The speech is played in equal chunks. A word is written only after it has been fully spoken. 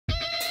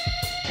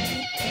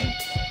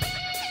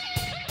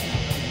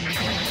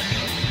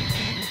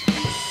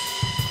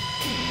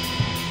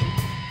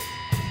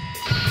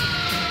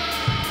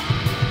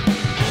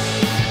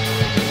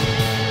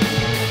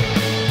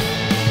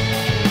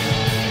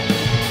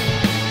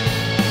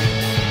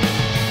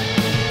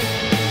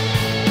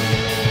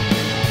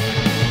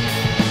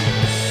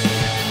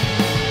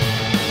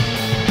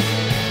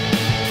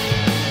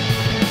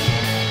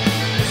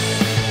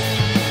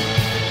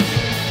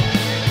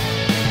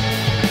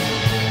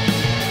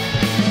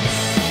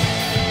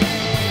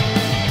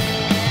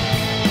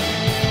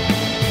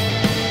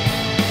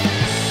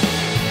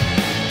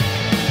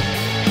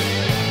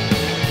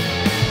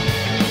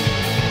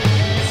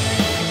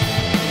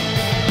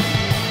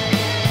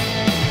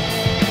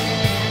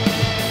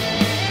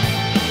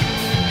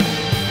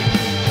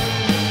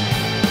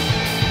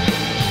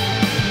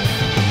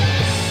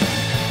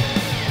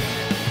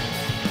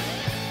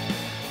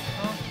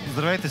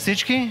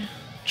всички?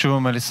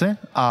 Чуваме ли се?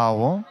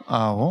 Ало,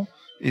 ало.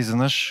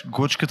 Изведнъж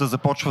глъчката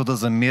започва да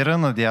замира,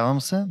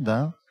 надявам се,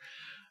 да.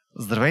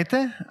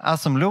 Здравейте,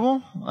 аз съм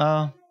Любо.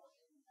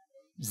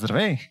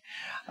 Здравей!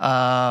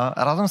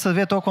 Радвам се да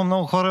вие толкова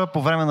много хора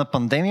по време на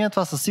пандемия.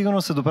 Това със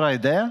сигурност е добра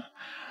идея.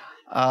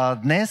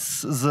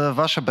 Днес, за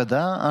ваша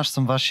беда, аз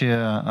съм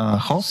вашия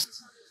хост.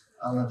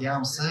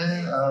 Надявам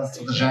се,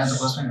 съдържанието,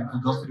 което сме ви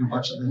подготвили,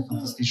 обаче да е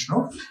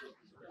фантастично.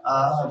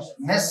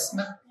 Днес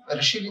сме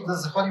решили да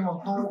заходим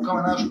отново към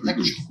една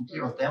леко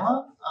щекотлива тема.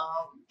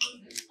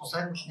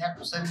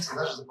 Няколко седмици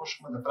даже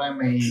започнахме да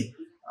правим и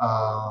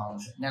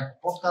няколко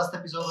подкаст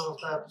епизода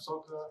в тази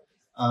посока.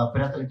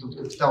 Приятелите от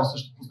Капитал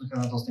също пуснаха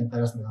една доста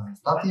интересна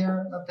статия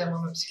на тема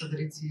на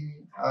психоделици,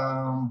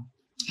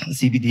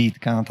 CBD и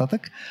така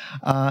нататък.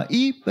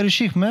 И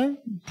решихме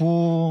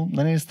по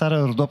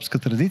стара родопска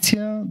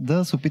традиция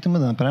да се опитаме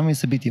да направим и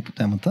събитие по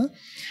темата.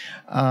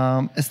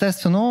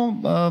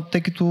 Естествено,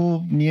 тъй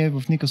като ние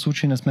в никакъв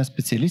случай не сме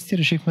специалисти,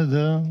 решихме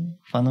да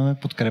хванаме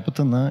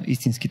подкрепата на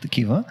истински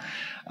такива.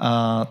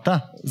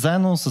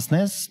 Заедно с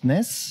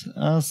днес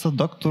са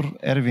доктор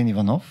Ервин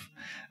Иванов,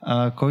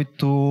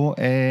 който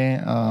е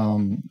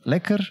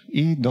лекар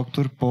и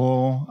доктор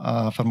по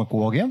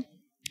фармакология.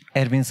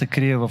 Ервин се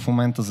крие в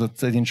момента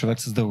зад един човек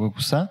с дълга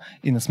коса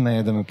и не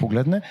смее да ме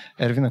погледне.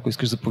 Ервин, ако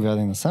искаш,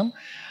 заповядай насам.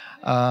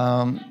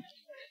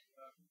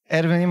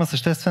 Ервин има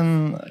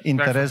съществен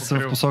интерес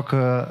в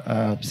посока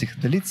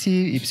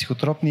психоделици и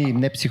психотропни и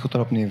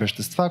непсихотропни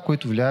вещества,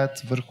 които влияят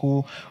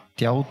върху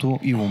тялото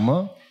и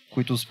ума,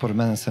 които според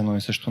мен са едно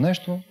и също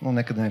нещо, но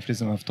нека да не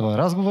влизаме в този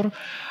разговор.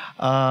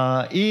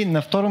 И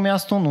на второ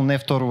място, но не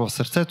второ в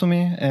сърцето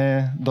ми,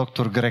 е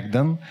доктор Грег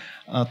Дън,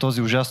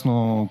 този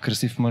ужасно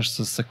красив мъж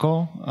с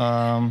сако,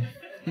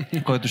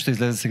 който ще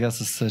излезе сега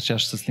с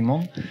чаша с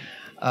лимон.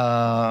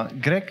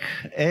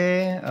 Грег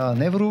е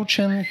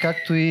невроучен,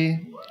 както и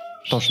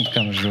точно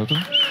така между другото.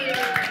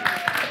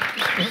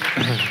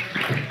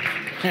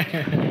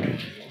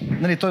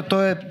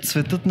 Той е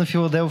цветът на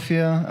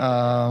Филаделфия,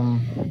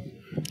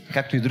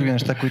 както и други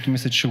неща, които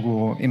мисля, че ще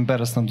го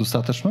имбераснат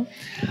достатъчно.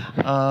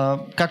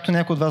 Както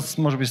някои от вас,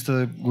 може би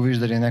сте го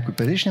виждали на някои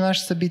предишни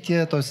наши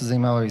събития, той се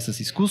занимава и с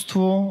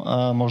изкуство.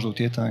 Може да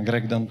отидете на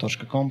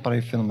gregdun.com,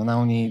 прави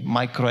феноменални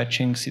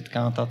micro-etchings и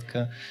така нататък,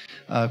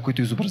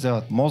 които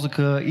изобразяват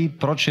мозъка и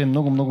прочее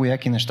много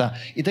яки неща.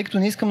 И тъй като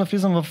не искам да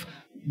влизам в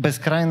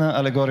безкрайна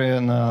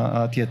алегория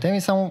на тия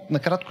теми, само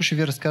накратко ще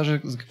ви разкажа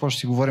за какво ще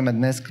си говорим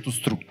днес като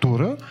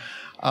структура.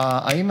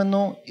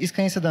 Именно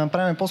искам се да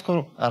направим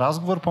по-скоро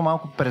разговор,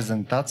 по-малко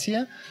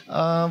презентация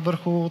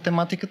върху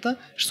тематиката.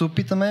 Ще се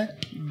опитаме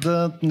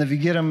да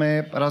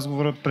навигираме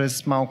разговора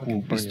през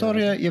малко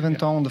история и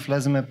евентуално да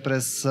влеземе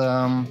през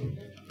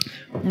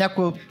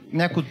някои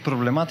от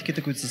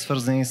проблематиките, които са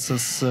свързани с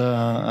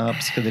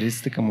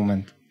психоделиците към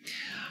момента.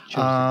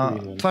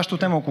 Това ще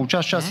отнема около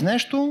час и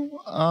нещо.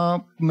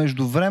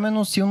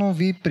 Междувременно силно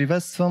ви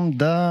приветствам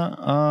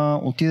да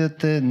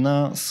отидете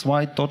на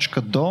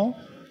slide.do.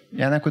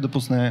 Някой да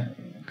пусне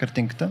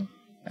картинката.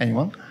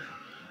 Anyone.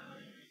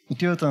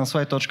 Отивате на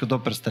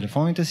slide.do през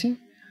телефоните си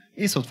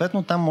и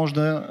съответно там може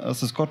да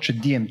се скочи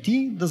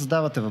DMT, да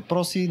задавате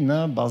въпроси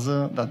на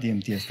база... Да,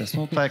 DMT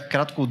естествено. Това е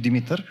кратко от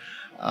Димитър.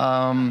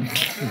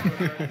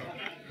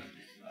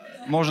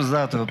 Може да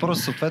задавате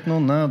въпроси съответно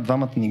на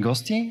двамата ни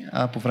гости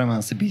по време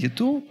на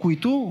събитието,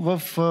 които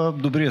в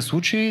добрия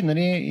случай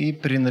и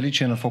при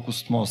наличие на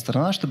фокус от моя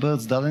страна ще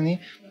бъдат зададени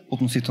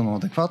относително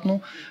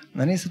адекватно,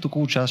 след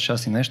около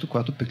час и нещо,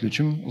 когато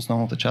приключим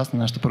основната част на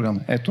нашата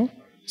програма. Ето,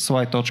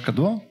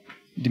 slide.do,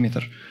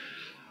 Димитър.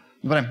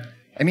 Добре.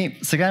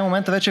 Сега е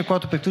момента вече,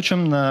 когато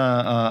приключим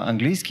на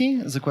английски,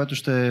 за което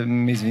ще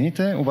ме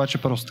извините, обаче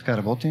просто така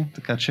работи,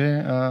 така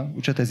че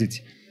учете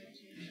езици.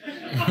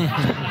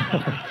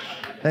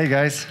 Hey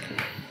guys.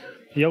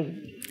 Yo.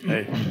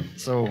 Hey.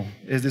 So,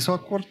 is this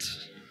awkward?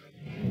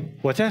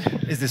 What's that?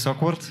 Is this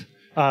awkward?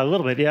 A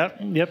little bit, yeah.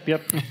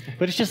 Yep.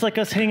 But it's just like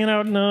us hanging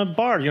out in a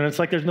bar, it's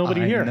like there's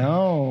nobody here. I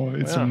know,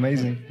 it's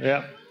amazing.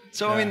 Yeah.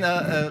 So,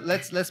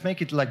 let's make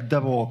it like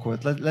double awkward.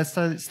 Let's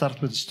start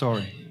with the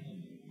story.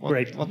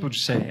 Great. What would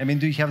you say?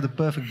 Do you have the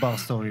perfect bar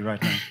story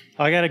right now?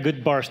 I got a good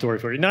bar story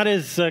for you. Not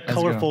as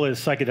colorful as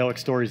psychedelic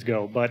stories go,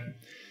 but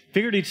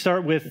figured he'd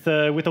start with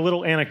a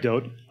little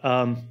anecdote.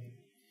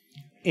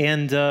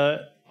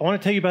 I want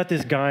to tell you about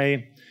this guy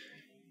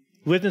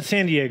who lived in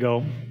San Diego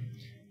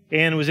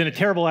and was in a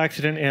terrible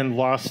accident and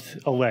lost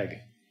a leg.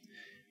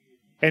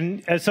 And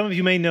as some of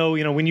you may know,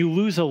 when you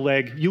lose a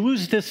leg, you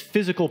lose this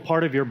physical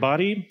part of your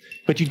body,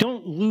 but you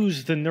don't lose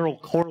the neural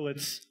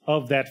correlates of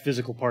that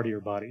physical part of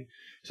your body.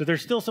 So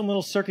there's still some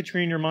little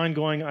circuitry in your mind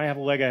going, I have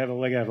a leg, I have a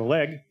leg, I have a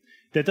leg,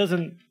 that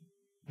doesn't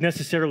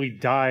necessarily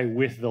die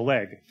with the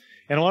leg.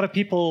 And a lot of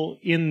people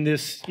in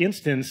this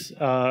instance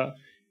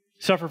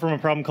suffer from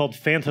a problem called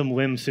phantom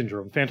limb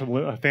syndrome,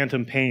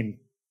 phantom pain,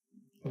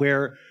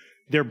 where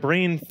their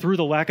brain, through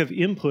the lack of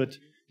input,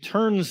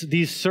 turns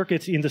these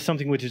circuits into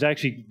something which is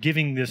actually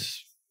giving this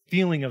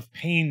feeling of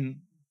pain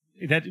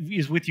that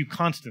is with you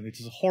constantly.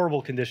 It's a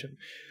horrible condition.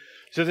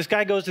 So this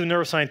guy goes to a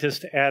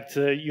neuroscientist at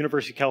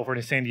University of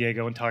California, San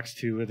Diego, and talks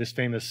to this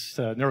famous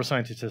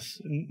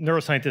neuroscientist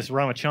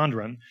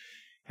Ramachandran.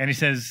 And he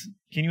says,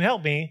 "Can you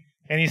help me?"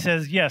 And he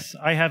says, "Yes,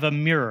 I have a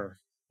mirror.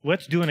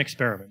 Let's do an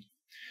experiment."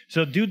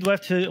 So dude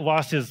lost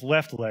his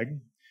left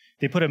leg.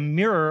 They put a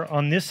mirror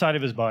on this side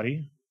of his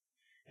body.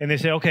 And they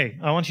say, "Okay,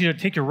 I want you to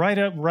take your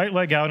right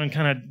leg out and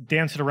kind of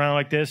dance it around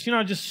like this. You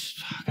know,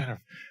 just kind of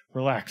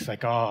relax,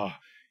 like, ah.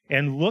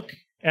 And look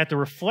at the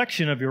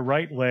reflection of your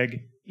right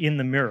leg in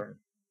the mirror."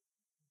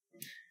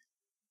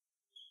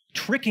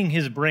 Tricking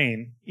his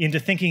brain into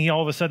thinking he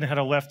all of a sudden had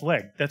a left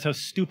leg. That's how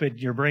stupid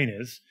your brain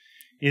is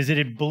that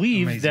it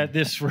believes that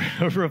this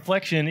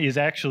reflection is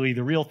actually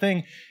the real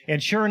thing.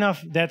 And sure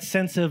enough, that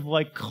sense of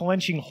like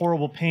clenching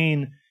horrible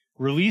pain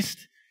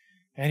released.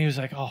 And he was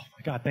like, "Oh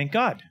my God, thank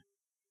God."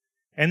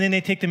 And then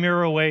they take the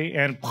mirror away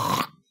and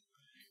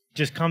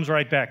just comes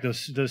right back.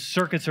 Those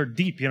circuits are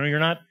deep. You know, you're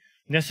not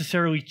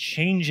necessarily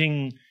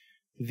changing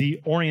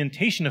the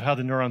orientation of how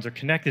the neurons are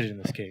connected in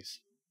this case.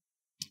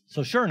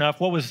 So sure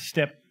enough, what was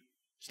step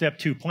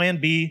 2? Plan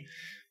B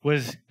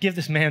was give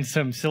this man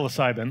some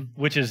psilocybin,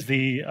 which is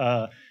the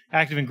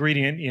active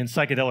ingredient in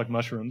psychedelic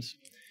mushrooms.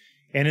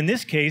 And in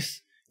this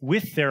case,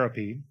 with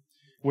therapy,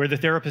 where the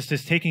therapist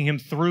is taking him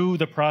through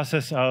the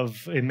process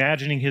of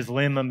imagining his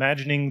limb,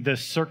 imagining the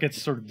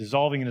circuits sort of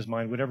dissolving in his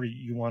mind, whatever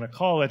you want to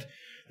call it,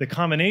 the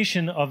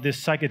combination of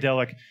this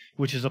psychedelic,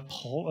 which is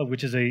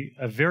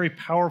a very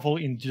powerful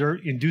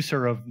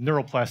inducer of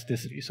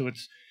neuroplasticity. So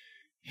it's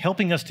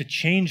helping us to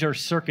change our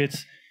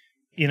circuits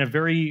in a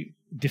very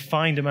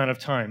defined amount of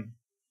time.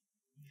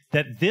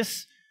 That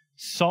this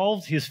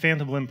solved his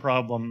phantom limb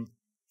problem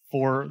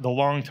for the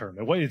long term.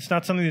 It's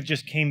not something that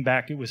just came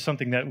back. It was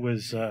something that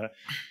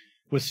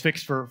was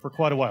fixed for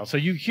quite a while. So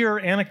you hear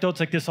anecdotes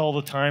like this all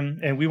the time,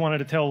 and we wanted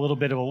to tell a little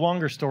bit of a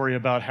longer story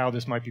about how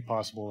this might be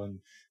possible and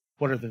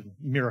what are the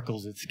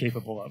miracles it's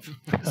capable of.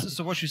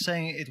 So what you're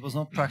saying, it was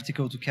not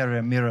practical to carry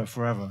a mirror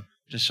forever,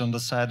 just on the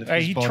side of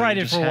his he body. He tried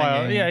it for a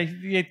while. Yeah,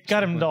 it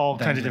got him to all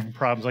kinds of different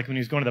problems, like when he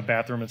was going to the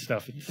bathroom and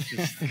stuff. It's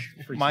just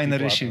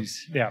minor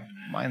issues. Yeah.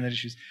 Minor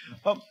issues.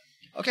 Well,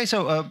 okay,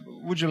 so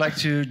would you like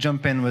to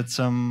jump in with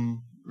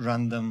some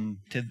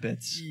random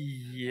tidbits?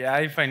 Yeah,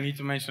 if I need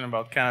to mention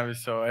about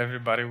cannabis, so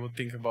everybody would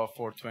think about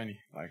 420.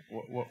 Like,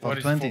 what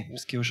is 420?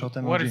 Skill shot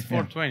emoji. What is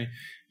 420?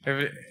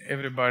 Yeah.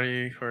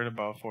 Everybody heard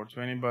about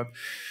 420, but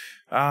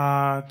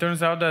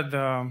turns out that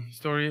the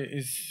story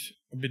is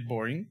a bit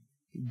boring.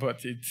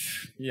 But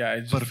it's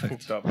just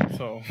perfect. Hooked up.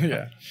 So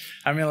yeah,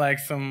 I mean, like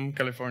some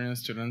Californian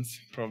students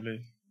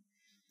probably,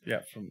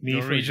 from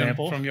your region,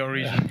 example? From your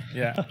region,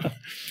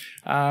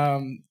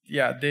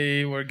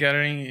 they were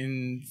gathering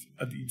in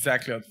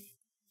exactly at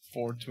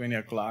 4:20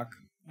 o'clock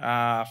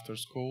after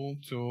school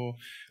to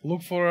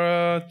look for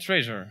a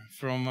treasure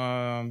from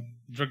a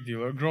drug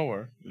dealer,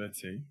 grower,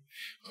 let's say,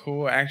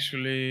 who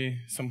actually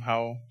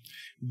somehow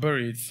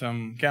buried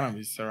some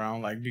cannabis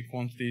around, like big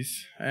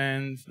quantities.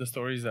 And the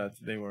story is that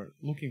they were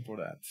looking for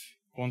that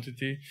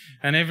quantity.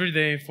 And every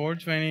day,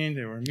 4:20,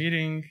 they were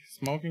meeting,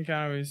 smoking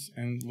cannabis,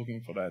 and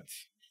looking for that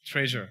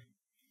treasure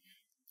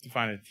to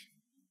find it.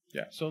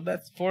 Yeah, so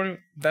that's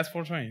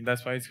 420.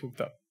 That's why it's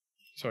hooked up.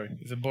 Sorry,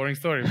 it's a boring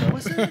story. But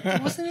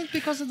wasn't it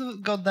because of the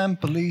goddamn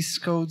police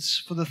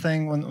codes for the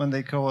thing when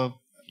they call up?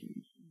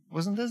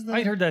 Wasn't this the...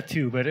 I heard that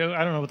too, but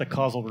I don't know what the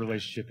causal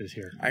relationship is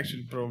here.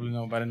 Actually, probably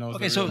nobody knows.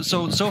 Okay,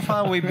 so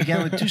far we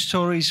began with two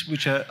stories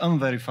which are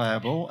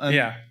unverifiable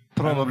and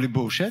probably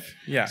bullshit.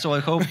 Yeah. So I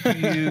hope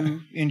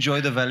you enjoy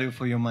the value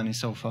for your money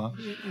so far.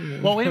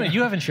 Well, wait a minute.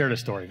 You haven't shared a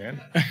story,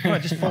 man. Come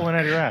on, just pull one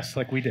out of your ass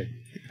like we did.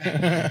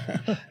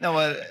 No,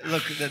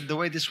 look, the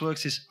way this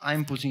works is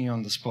I'm putting you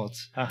on the spot.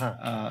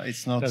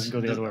 It's not. Doesn't go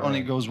the other way.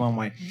 Only goes one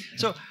way.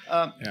 So,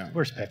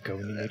 where's Petco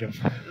when you need him?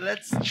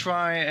 Let's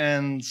try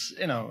and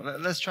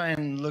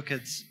look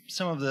at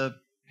some of the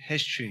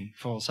history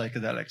for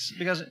psychedelics,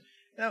 because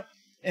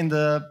in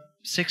the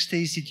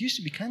 60s it used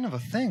to be kind of a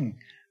thing.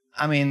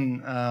 I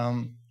mean,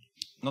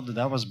 not that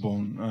I was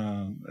born.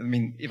 I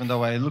mean, even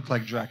though I look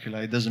like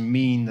Dracula, it doesn't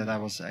mean that I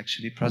was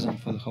actually present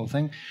for the whole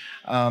thing.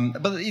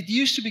 But it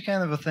used to be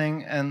kind of a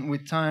thing, and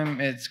with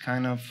time, it's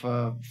kind of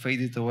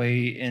faded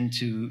away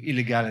into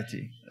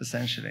illegality,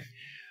 essentially.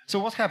 So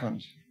what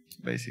happened,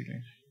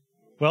 basically?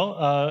 Well,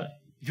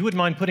 if you wouldn't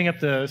mind putting up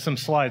some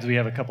slides, we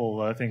have a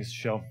couple things to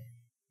show.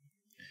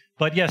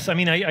 But yes, I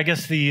mean, I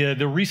guess the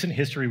recent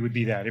history would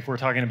be that, if we're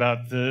talking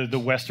about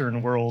the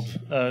Western world,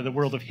 the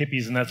world of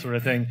hippies and that sort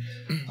of thing.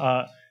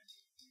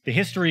 The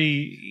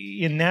history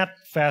in that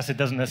facet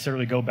doesn't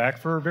necessarily go back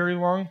for very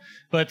long,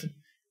 but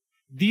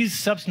these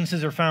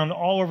substances are found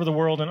all over the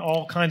world in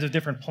all kinds of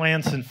different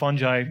plants and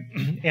fungi.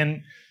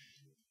 And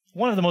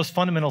one of the most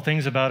fundamental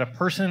things about a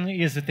person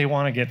is that they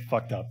want to get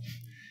fucked up.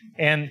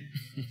 And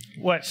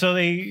so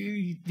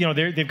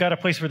they've got a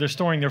place where they're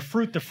storing their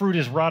fruit. The fruit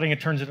is rotting. It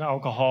turns into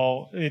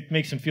alcohol. It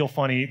makes them feel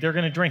funny. They're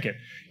going to drink it.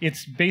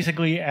 It's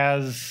basically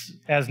as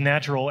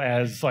natural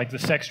as like the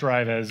sex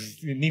drive as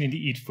needing to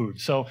eat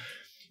food. So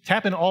it's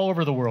happened all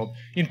over the world.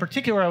 In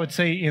particular, I would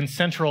say in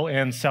Central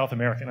and South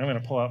America. And I'm going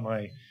to pull out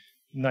my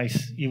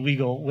nice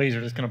illegal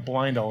laser that's going to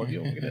blind all of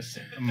you. Look at this.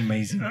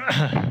 Amazing.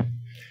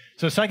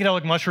 So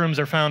psychedelic mushrooms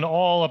are found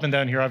all up and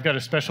down here. I've got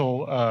a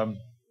special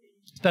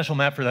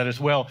map for that as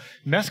well.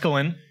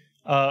 Mescaline,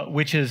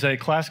 which is a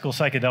classical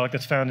psychedelic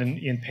that's found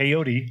in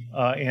peyote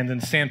and in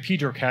San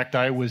Pedro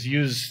cacti, was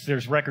used.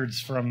 There's records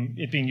from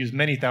it being used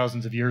many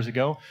thousands of years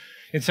ago.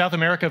 In South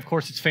America, of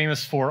course, it's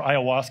famous for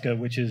ayahuasca,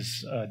 which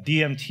is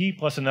DMT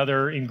plus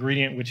another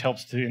ingredient which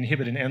helps to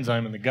inhibit an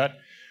enzyme in the gut.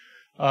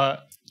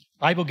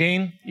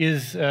 Ibogaine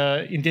is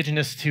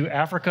indigenous to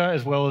Africa,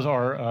 as well as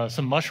are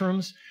some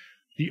mushrooms.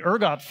 The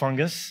ergot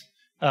fungus,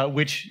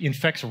 which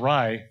infects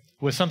rye,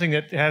 was something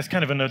that has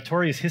kind of a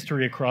notorious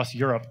history across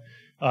Europe.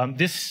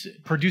 This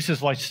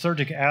produces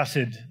lysergic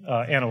acid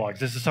analogs.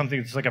 This is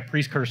something that's like a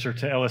precursor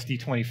to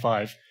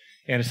LSD-25,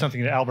 and it's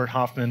something that Albert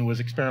Hofmann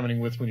was experimenting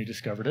with when he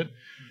discovered it.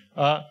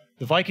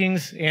 The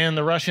Vikings and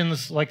the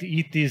Russians like to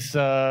eat these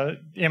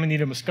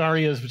Amanita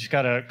muscarias, which has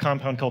got a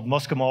compound called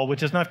muscimol,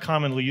 which is not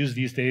commonly used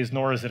these days,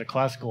 nor is it a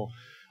classical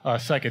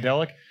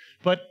psychedelic.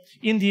 But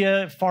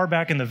India, far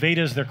back in the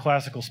Vedas, their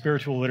classical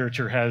spiritual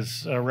literature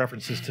has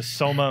references to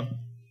soma,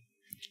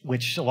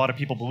 which a lot of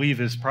people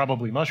believe is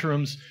probably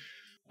mushrooms.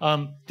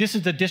 This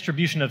is the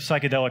distribution of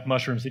psychedelic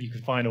mushrooms that you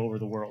can find all over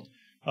the world.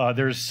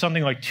 There's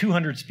something like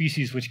 200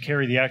 species which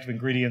carry the active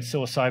ingredients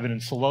psilocybin and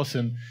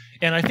psilocin,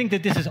 and I think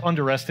that this is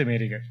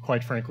underestimating it,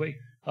 quite frankly.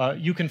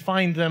 You can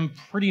find them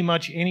pretty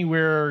much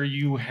anywhere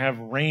you have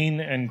rain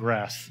and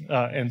grass,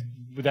 and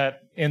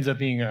that ends up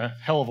being a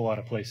hell of a lot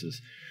of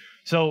places.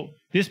 So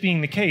this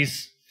being the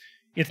case,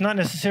 it's not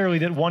necessarily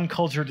that one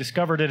culture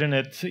discovered it and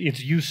its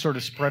use sort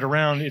of spread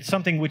around. It's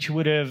something which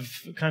would have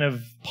kind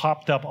of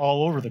popped up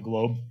all over the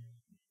globe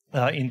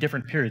in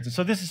different periods. And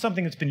so this is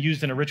something that's been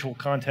used in a ritual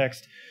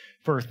context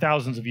for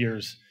thousands of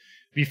years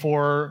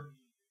before,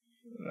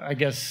 I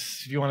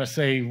guess, if you want to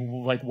say,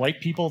 like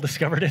white people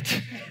discovered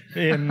it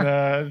in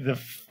the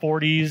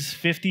 40s,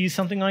 50s,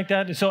 something like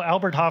that. So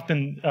Albert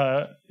Hofmann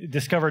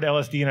discovered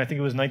LSD in, I think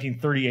it was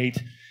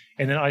 1938,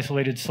 and then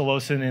isolated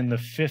psilocin in the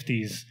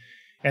 50s.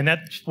 And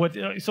that's what,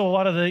 so a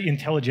lot of the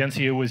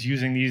intelligentsia was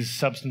using these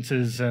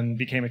substances and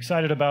became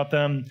excited about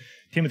them.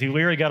 Timothy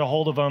Leary got a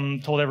hold of them,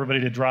 told everybody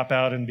to drop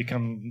out and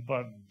become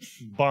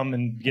bum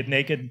and get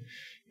naked.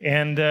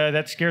 And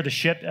that scared the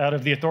shit out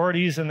of the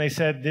authorities, and they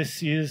said,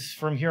 this is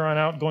from here on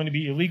out going to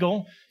be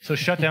illegal, so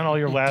shut down all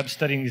your labs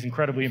studying these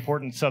incredibly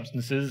important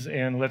substances,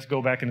 and let's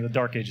go back into the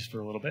dark ages for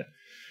a little bit.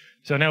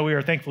 So now we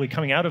are thankfully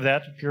coming out of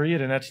that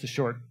period, and that's the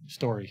short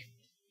story.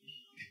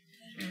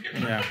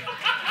 Yeah.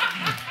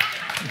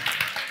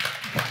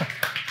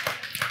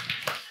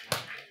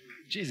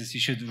 Jesus, you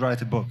should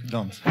write a book.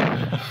 Don't.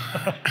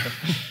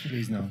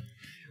 Please no.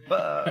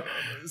 But,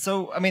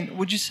 so, I mean,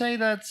 would you say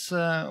that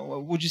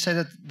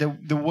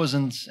there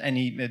wasn't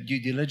any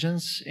due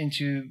diligence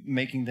into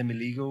making them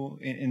illegal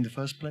in the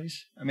first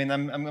place? I mean,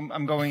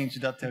 I'm going into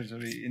that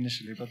territory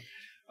initially, but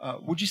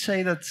would you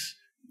say that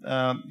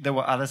there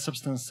were other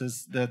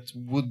substances that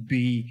would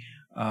be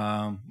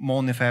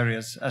more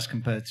nefarious as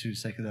compared to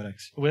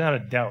psychedelics? Without a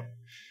doubt.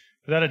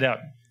 Without a doubt.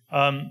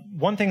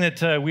 One thing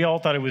that we all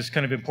thought it was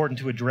kind of important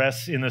to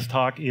address in this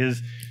talk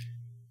is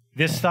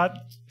this thought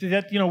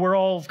that, you know, we're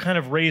all kind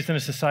of raised in a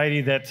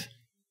society that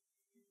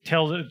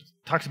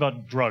talks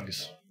about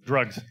drugs.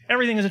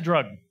 Everything is a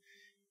drug.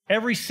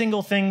 Every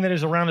single thing that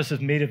is around us is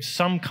made of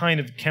some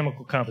kind of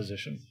chemical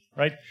composition,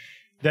 right?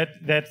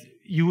 That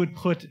you would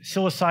put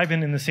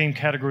psilocybin in the same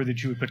category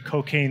that you would put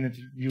cocaine, that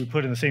you would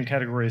put in the same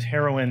category as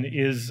heroin,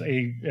 is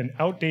an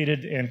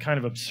outdated and kind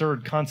of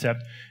absurd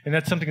concept, and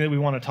that's something that we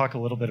want to talk a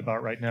little bit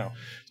about right now.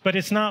 But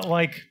it's not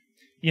like,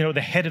 you know,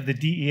 the head of the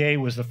DEA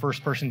was the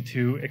first person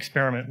to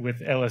experiment with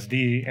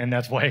LSD, and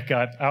that's why it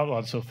got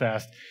outlawed so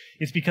fast.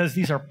 It's because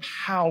these are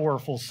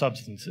powerful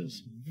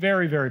substances,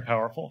 very, very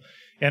powerful.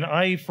 And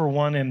I, for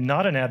one, am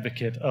not an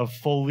advocate of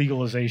full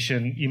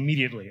legalization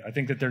immediately. I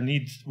think that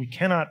we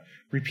cannot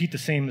repeat the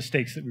same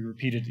mistakes that we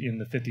repeated in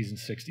the 50s and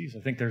 60s. I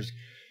think there's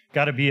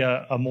got to be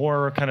a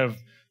more kind of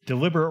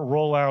deliberate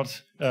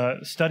rollout,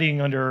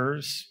 studying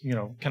under, you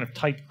know, kind of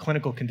tight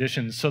clinical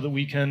conditions so that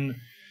we can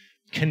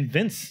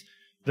convince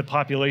the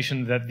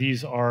population that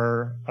these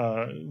are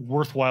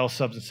worthwhile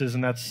substances,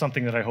 and that's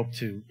something that I hope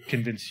to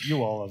convince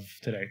you all of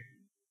today.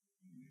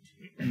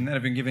 And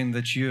Ervin, given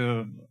that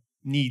you're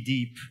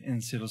knee-deep in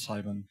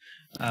psilocybin,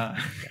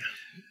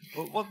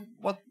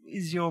 what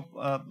is your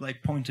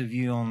point of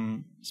view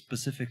on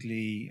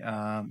specifically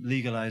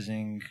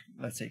legalizing,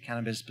 let's say,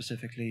 cannabis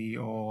specifically,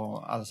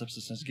 or other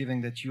substances,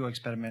 given that you are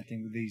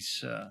experimenting with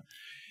these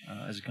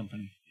as a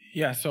company?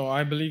 Yeah, so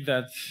I believe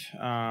that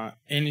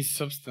any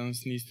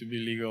substance needs to be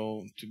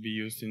legal to be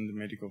used in the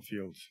medical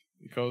field,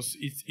 because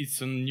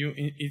it's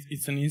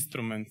an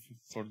instrument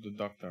for the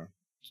doctor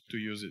to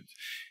use it.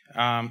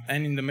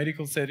 And in the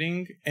medical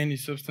setting, any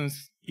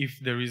substance, if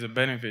there is a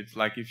benefit,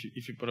 like if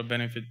you put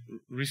a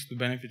risk to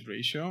benefit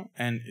ratio,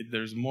 and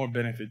there's more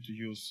benefit to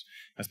use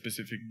a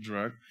specific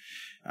drug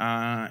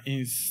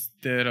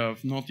instead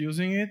of not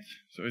using it,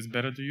 so it's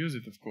better to use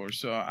it, of course.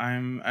 So I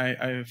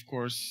of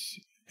course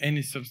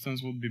any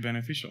substance would be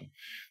beneficial.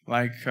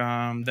 Like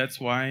that's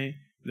why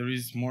there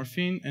is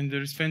morphine and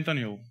there is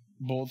fentanyl.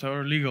 Both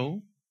are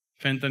legal.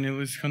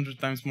 Fentanyl is 100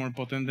 times more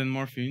potent than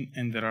morphine,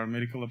 and there are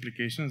medical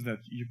applications that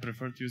you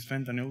prefer to use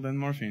fentanyl than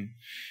morphine.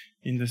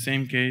 In the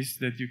same case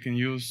that you can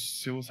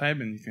use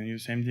psilocybin, you can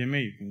use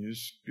MDMA, you can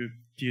use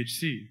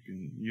THC, you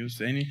can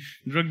use any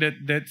drug that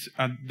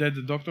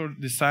the doctor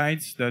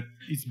decides that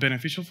it's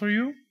beneficial for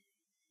you.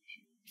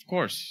 Of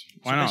course,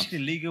 why not? Basically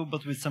legal,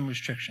 but with some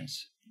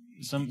restrictions,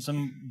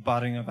 some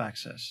barring of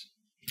access.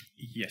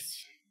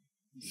 Yes.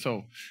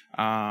 So,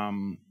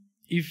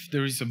 if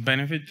there is a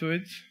benefit to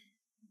it,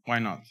 why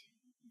not?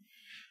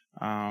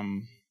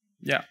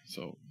 Yeah.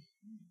 So.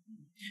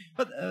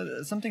 But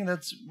something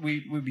that we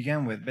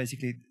began with,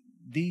 basically,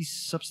 these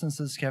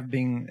substances have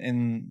been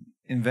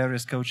in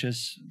various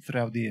cultures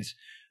throughout the years,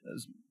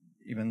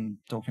 even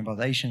talking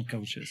about Asian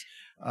cultures.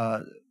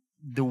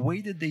 The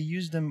way that they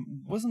use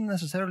them wasn't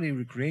necessarily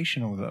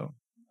recreational, though.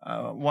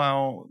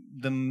 While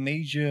the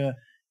major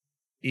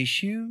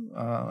issue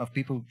of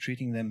people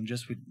treating them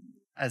just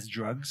as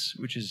drugs,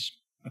 which is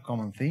a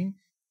common theme,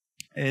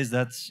 is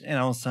that, you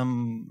know,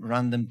 some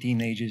random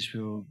teenagers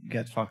will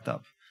get fucked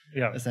up.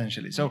 Yeah,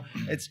 essentially. So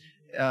it's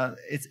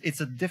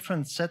a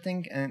different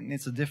setting and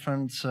it's a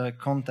different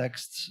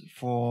context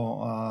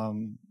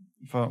for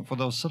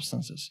those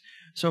substances.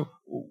 So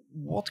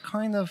what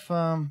kind of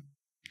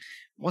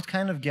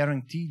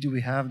guarantee do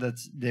we have that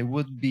they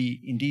would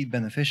be indeed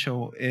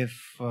beneficial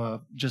if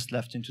just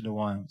left into the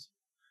wild,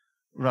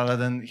 rather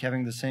than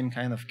having the same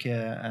kind of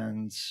care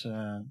and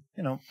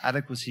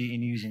adequacy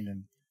in using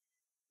them?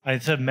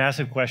 It's a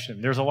massive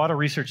question. There's a lot of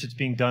research that's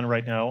being done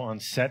right now on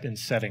set and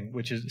setting,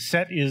 which is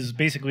set is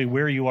basically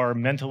where you are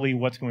mentally,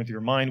 what's going through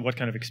your mind, what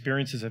kind of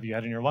experiences have you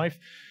had in your life.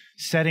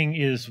 Setting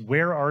is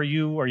where are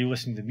you? Are you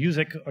listening to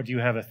music? Or do you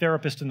have a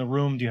therapist in the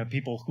room? Do you have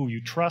people who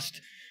you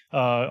trust?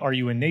 Are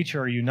you in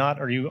nature? Are you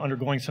not? Are you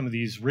undergoing some of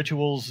these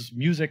rituals,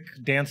 music,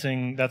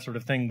 dancing, that sort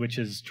of thing, which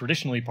is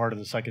traditionally part of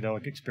the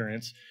psychedelic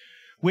experience,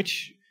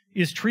 which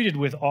is treated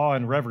with awe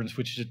and reverence,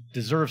 which it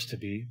deserves to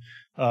be,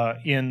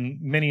 in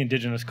many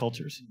indigenous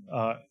cultures.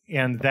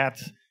 And that...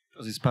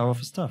 Because it's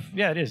powerful stuff.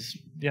 Yeah, it is.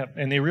 Yeah,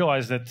 and they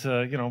realize that,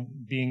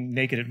 being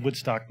naked at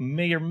Woodstock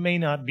may or may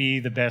not be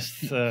the best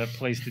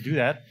place to do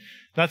that.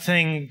 Not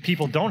saying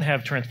people don't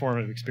have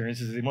transformative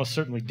experiences. They most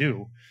certainly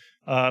do.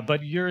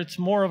 But it's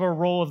more of a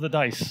roll of the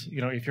dice,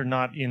 if you're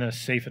not in a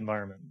safe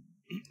environment.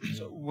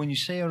 So when you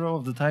say a roll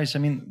of the dice, I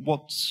mean,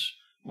 what's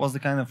the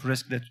kind of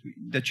risk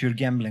that you're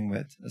gambling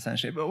with,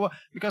 essentially? But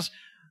because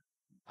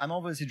I'm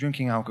obviously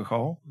drinking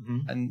alcohol,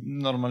 and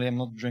normally I'm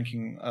not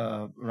drinking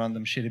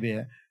random shitty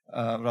beer.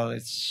 Rather,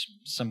 it's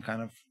some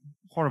kind of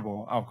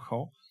horrible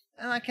alcohol.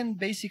 And I can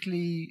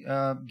basically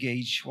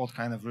gauge what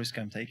kind of risk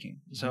I'm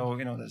taking. So,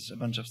 there's a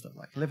bunch of stuff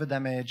like liver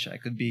damage. I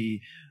could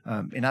be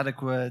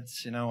inadequate.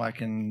 I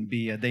can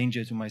be a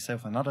danger to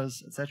myself and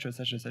others, etc.,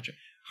 etc., etc.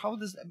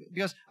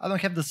 Because I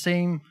don't have the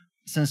same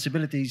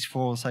sensibilities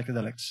for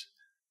psychedelics.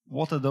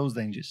 What are those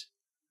dangers?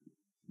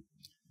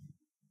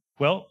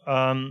 Well,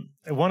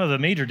 one of the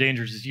major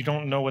dangers is you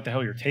don't know what the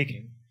hell you're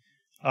taking.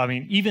 I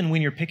mean, even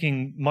when you're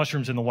picking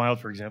mushrooms in the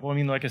wild, for example, I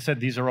mean, like I said,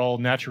 these are all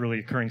naturally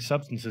occurring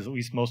substances, at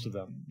least most of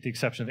them, with the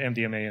exception of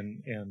MDMA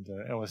and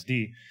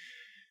LSD,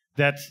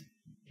 that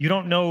you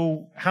don't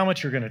know how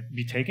much you're going to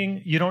be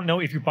taking. You don't know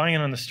if you're buying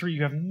it on the street.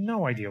 You have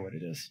no idea what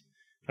it is.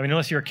 I mean,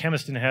 unless you're a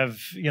chemist and have,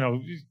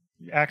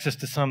 access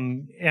to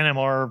some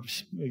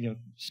NMR,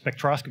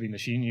 spectroscopy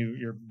machine,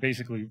 you're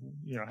basically,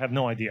 have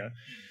no idea.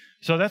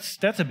 So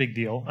that's a big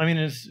deal. I mean,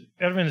 as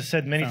Ervin has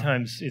said many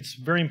times, it's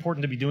very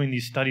important to be doing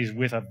these studies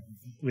with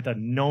a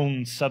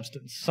known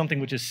substance,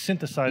 something which is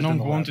synthesized in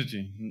the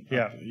quantity.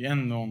 Lab. Yeah,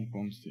 known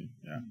quantity.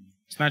 Yeah.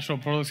 Natural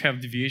products have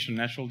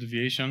natural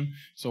deviation.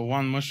 So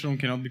one mushroom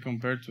cannot be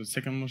compared to a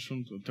second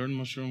mushroom, to a third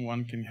mushroom.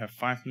 One can have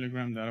 5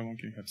 milligrams, the other one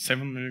can have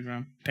 7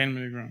 milligrams, 10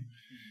 milligrams.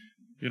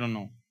 You don't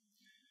know.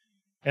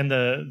 And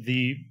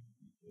the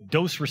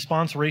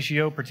dose-response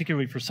ratio,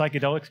 particularly for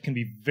psychedelics, can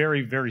be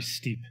very, very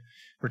steep.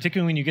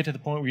 Particularly when you get to the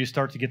point where you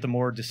start to get the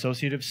more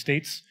dissociative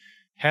states,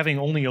 having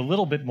only a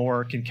little bit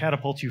more can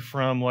catapult you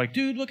from like,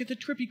 dude, look at the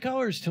trippy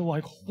colors, to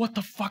like, what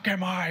the fuck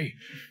am I?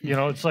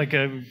 It's like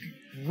a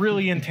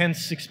really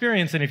intense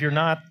experience. And if you're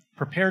not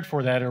prepared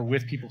for that or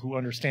with people who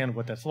understand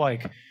what that's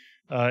like,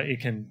 it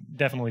can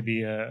definitely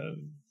be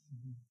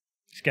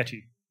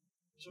sketchy.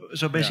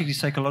 So basically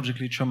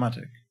psychologically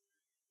traumatic.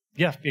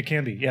 Yeah, it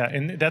can be. Yeah,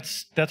 and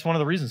that's one of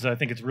the reasons that I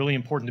think it's really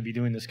important to be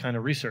doing this kind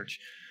of research.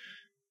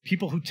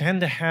 People who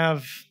tend to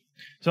have,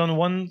 so on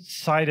one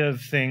side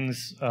of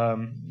things,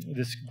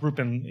 this group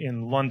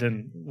in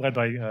London, led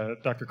by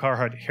Dr.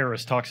 Carhart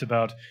Harris, talks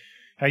about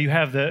how you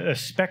have a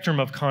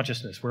spectrum of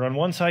consciousness, where on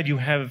one side you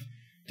have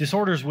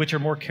disorders which are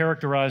more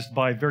characterized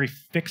by very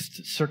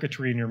fixed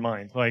circuitry in your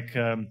mind, like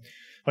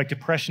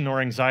depression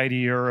or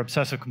anxiety or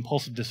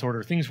obsessive-compulsive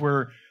disorder, things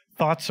where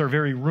thoughts are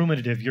very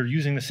ruminative. You're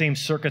using the same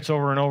circuits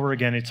over and over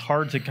again. It's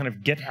hard to kind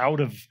of get out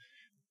of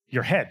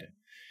your head.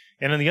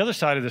 And on the other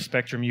side of the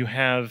spectrum, you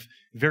have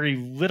very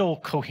little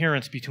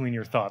coherence between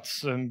your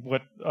thoughts, and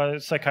what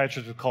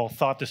psychiatrists would call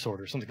thought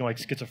disorder, something like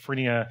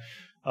schizophrenia.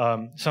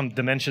 Some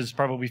dementias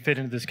probably fit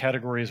into this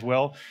category as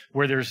well,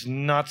 where there's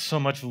not so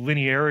much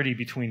linearity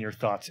between your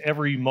thoughts.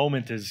 Every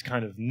moment is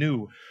kind of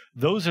new.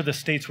 Those are the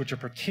states which are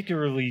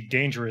particularly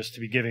dangerous to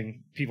be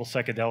giving people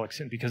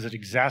psychedelics in, because it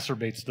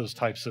exacerbates those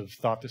types of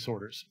thought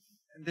disorders.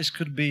 This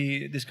could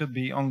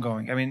be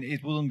ongoing. I mean,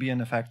 it wouldn't be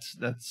an effect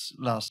that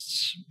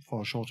lasts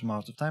for a short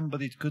amount of time,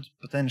 but it could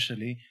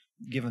potentially,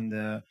 given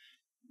the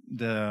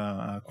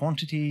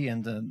quantity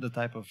and the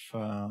type of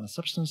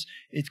substance,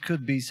 it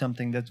could be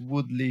something that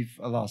would leave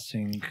a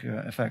lasting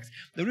effect.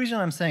 The reason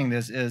I'm saying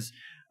this is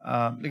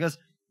because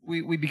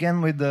we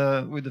began with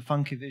the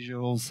funky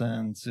visuals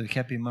and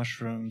happy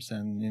mushrooms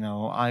and, you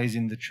know, eyes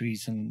in the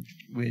trees and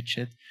weird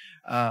shit,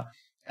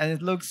 and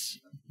it looks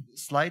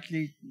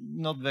slightly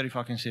not very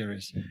fucking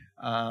serious.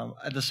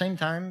 At the same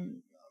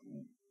time,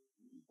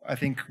 I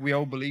think we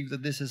all believe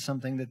that this is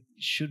something that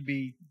should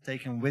be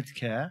taken with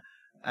care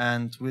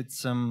and with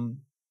some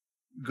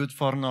good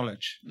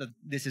foreknowledge, that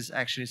this is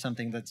actually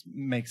something that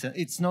makes sense.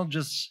 It's not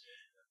just,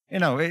 you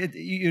know,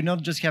 you're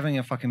not just having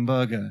a fucking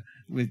burger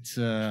with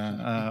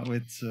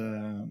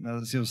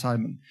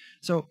psilocybin.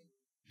 So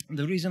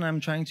the reason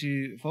I'm trying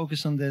to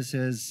focus on this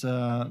is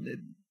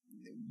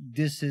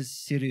this is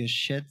serious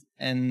shit,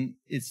 and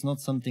it's not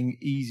something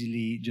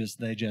easily just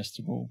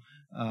digestible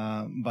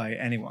by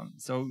anyone.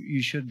 So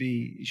you should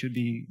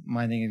be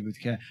minding it with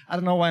care. I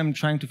don't know why I'm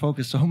trying to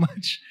focus so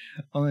much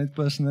on it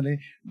personally,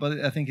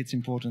 but I think it's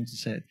important to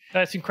say it.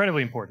 That's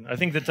incredibly important. I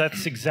think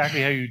that's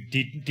exactly how you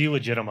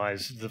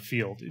delegitimize the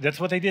field.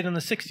 That's what they did in the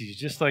 60s.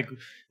 Just like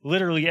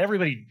literally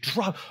everybody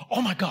dropped.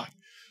 Oh my God.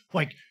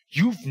 Like,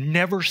 you've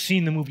never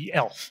seen the movie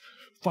Elf.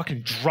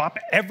 Fucking drop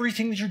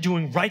everything that you're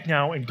doing right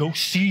now and go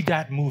see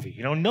that movie.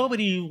 You know,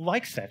 nobody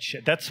likes that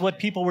shit. That's what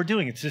people were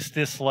doing. It's just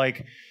this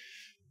like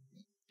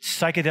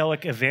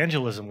psychedelic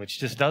evangelism, which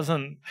just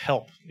doesn't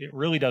help. It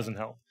really doesn't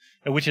help,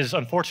 which is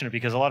unfortunate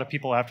because a lot of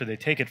people, after they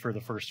take it for the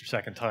first or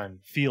second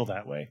time, feel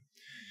that way.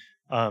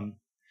 I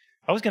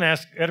was going to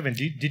ask, Ervin,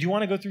 did you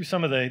want to go through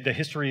some of the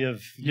history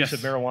of use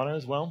of marijuana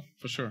as well?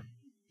 For sure.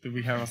 Do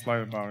we have a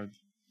slide about it?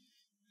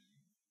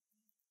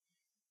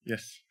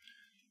 Yes.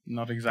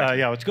 Not exactly.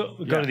 Yeah, let's go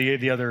to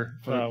the other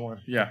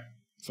one. Yeah,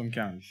 some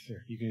cannabis.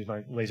 Here, you can use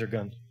my laser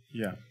gun.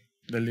 Yeah,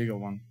 the legal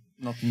one.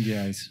 Not in the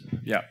eyes.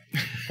 Yeah.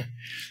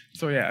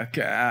 So yeah,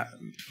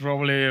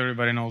 probably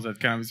everybody knows that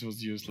cannabis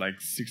was used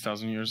like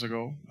 6,000 years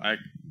ago. Like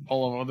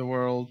all over the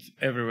world,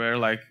 everywhere.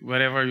 Like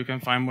wherever you can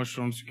find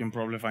mushrooms, you can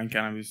probably find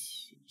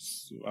cannabis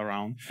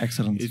around.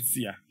 Excellent. It's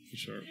for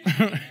sure.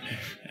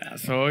 Yeah,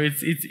 so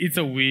it's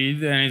a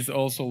weed, and it's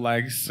also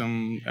like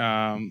some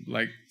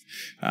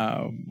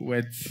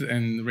wet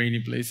and rainy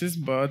places,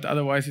 but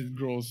otherwise it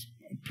grows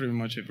pretty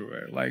much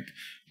everywhere. Like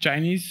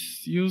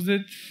Chinese used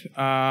it,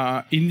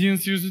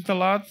 Indians use it a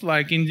lot.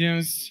 Like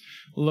Indians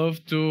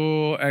love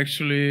to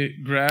actually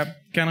grab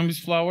cannabis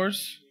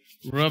flowers,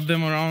 rub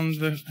them around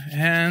the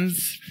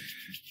hands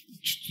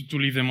to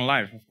leave them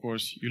alive. Of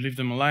course, you leave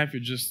them alive, you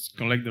just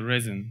collect the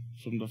resin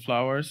from the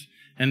flowers,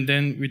 and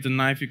then with the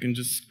knife you can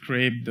just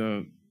scrape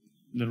the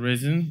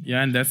resin.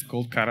 Yeah, and that's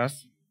called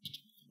karas.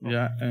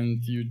 Yeah,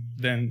 and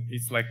then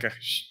it's like a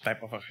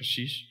type of a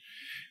hashish.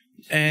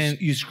 And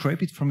you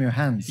scrape it from your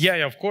hands?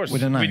 Yeah, of course.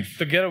 With a knife?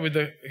 Together with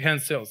the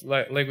hand cells,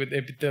 like with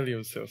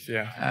epithelial cells,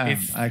 yeah.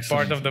 It's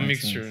part of the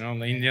mixture, you know,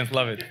 the Indians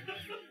love it.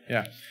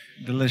 Yeah.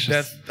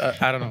 Delicious.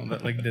 That's, I don't know,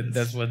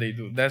 that's what they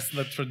do. That's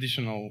the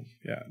traditional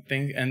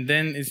thing. And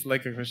then it's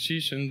like a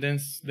hashish, and then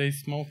they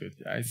smoke it.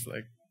 Yeah, it's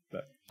like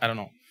that. I don't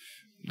know.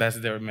 That's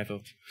their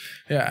method.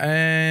 Yeah,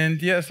 and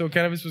so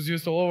cannabis was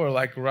used all over,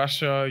 like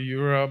Russia,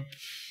 Europe,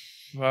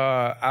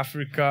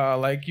 Africa.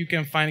 Like you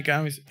can find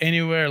cannabis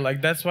anywhere. Like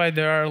that's why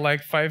there are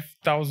like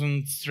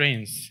 5,000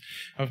 strains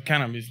of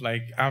cannabis,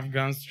 like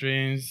Afghan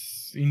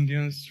strains,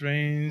 Indian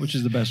strains. Which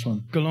is the best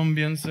one?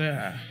 Colombians.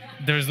 There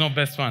is no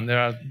best one. There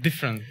are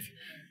different.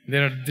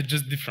 They're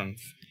just different.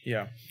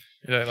 Yeah,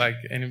 like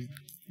and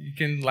you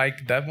can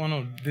like that one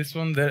or this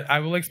one. There, I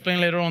will explain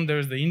later on.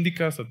 There's the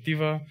indica,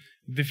 sativa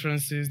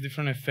differences,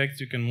 different effects.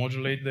 You can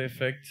modulate the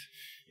effect.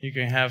 You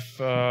can have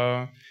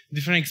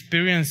different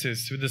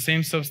experiences with the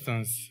same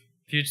substance.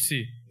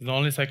 THC is the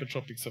only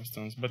psychotropic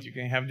substance, but you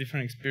can have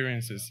different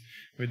experiences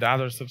with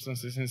other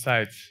substances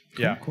inside.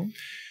 Cool.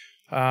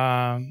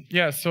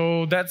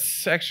 So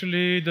that's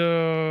actually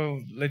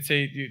let's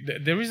say,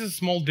 there is a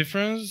small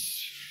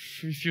difference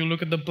if you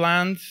look at the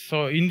plant.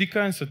 So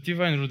indica and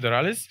sativa and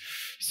ruderalis.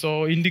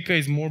 So indica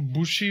is more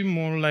bushy,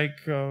 more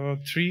like a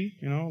tree,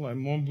 you know, like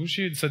more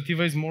bushy.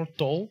 Sativa is more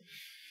tall.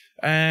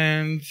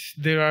 And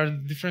there are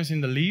differences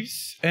in the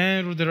leaves.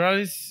 And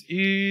ruderalis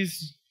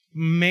is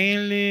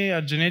mainly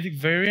a genetic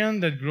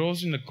variant that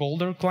grows in the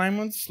colder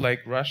climates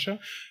like Russia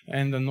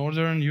and the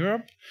northern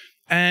Europe.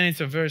 And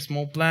it's a very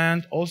small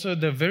plant. Also,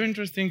 the very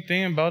interesting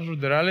thing about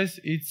ruderalis,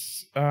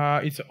 it's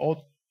an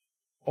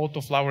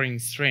auto-flowering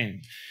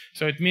strain.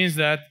 So it means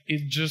that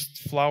it just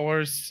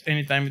flowers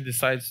anytime it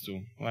decides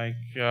to. Like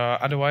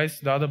otherwise,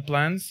 the other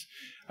plants,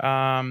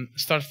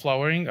 start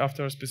flowering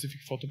after a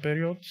specific photo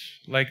period.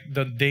 Like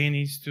the day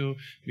needs to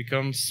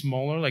become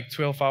smaller, like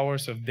 12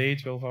 hours of day,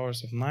 12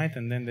 hours of night,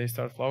 and then they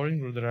start flowering.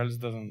 Ruderalis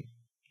doesn't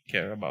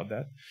care about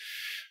that.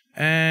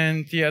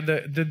 And yeah,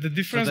 the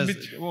difference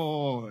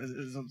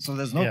so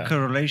there's no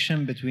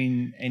correlation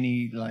between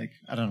any, like,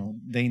 I don't know,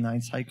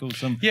 day-night cycle,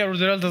 some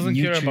Ruderal doesn't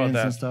care about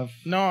that and stuff.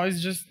 No, it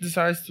just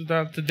decides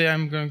that today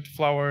I'm going to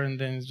flower, and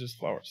then it just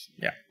flowers.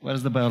 Yeah.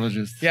 Where's the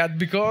biologist? Yeah,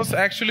 because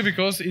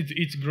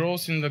it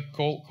grows in the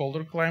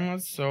colder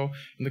climates. So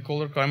in the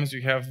colder climates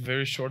you have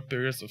very short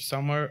periods of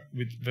summer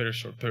with very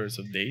short periods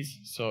of days.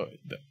 So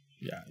it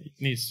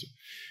needs to.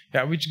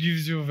 Yeah, which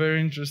gives you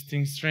very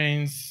interesting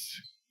strains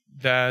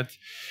that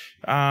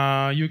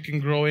you can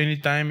grow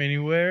anytime,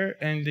 anywhere,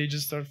 and they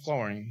just start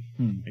flowering.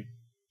 Like,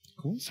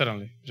 cool.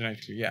 Suddenly,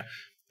 genetically, yeah.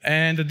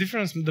 And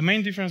the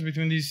main difference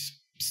between these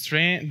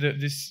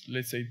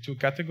let's say, two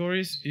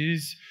categories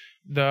is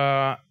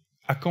the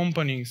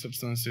accompanying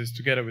substances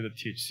together with the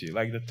THC,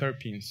 like the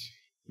terpenes,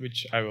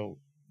 which I will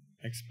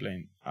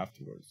explain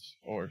afterwards,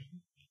 or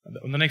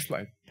on the next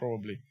slide,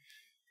 probably.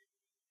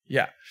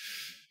 Yeah.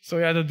 So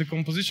yeah, the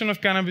composition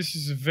of cannabis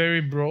is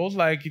very broad,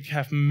 like it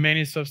has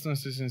many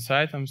substances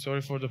inside. I'm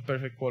sorry for the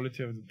perfect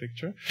quality of the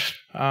picture.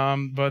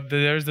 But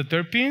there's the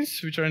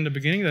terpenes, which are in the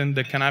beginning, then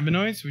the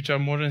cannabinoids, which are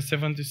more than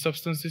 70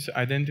 substances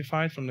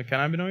identified from the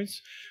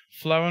cannabinoids,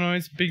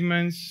 flavonoids,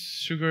 pigments,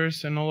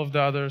 sugars, and all of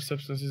the other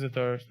substances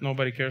that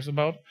nobody cares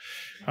about,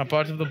 are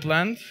part of the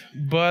plant.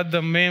 But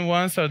the main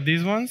ones are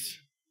these ones,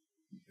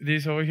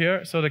 these over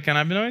here, so the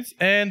cannabinoids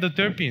and the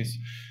terpenes.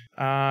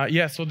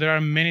 So there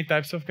are many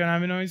types of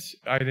cannabinoids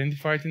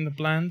identified in the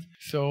plant.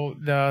 So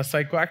the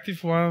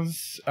psychoactive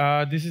ones,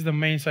 this is the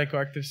main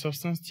psychoactive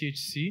substance,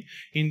 THC.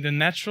 In the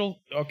natural,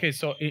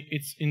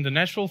 it's in the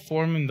natural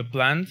form in the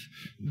plant,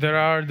 there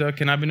are the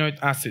cannabinoid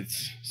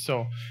acids.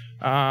 So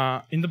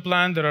in the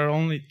plant, there are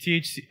only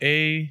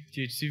THCA,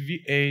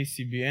 THCVA,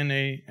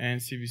 CBNA, and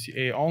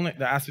CBCA. Only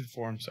the acid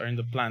forms are in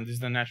the plant. This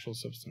is the natural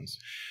substance.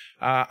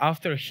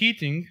 After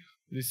heating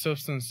these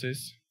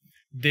substances,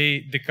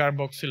 they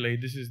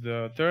decarboxylate. This is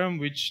the term,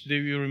 which they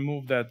will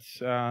remove that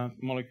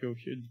molecule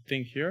here,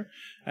 thing here,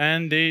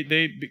 and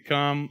they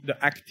become the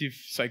active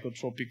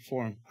psychotropic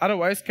form.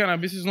 Otherwise,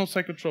 cannabis is not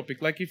psychotropic.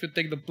 Like if you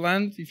take the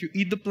plant, if you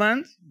eat the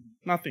plant,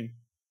 nothing.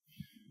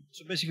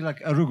 So basically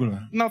like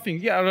arugula. Nothing.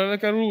 Yeah,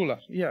 like arugula.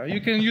 Yeah,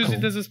 you can use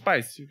it as a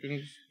spice. You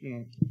can,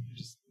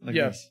 just like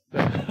this.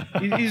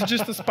 It is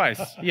just a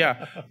spice.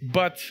 Yeah,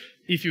 but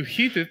if you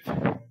heat it,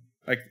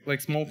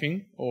 like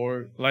smoking,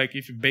 or like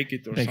if you bake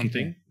it or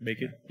something,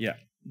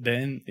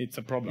 then it's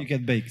a problem. You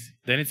get baked.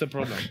 Then it's a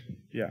problem.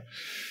 Yeah.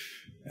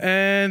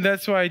 And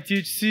that's why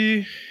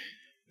THC,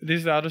 this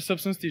is the other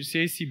substance,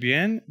 THCA,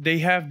 CBN, they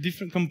have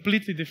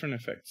completely different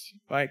effects,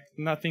 like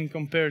nothing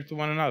compared to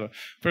one another.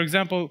 For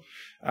example,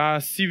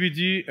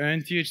 CBD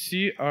and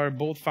THC are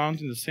both found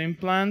in the same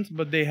plant,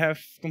 but they have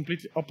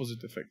completely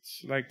opposite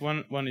effects. Like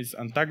one is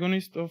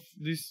antagonist of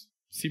this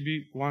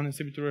CB1 and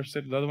CB2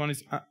 receptor, the other one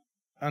is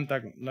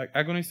like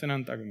agonist and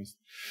antagonist.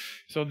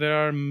 So there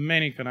are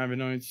many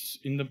cannabinoids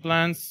in the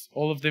plants.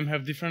 All of them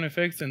have different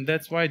effects, and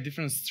that's why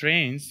different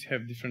strains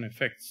have different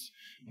effects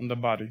on the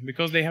body,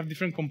 because they have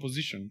different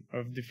composition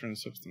of different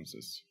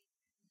substances.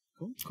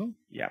 Cool.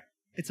 Yeah.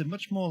 It's a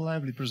much more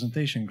lively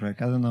presentation, Greg.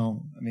 I don't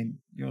know. I mean,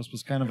 yours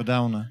was kind of a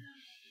downer.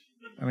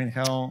 I mean,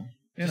 how,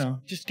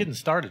 Just getting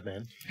started,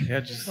 man. Yeah,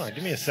 just come on,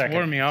 give me a second.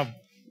 Warm me up.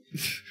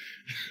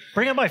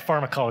 Bring up my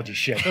pharmacology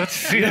shit. Let's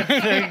see what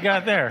you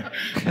got there.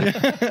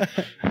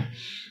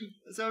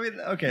 So, I mean,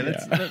 okay,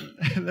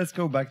 let's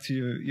go back to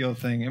your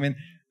thing. I mean,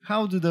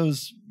 how do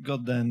those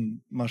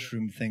goddamn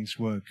mushroom things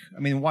work?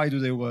 I mean, why do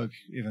they work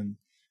even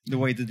the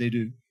way that they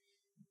do?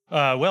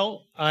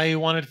 Well, I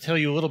wanted to tell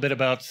you a little bit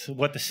about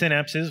what the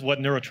synapse is, what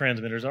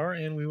neurotransmitters are,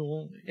 and we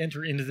will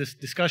enter into this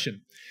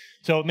discussion.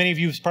 So many of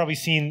you have probably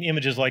seen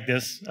images like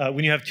this.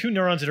 When you have two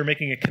neurons that are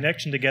making a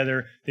connection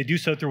together, they do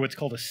so through what's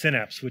called a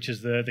synapse, which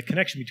is the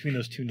connection between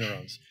those two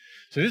neurons.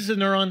 So this is a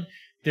neuron.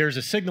 There's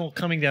a signal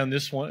coming down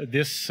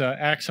this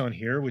axon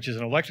here, which is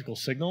an electrical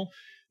signal.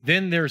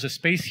 Then there's a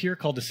space here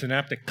called the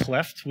synaptic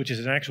cleft, which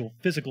is an actual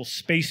physical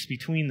space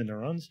between the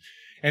neurons.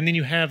 And then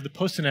you have the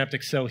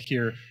postsynaptic cell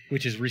here,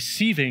 which is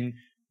receiving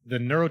the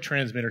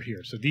neurotransmitter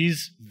here. So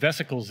these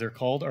vesicles, they're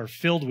called, are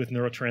filled with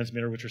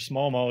neurotransmitter, which are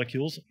small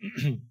molecules.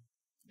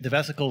 The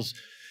vesicles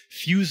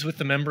fuse with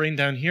the membrane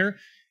down here,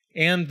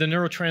 and the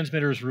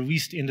neurotransmitter is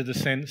released into the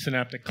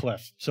synaptic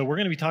cleft. So we're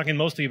going to be talking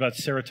mostly about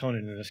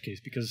serotonin in this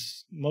case,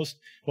 because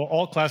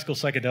all classical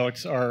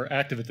psychedelics are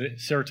active at the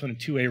serotonin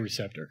 2A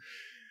receptor.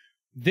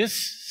 This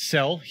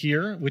cell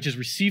here, which is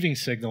receiving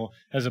signal,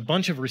 has a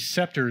bunch of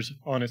receptors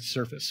on its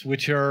surface,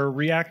 which are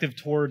reactive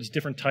towards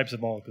different types of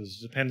molecules.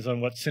 It depends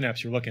on what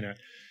synapse you're looking at.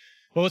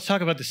 Well, let's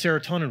talk about the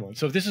serotonin one.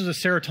 So if this is a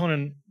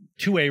serotonin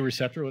 2A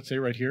receptor, let's say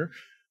right here,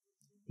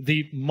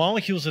 the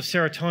molecules of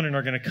serotonin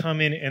are going to come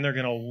in and they're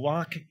going to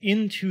lock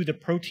into the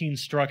protein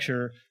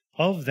structure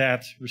of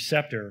that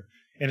receptor,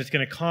 and it's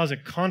going to cause a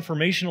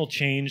conformational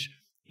change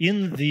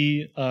in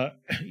the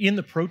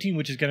protein,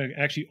 which is going to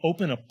actually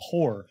open a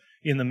pore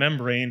in the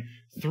membrane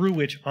through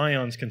which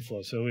ions can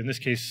flow. So in this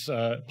case,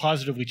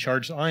 positively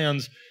charged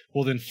ions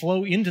will then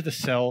flow into the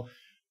cell,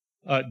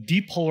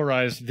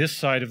 depolarize this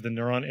side of the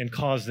neuron, and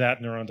cause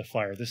that neuron to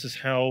fire. This is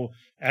how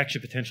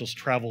action potentials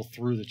travel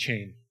through the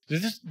chain.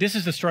 This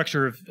is the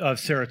structure of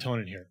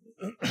serotonin here.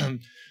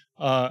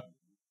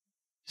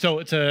 So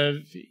it's a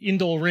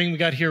indole ring we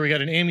got here. We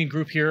got an amine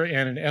group here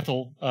and an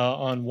ethyl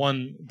on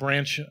one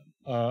branch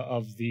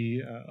of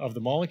the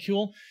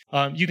molecule.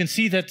 You can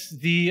see that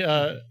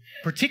the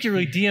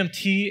particularly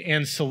DMT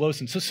and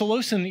psilocin. So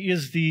psilocin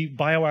is the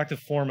bioactive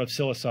form of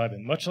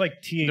psilocybin, much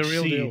like THC. The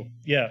real deal.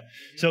 Yeah.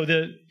 So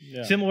the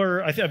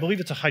similar, I believe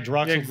it's a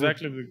hydroxyl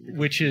group,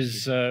 which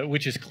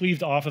is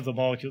cleaved off of the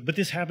molecule. But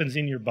this happens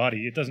in your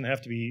body. It doesn't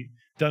have to be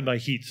done by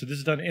heat. So this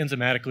is done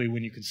enzymatically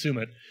when you consume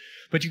it.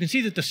 But you can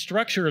see that the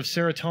structure of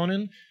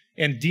serotonin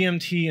and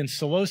DMT and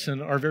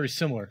psilocin are very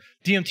similar.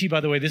 DMT,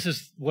 by the way, this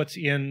is what's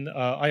in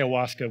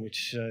ayahuasca,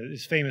 which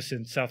is famous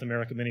in South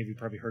America. Many of you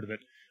probably heard of it.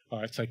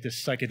 It's like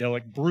this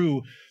psychedelic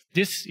brew.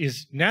 This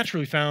is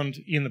naturally found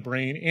in the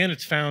brain, and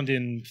it's found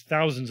in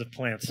thousands of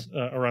plants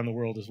around the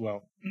world as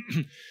well.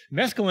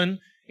 Mescaline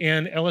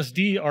and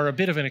LSD are a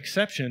bit of an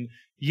exception,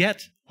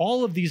 yet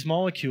all of these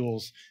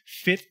molecules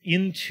fit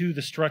into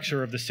the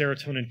structure of the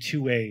serotonin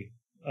 2A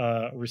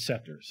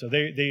receptor. So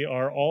they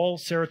are all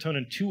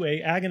serotonin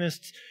 2A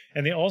agonists,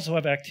 and they also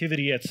have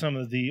activity at some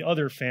of the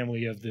other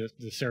family of the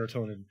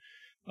serotonin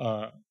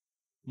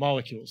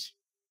molecules.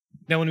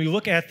 Now, when we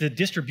look at the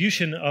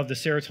distribution of the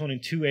serotonin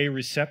 2A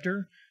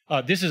receptor,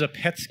 this is a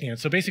PET scan.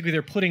 So basically,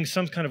 they're putting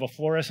some kind of a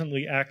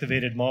fluorescently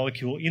activated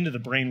molecule into the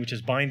brain, which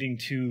is binding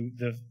to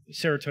the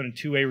serotonin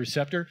 2A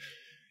receptor.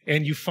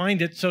 And you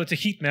find it, so it's a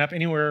heat map.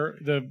 Anywhere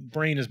the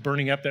brain is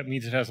burning up, that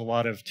means it has a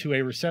lot of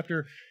 2A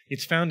receptor.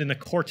 It's found in the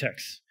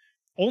cortex.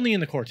 Only in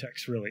the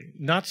cortex, really.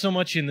 Not so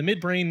much in the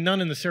midbrain, none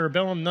in the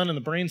cerebellum, none in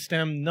the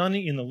brainstem, none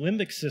in the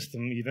limbic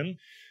system even,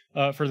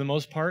 for the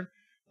most part.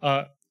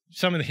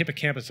 Some in the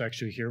hippocampus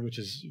actually here, which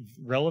is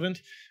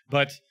relevant.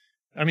 But,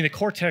 I mean, the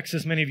cortex,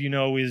 as many of you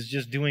know, is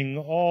just doing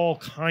all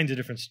kinds of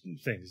different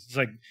things. It's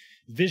like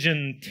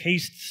vision,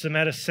 taste,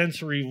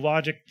 somatosensory,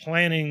 logic,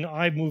 planning,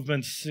 eye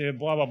movements,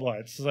 blah, blah, blah.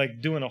 It's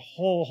like doing a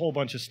whole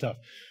bunch of stuff.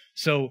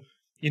 So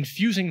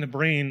infusing the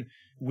brain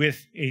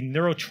with a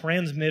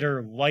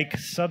neurotransmitter-like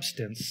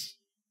substance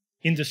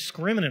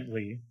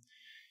indiscriminately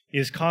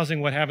is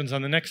causing what happens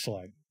on the next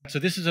slide. So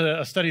this is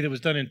a study that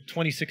was done in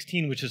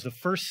 2016, which is the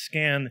first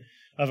scan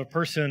of a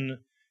person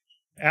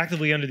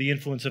actively under the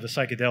influence of a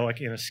psychedelic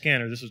in a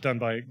scanner. This was done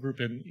by a group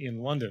in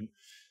London.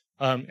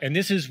 And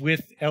this is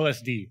with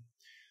LSD.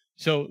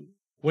 So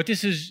what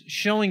this is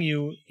showing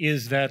you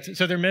is that,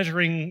 so they're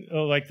measuring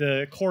like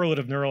the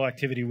correlative neural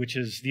activity, which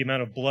is the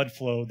amount of blood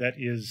flow that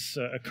is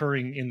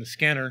occurring in the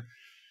scanner.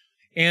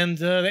 And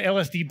the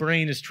LSD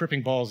brain is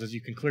tripping balls, as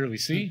you can clearly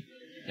see.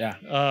 Yeah.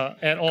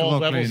 At all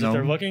levels that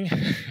they're looking.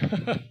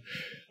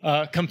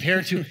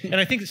 Compared to, and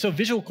I think, so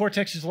visual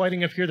cortex is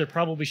lighting up here. They're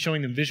probably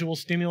showing them visual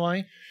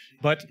stimuli.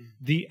 But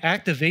the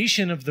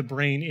activation of the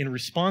brain in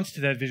response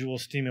to that visual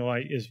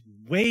stimuli is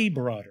way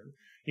broader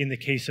in the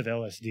case of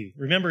LSD.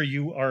 Remember,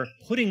 you are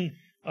putting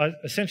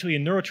essentially a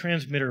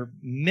neurotransmitter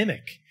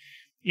mimic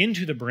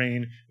into the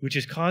brain, which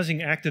is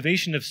causing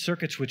activation of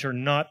circuits which are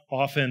not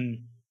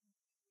often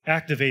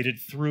activated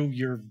through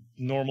your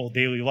normal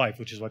daily life,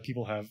 which is why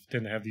people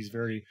tend to have these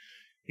very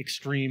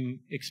extreme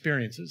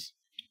experiences.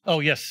 Oh,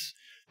 yes.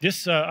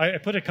 This, I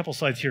put a couple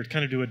slides here to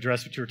kind of to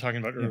address what you were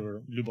talking about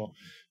earlier, Lubo.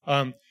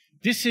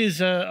 This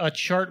is a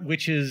chart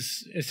which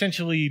is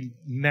essentially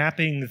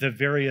mapping the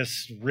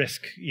various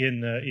risk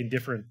in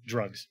different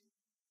drugs.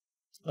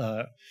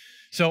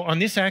 So on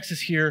this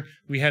axis here,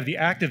 we have the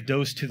active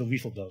dose to the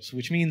lethal dose,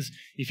 which means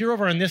if you're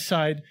over on this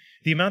side,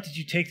 the amount that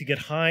you take to get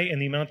high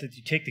and the amount that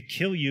you take to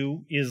kill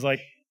you is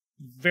like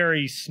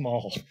very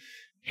small.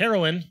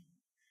 Heroin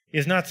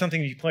is not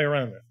something that you play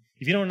around with.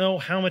 If you don't know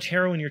how much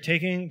heroin you're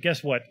taking,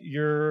 guess what?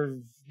 You're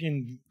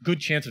in good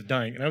chance of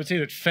dying. And I would say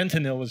that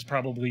fentanyl is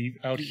probably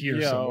out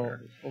here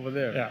somewhere. Over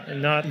there. Yeah,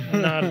 and not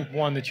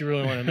one that you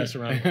really want to mess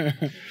around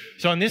with.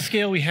 So on this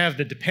scale, we have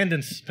the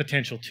dependence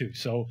potential too.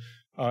 So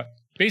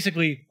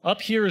basically,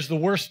 up here is the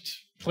worst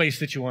place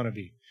that you want to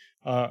be.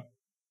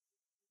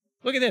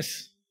 Look at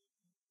this.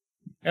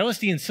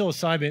 LSD and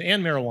psilocybin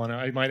and marijuana,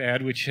 I might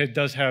add, which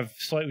does have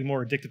slightly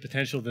more addictive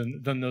potential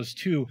than those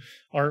two,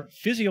 are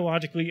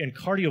physiologically and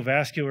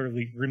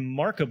cardiovascularly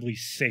remarkably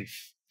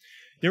safe.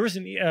 There was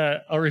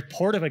a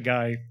report of a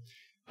guy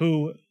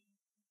who,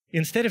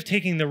 instead of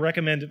taking the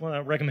recommended, well,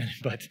 not recommended,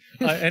 but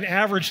an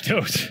average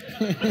dose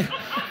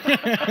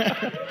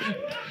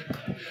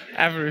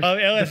Average. of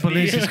LSD, The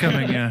police is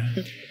coming, yeah.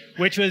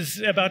 which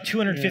was about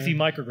 250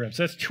 micrograms.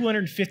 So that's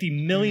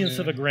 250 millionths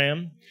of a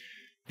gram.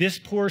 This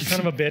poor son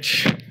of a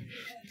bitch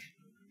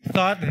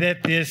thought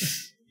that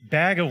this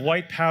bag of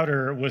white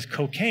powder was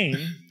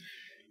cocaine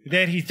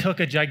that he took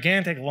a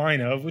gigantic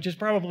line of, which is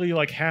probably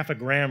like half a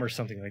gram or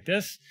something like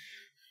this,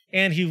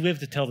 and he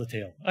lived to tell the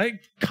tale.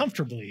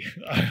 Comfortably,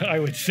 I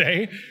would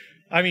say.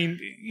 I mean,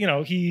 you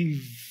know,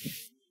 he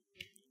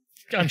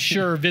I'm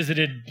sure,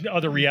 visited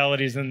other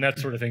realities and that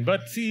sort of thing.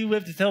 But see, you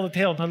live to tell the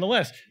tale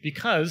nonetheless,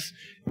 because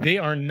they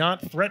are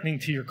not threatening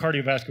to your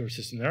cardiovascular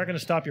system. They're not going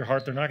to stop your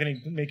heart. They're not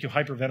going to make you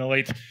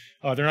hyperventilate.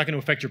 They're not going to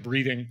affect your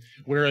breathing.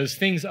 Whereas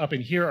things up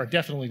in here are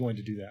definitely going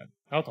to do that.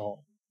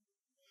 Alcohol.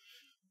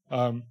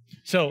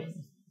 So,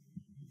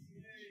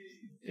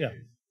 yeah.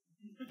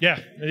 Yeah,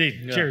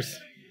 indeed. Yeah. Cheers.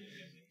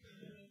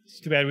 It's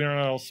too bad we don't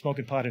all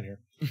smoking pot in here.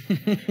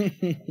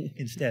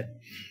 Instead.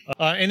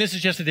 And this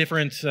is just a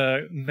different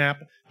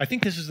map. I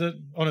think this is this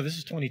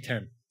is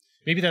 2010.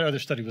 Maybe that other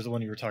study was the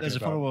one you were talking about. There's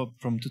a follow-up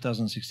from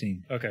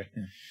 2016. Okay.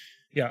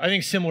 Yeah, I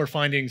think similar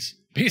findings.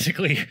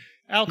 Basically,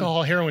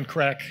 alcohol, heroin,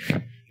 crack,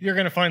 you're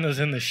going to find those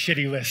in the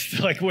shitty list,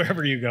 like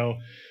wherever you go.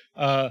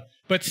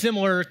 But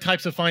similar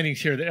types of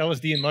findings here, the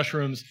LSD and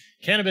mushrooms.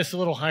 Cannabis a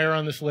little higher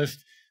on this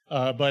list.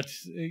 But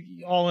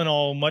all in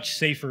all, much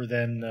safer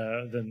than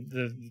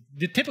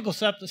the typical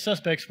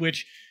suspects,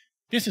 which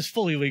this is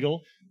fully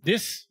legal.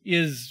 This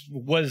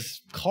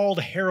was called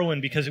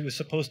heroin because it was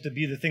supposed to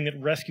be the thing that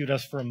rescued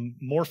us from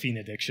morphine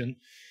addiction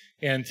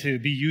and to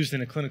be used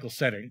in a clinical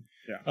setting.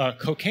 Yeah.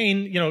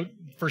 Cocaine,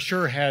 for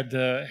sure had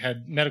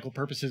medical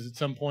purposes at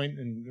some point,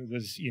 and it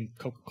was in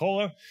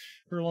Coca-Cola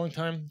for a long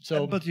time.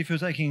 So, but if you're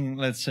taking,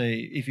 let's say,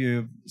 if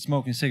you're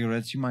smoking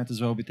cigarettes, you might as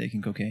well be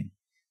taking cocaine.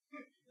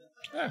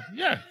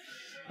 Yeah.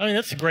 I mean,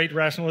 that's a great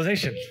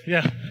rationalization.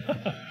 Yeah.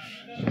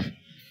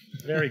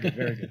 Very good,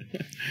 very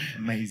good.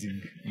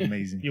 Amazing.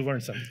 You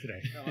learned something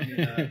today.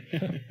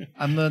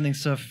 I'm learning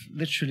stuff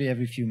literally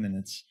every few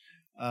minutes.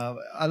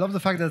 I love the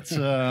fact that,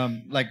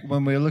 like,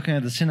 when we're looking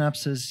at the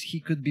synapses, he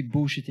could be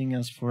bullshitting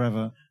us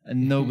forever,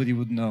 and nobody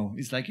would know.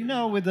 It's like, with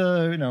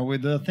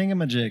the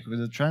thingamajig, with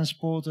the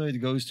transporter, it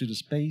goes to the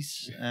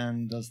space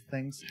and does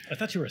things. I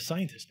thought you were a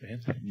scientist,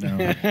 man.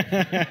 No.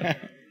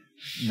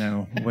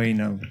 No, way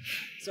no.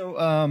 So,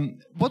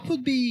 what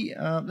would be?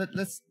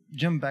 Let's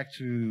jump back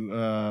to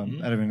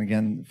Erwin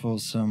again for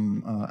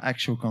some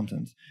actual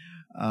content.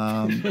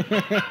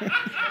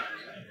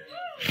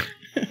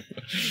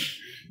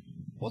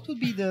 What would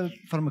be the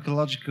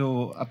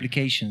pharmacological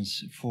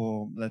applications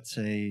for, let's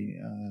say,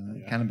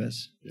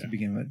 cannabis to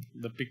begin with?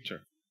 The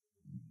picture.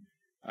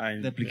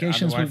 The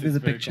applications would be the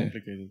picture.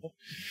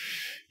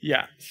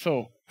 Yeah.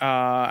 So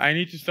I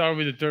need to start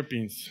with the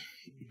terpenes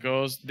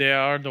because they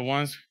are the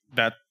ones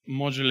that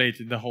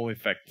modulated the whole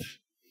effect.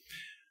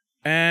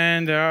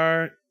 And there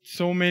are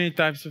so many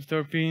types of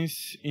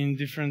terpenes in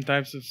different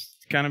types of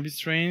cannabis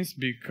strains,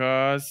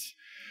 because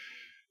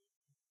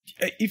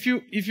if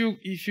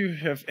you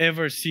have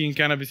ever seen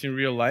cannabis in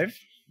real life,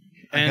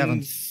 I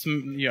haven't.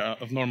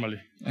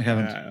 Normally. I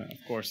haven't. Of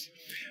course.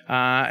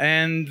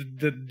 And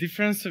the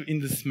difference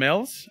in the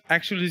smells,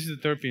 actually, this is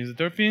the terpenes.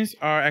 The terpenes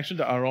are actually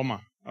the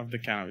aroma of the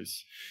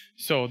cannabis.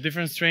 So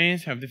different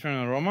strains have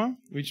different aroma,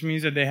 which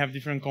means that they have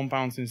different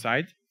compounds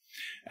inside.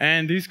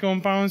 And these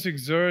compounds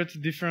exert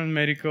different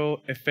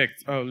medical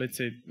effects. Oh, let's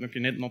say, okay,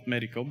 not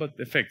medical, but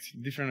effects,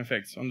 different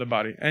effects on the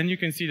body. And you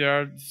can see there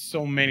are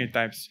so many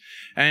types.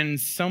 And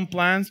some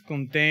plants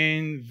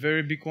contain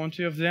very big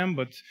quantity of them,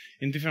 but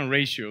in different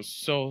ratios.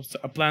 So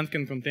a plant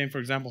can contain, for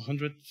example,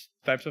 100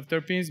 types of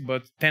terpenes,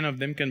 but 10 of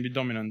them can be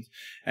dominant.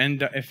 And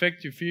the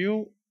effect you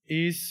feel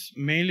is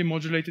mainly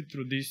modulated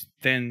through these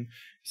 10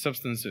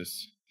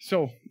 substances.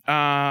 So,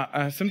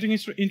 something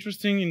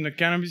interesting in the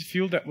cannabis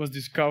field that was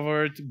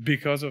discovered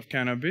because of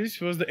cannabis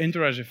was the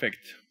entourage effect.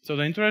 So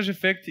the entourage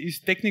effect is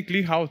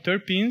technically how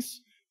terpenes,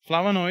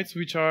 flavonoids,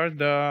 which are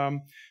the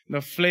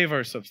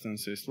flavor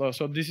substances.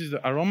 So this is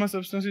the aroma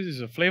substances, this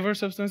is the flavor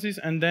substances,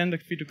 and then the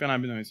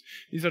phytocannabinoids.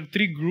 These are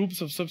three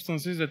groups of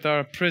substances that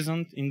are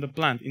present in the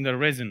plant, in the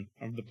resin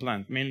of the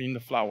plant, mainly in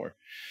the flower.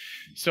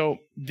 So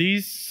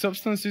these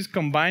substances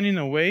combine in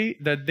a way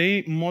that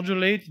they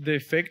modulate the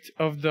effect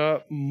of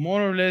the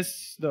more or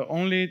less the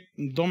only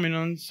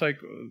dominant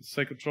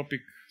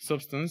psychotropic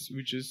substance,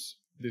 which is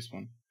this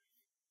one.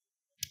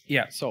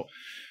 Yeah, so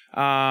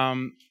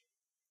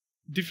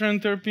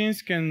different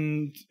terpenes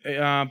can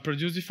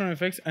produce different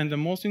effects, and the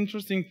most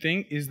interesting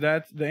thing is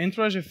that the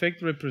entourage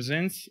effect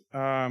represents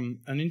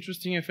an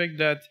interesting effect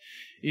that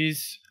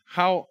is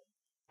how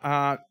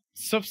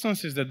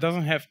substances that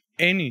doesn't have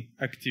any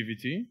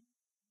activity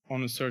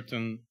on a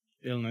certain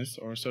illness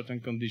or a certain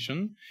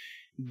condition,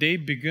 they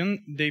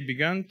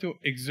began to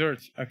exert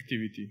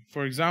activity.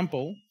 For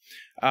example,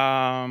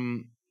 there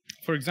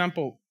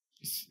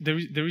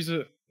is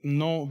a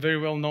very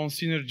well-known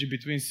synergy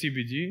between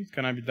CBD,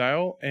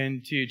 cannabidiol,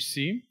 and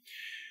THC.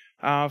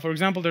 For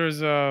example, there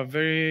is a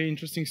very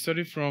interesting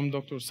study from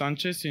Dr.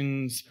 Sanchez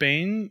in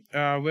Spain,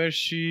 where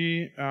it's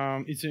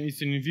an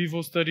in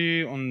vivo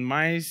study on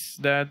mice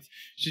that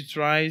she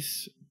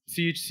tries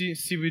THC,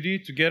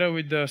 CBD together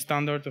with the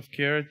standard of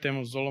care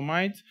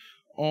temozolomide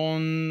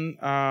on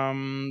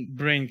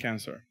brain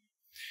cancer.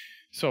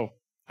 So,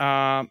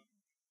 and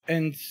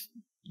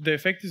the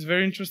effect is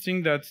very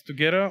interesting that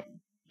together,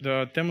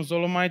 the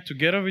temozolomide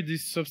together with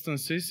these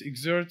substances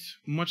exert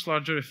much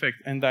larger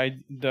effect, and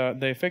the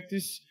effect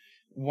is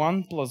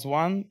 1 +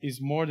 1 is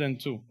more than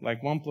 2,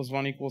 like 1 +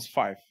 1 =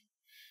 5.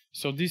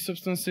 So these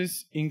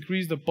substances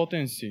increase the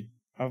potency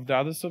of the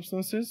other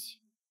substances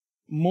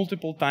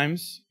multiple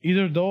times,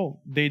 even though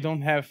they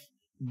don't have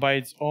by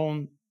its own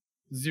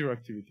zero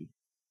activity.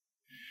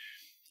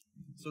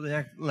 So they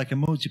act like a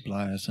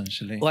multiplier,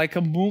 essentially. Like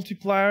a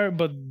multiplier,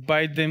 but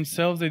by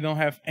themselves they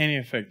don't have any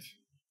effect.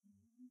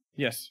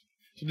 Yes.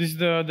 So this is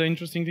the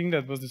interesting thing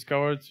that was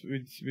discovered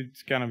with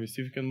cannabis.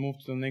 If you can move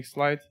to the next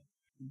slide.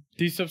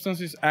 These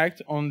substances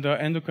act on the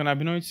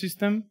endocannabinoid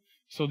system.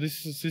 So this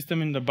is a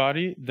system in the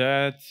body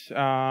that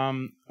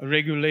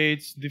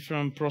regulates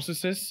different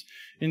processes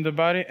in the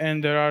body,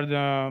 and there are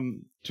the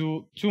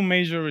two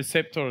major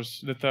receptors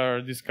that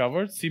are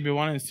discovered,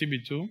 CB1 and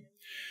CB2.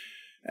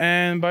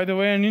 And by the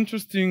way, an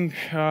interesting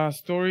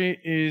story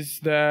is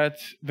that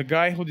the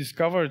guy who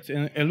discovered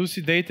and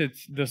elucidated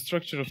the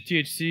structure of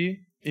THC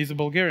is a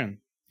Bulgarian.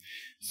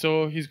 So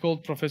he's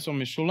called Professor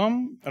Meshulam,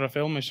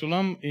 Rafael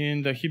Meshulam,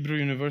 in the Hebrew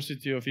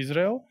University of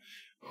Israel,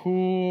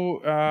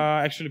 who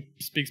actually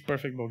speaks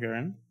perfect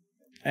Bulgarian.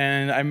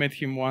 And I met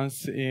him once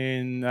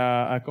in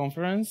a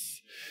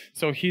conference.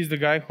 So he's the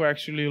guy who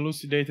actually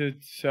elucidated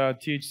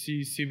THC,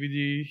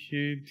 CBD.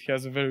 He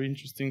has a very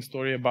interesting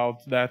story about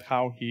that,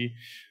 how he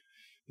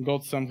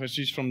got some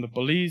hashish from the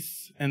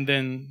police and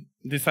then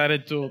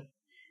decided to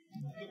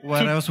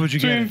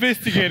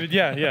investigate it.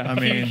 Yeah. I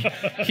mean,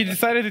 he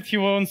decided that he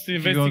wants to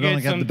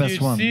investigate some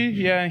THC.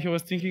 Yeah, and he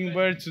was thinking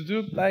where to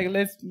do. Like,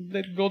 let's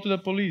go to the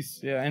police.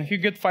 Yeah, and he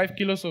got 5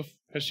 kilos of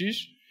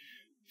hashish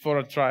for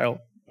a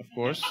trial, of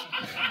course.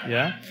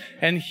 Yeah,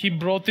 and he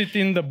brought it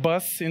in the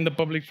bus in the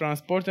public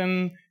transport.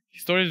 And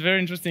his story is very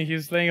interesting.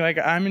 He's saying like,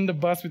 I'm in the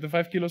bus with the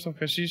 5 kilos of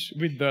hashish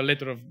with the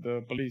letter of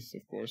the police,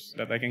 of course,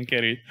 that I can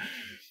carry it.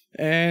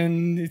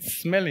 And it's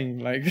smelling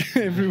like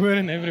everywhere,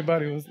 and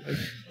everybody was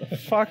like,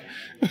 fuck.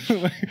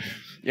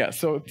 Yeah,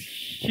 so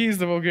he's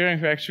the Bulgarian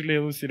who actually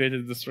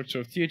elucidated the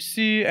structure of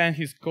THC, and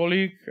his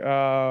colleague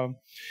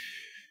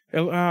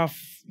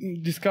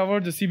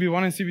discovered the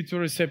CB1 and CB2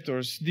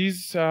 receptors.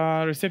 These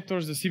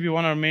receptors, the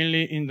CB1, are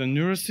mainly in the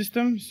nervous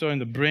system, so in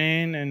the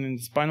brain and in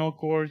the spinal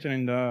cord and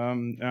in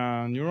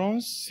the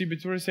neurons.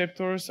 CB2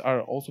 receptors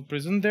are also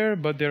present there,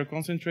 but they're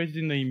concentrated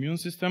in the immune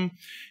system,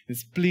 in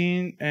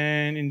spleen,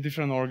 and in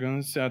different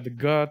organs, the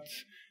gut,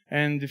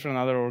 and different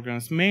other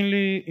organs,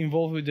 mainly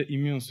involved with the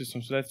immune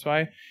system. So that's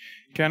why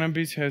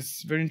cannabis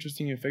has very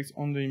interesting effects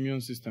on the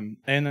immune system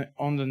and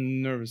on the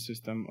nervous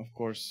system, of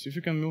course. If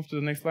you can move to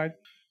the next slide.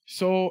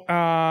 So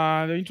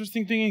the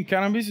interesting thing in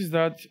cannabis is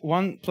that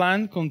one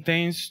plant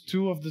contains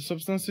two of the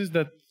substances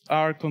that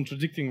are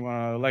contradicting,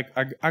 like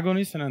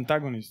agonists and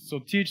antagonists. So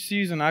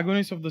THC is an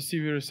agonist of the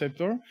CB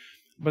receptor,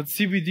 but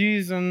CBD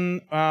is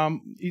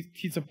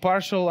it's a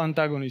partial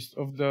antagonist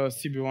of the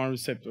CB1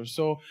 receptor.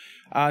 So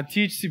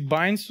THC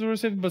binds to the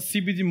receptor, but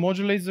CBD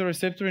modulates the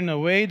receptor in a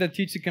way that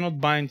THC cannot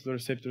bind to the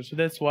receptor. So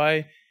that's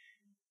why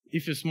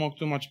if you smoke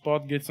too much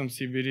pot, get some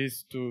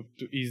CBDs to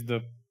ease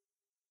the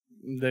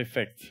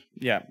effect.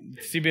 Yeah,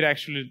 CBD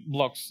actually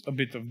blocks a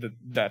bit of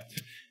that,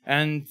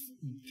 and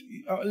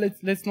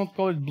let's not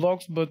call it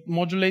blocks, but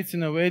modulates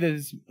in a way that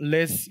is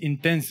less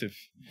intensive.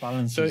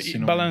 Balances. So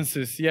it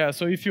balances. Yeah.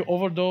 So if you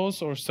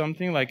overdose or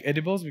something like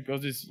edibles,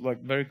 because it's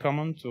like very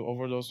common to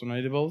overdose on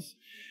edibles,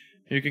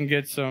 you can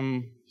get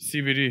some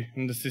CBD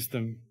in the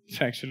system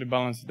to actually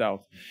balance it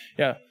out.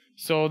 Yeah.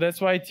 So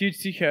that's why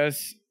THC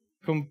has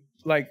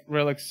like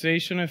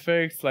relaxation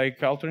effects,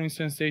 like altering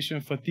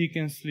sensation, fatigue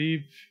and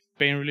sleep,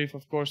 pain relief,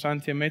 of course,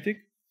 antiemetic.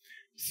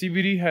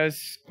 CBD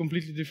has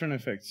completely different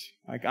effects,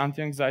 like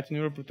anti-anxiety,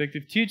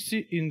 neuroprotective.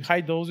 THC in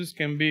high doses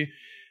can be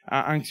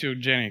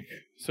anxiogenic,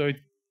 so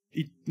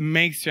it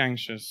makes you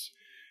anxious.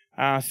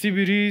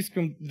 CBD is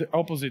the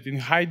opposite. In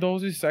high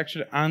doses, it's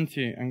actually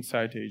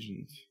anti-anxiety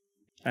agent.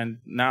 And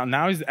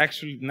now is the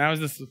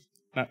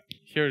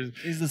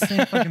It's the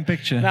same fucking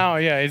picture. Now,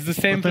 yeah, it's the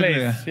same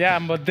place. Yeah,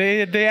 but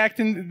they act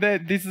in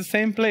this is the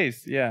same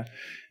place. Yeah.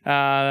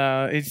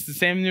 It's the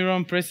same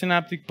neuron,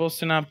 presynaptic,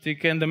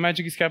 postsynaptic, and the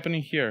magic is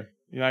happening here,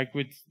 like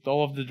with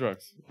all of the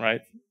drugs,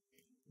 right?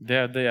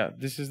 There they are.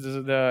 This is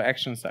the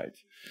action site.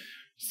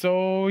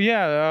 So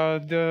yeah,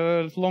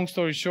 the long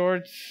story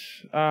short,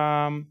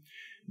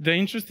 the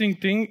interesting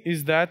thing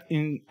is that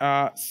in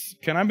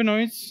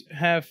cannabinoids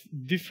have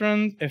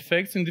different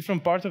effects in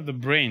different parts of the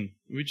brain,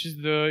 which is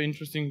the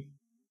interesting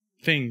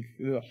thing.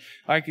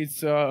 Like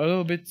it's a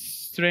little bit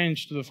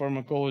strange to the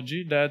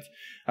pharmacology that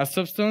a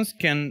substance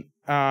can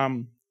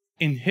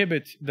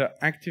inhibit the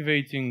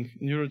activating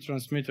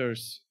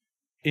neurotransmitters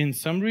in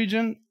some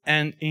region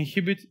and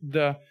inhibit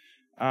the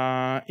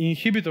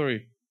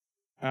inhibitory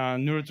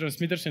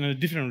neurotransmitters in a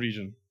different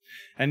region.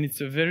 And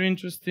it's a very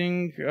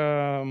interesting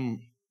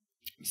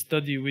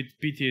study with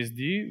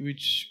PTSD,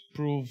 which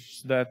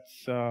proves that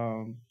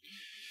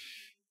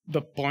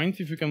the point.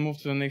 If you can move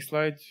to the next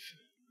slide.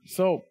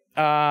 So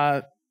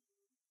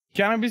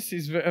cannabis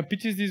is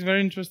PTSD is a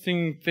very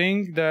interesting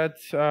thing that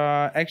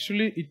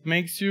actually it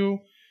makes you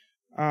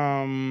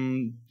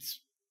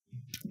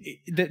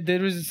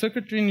there is a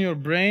circuitry in your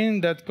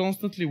brain that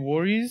constantly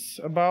worries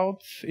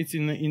about. It's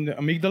in the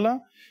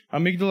amygdala.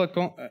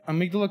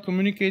 Amygdala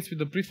communicates with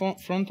the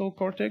prefrontal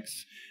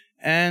cortex,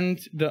 and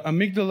the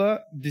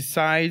amygdala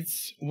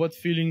decides what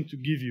feeling to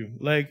give you.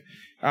 Like,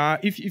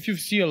 if you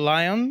see a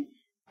lion,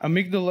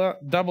 amygdala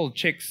double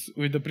checks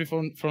with the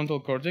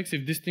prefrontal cortex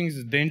if this thing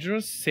is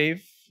dangerous,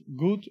 safe,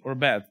 good, or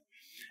bad.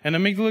 And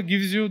amygdala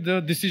gives you the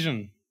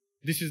decision.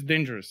 This is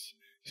dangerous.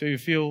 So you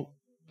feel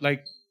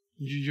like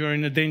you're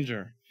in a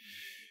danger.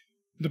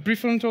 The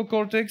prefrontal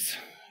cortex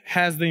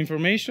has the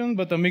information,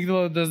 but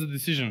amygdala does the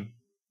decision.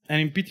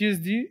 And in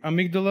PTSD,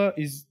 amygdala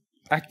is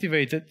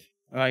activated,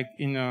 like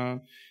in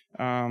a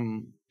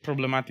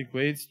problematic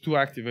way. It's too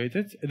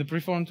activated. The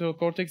prefrontal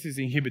cortex is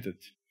inhibited.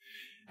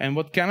 And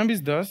what cannabis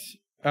does,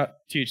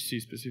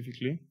 THC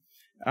specifically,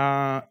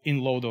 in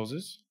low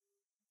doses,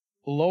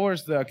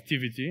 lowers the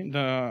activity,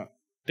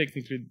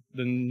 technically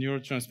the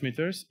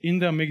neurotransmitters in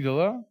the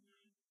amygdala,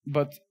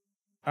 but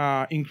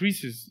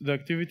increases the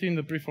activity in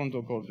the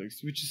prefrontal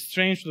cortex, which is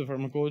strange to the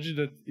pharmacology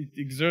that it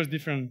exerts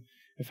different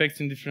effects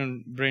in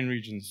different brain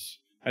regions.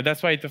 And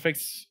that's why it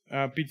affects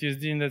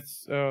PTSD, and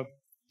that's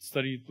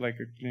studied like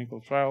a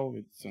clinical trial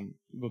with some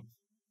good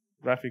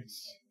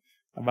graphics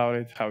about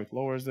it, how it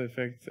lowers the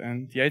effect.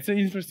 And yeah, it's an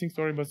interesting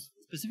story, but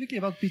specifically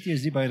about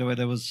PTSD, by the way,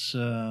 there was, I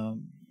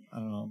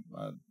don't know,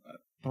 I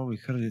probably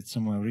heard it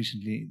somewhere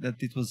recently,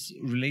 that it was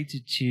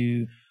related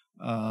to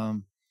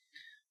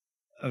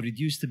a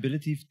reduced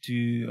ability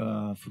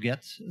to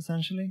forget,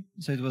 essentially.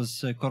 So it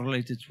was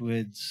correlated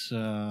with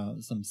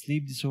some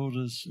sleep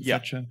disorders,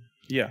 etc.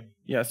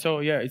 Yeah. So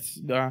yeah, it's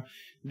the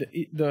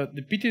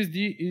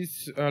PTSD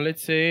is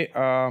let's say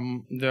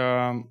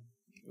the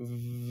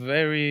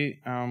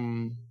very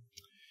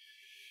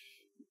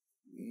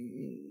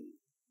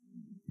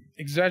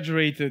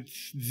exaggerated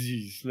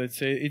disease. Let's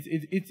say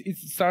it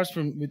starts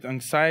with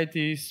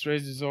anxiety,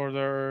 stress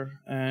disorder,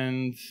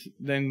 and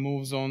then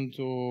moves on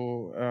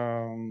to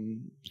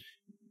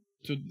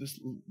this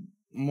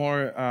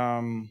more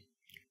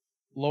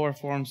lower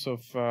forms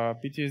of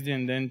PTSD,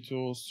 and then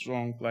to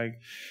strong like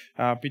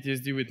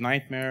PTSD with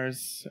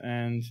nightmares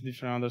and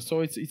different others. So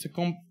it's a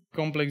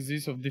complex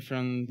disease of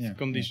different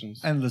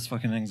conditions. Yeah. Endless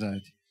fucking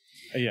anxiety.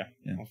 Yeah,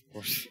 of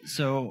course.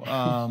 So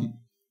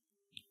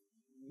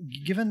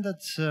given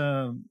that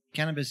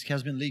cannabis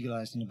has been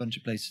legalized in a bunch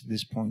of places at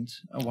this point,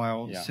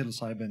 while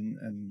psilocybin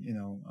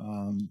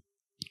and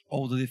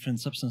all the different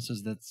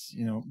substances that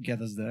get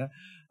us there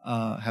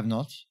have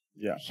not.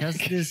 Yeah. Has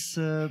this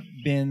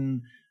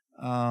been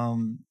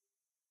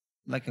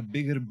like a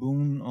bigger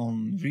boon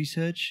on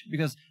research?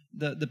 Because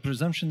the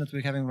presumption that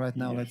we're having right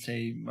now, let's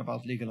say,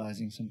 about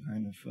legalizing some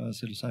kind of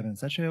psilocybin,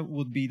 etc.,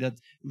 would be that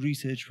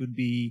research would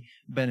be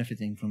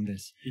benefiting from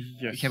this.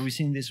 Yes. Have we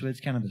seen this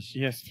with cannabis?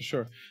 Yes, for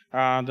sure.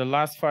 The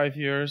last 5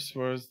 years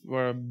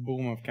were a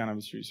boom of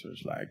cannabis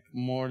research, like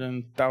more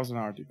than 1,000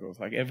 articles,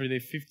 like every day,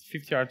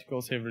 50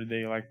 articles every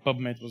day, like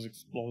PubMed was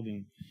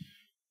exploding.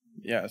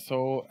 Yeah,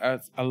 so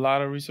a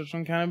lot of research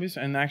on cannabis,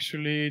 and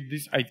actually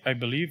this, I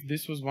believe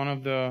this was one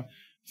of the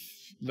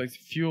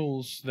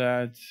fuels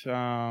that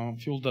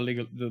fueled the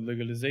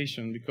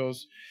legalization,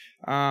 because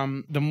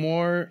the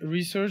more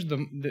research,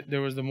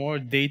 there was the more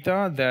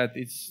data that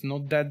it's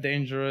not that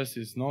dangerous,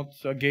 it's not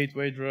a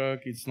gateway drug,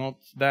 it's not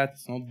that,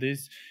 it's not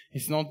this,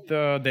 it's not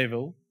the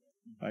devil,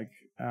 like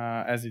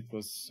as it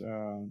was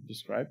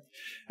described,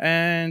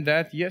 and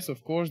that yes,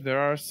 of course, there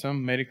are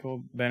some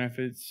medical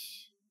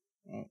benefits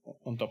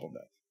on top of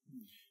that.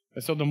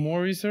 So the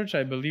more research,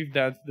 I believe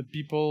that the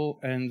people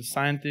and the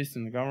scientists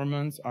and the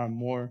governments are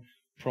more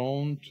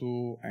prone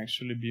to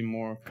actually be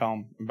more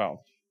calm about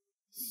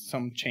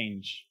some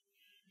change.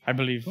 I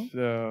believe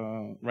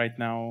right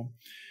now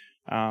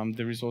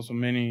there is also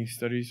many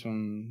studies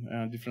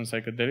on different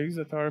psychedelics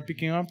that are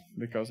picking up,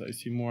 because I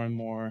see more and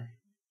more.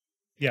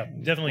 Yeah,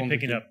 definitely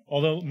picking up.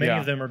 Although many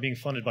of them are being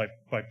funded by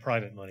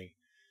private money.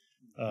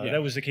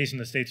 That was the case in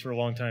the States for a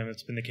long time.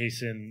 It's been the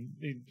case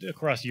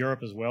across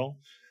Europe as well.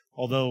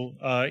 Although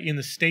in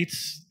the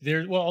States,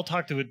 I'll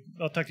talk to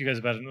you guys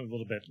about it in a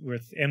little bit.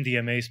 With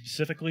MDMA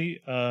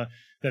specifically,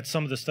 that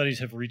some of the studies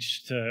have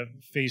reached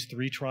phase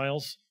 3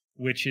 trials,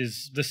 which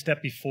is the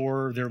step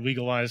before they're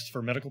legalized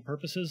for medical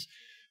purposes.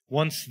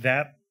 So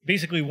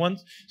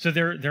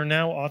they're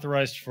now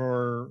authorized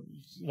for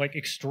like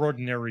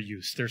extraordinary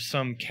use. There's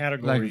some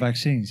category like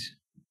vaccines.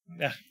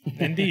 Yeah,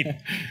 indeed.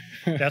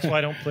 That's why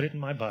I don't put it in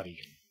my body.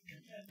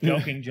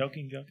 Joking.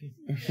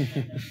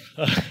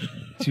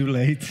 Too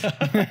late.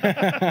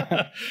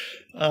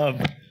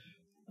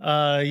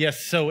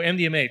 Yes, so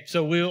MDMA.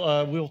 So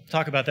we'll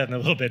talk about that in a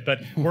little bit, but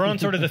we're on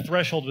sort of the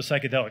threshold with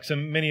psychedelics.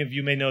 And many of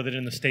you may know that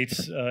in the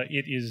States,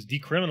 it is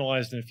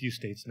decriminalized in a few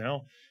states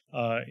now.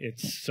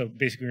 So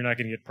basically you're not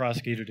going to get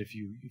prosecuted if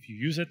you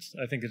use it.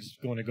 I think it's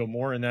going to go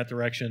more in that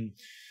direction,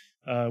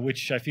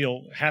 which I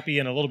feel happy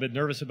and a little bit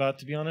nervous about,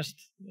 to be honest.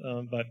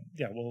 But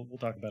yeah, we'll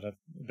talk about it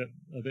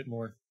a bit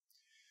more.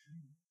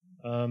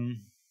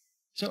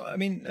 So, I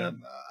mean,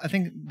 I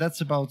think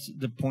that's about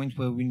the point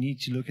where we need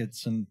to look at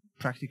some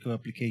practical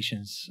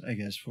applications, I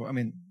guess.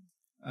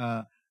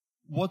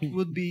 What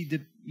would be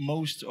the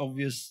most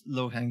obvious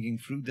low-hanging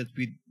fruit that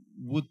we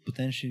would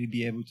potentially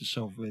be able to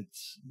solve with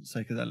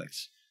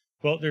psychedelics?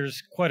 Well,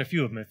 there's quite a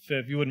few of them.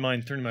 If you wouldn't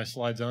mind turning my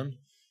slides on.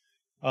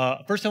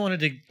 First, I wanted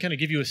to kind of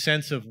give you a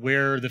sense of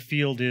where the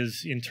field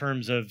is in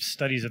terms of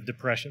studies of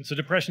depression. So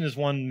depression is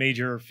one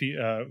major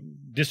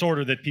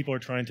disorder that people are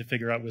trying to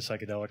figure out with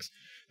psychedelics.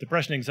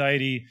 Depression,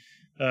 anxiety,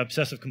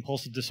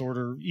 obsessive-compulsive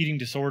disorder, eating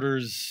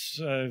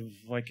disorders,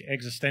 like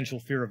existential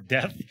fear of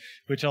death,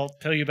 which I'll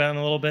tell you about in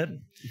a little bit.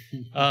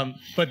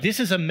 But this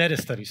is a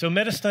meta-study. So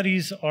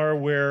meta-studies are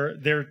where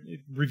they're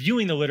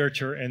reviewing the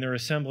literature and they're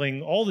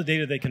assembling all the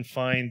data they can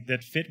find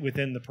that fit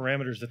within the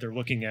parameters that they're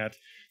looking at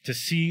to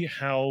see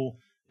how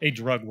a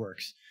drug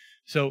works.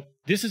 So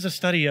this is a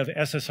study of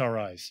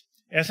SSRIs.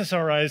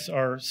 SSRIs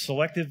are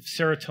selective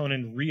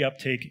serotonin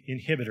reuptake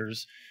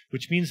inhibitors,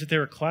 which means that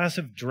they're a class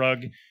of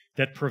drug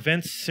that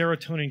prevents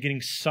serotonin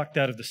getting sucked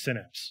out of the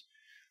synapse.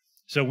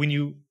 So when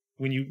you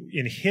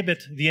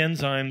inhibit the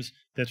enzymes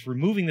that's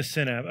removing the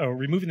synapse or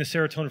removing the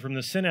serotonin from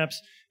the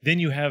synapse, then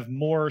you have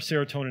more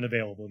serotonin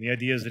available. And the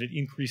idea is that it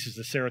increases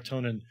the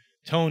serotonin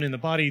tone in the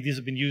body. These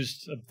have been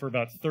used for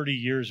about 30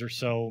 years or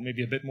so,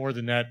 maybe a bit more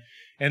than that.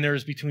 And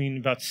there's between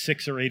about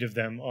 6 or 8 of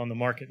them on the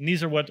market. And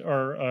these are what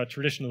are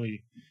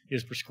traditionally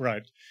is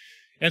prescribed.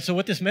 And so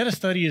what this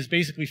meta-study is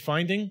basically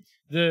finding,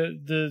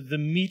 the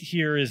meat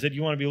here is that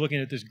you want to be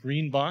looking at this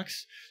green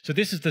box. So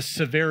this is the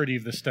severity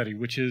of the study,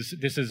 which is,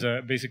 this is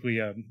basically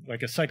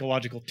like a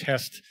psychological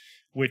test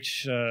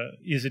which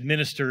is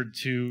administered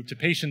to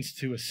patients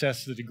to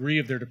assess the degree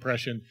of their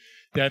depression,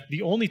 that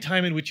the only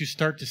time in which you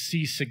start to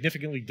see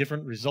significantly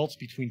different results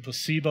between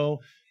placebo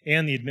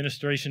and the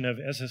administration of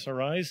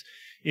SSRIs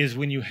is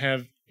when you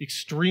have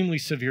extremely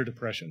severe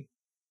depression.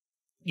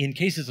 In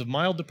cases of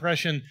mild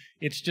depression,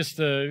 it's just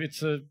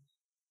it's kind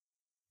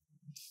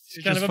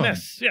of a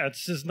mess. Yeah,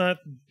 it's just not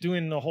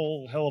doing a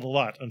whole hell of a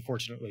lot,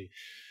 unfortunately.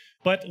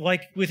 But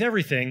like with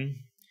everything,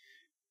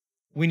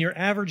 when you're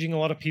averaging a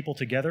lot of people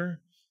together,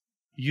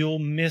 you'll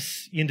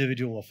miss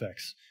individual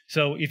effects.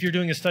 So if you're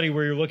doing a study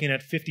where you're looking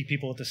at 50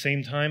 people at the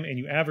same time and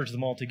you average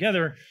them all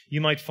together, you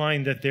might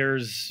find that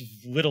there's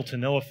little to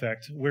no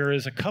effect,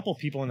 whereas a couple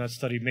people in that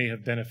study may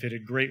have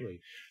benefited greatly.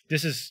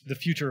 This is the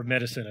future of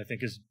medicine, I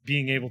think, is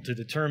being able to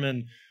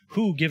determine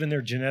who, given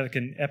their genetic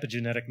and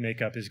epigenetic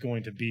makeup, is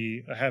going to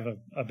have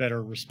a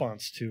better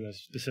response to a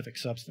specific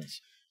substance.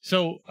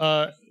 So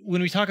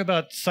when we talk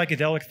about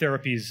psychedelic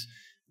therapies,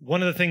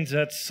 one of the things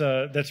that's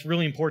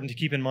really important to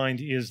keep in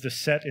mind is the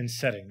set and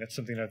setting. That's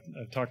something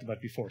I've talked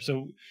about before.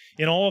 So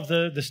in all of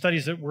the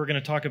studies that we're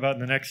going to talk about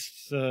in the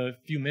next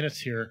few minutes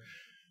here,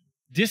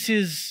 this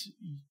is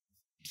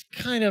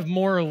kind of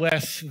more or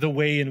less the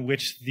way in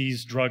which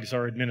these drugs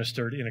are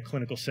administered in a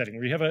clinical setting,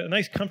 where you have a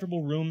nice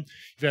comfortable room,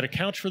 you've got a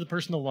couch for the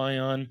person to lie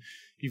on,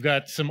 you've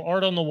got some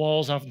art on the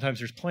walls, oftentimes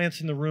there's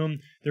plants in the room,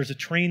 there's a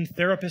trained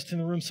therapist in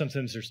the room,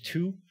 sometimes there's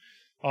 2.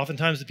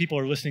 Oftentimes the people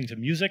are listening to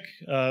music.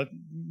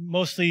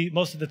 Most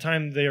of the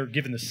time they are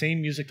given the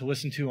same music to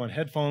listen to on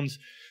headphones.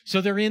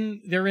 So they're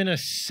in a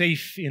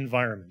safe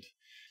environment.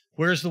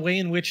 Whereas the way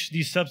in which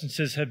these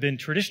substances have been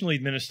traditionally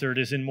administered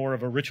is in more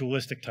of a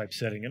ritualistic type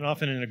setting, and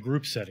often in a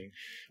group setting,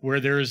 where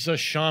there's a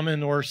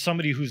shaman or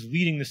somebody who's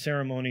leading the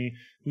ceremony,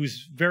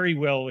 who's very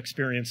well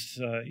experienced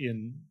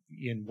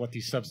in what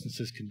these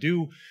substances can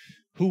do,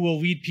 who will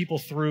lead people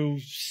through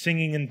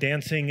singing and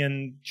dancing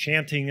and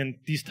chanting and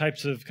these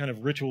types of kind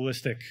of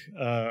ritualistic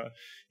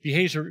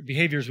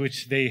behaviors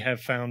which they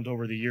have found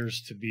over the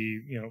years to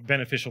be,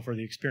 beneficial for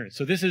the experience.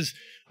 So this is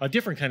a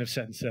different kind of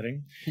set and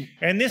setting.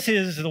 And this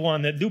is the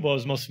one that Lubo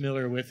is most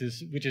familiar with,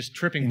 which is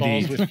tripping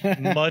balls with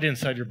mud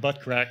inside your butt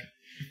crack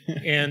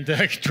and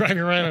driving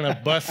around on a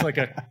bus like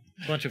a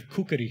bunch of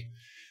kukri.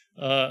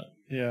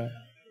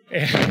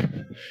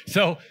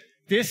 So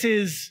this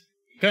is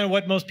kind of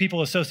what most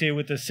people associate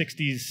with the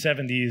 60s,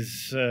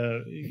 70s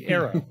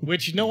era,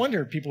 which no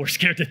wonder people were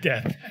scared to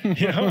death.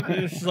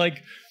 It's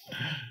like,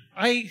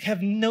 I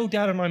have no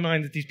doubt in my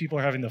mind that these people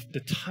are having the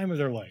time of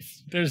their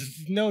life.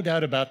 There's no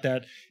doubt about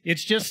that.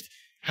 It's just,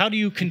 how do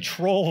you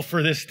control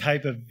for this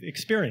type of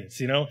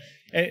experience,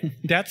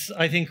 That's,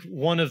 I think,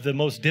 one of the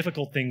most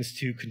difficult things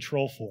to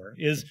control for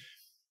is,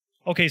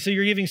 okay, so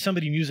you're giving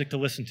somebody music to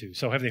listen to.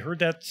 So have they heard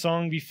that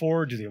song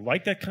before? Do they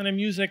like that kind of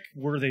music?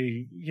 Were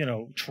they,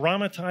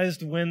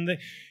 traumatized when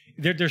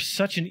there's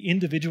such an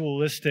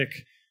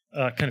individualistic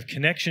kind of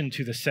connection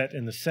to the set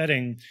and the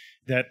setting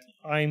that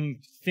I'm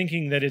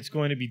thinking that it's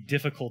going to be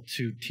difficult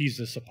to tease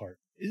this apart.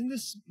 Isn't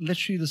this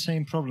literally the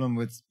same problem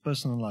with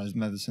personalized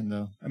medicine,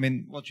 though? I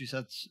mean, what you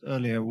said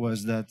earlier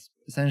was that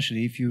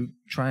essentially if you're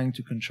trying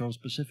to control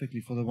specifically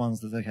for the ones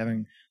that are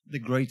having the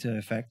greater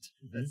effect,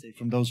 let's say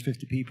from those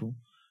 50 people,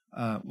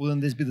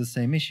 wouldn't this be the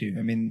same issue?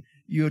 I mean,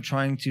 you're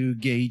trying to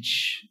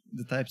gauge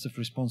the types of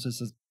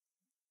responses a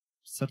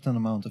certain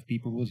amount of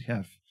people would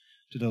have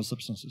to those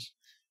substances.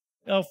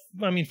 Oh,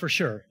 I mean, for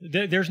sure.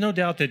 There's no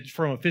doubt that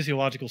from a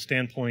physiological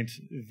standpoint,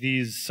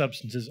 these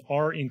substances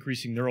are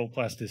increasing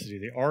neuroplasticity.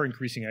 They are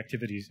increasing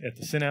activities at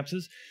the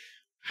synapses.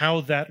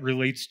 How that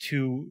relates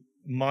to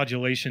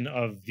modulation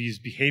of these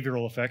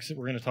behavioral effects that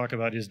we're going to talk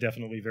about is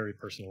definitely very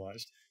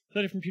personalized.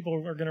 So different people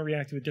are going to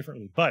react to it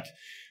differently. But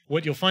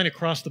what you'll find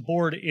across the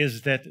board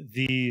is that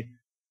the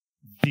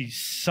the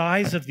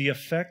size of the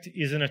effect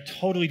is in a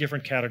totally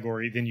different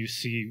category than you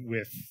see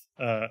with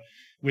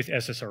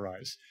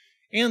SSRIs.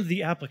 And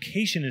the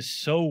application is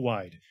so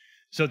wide.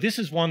 So this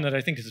is one that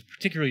I think is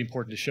particularly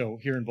important to show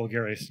here in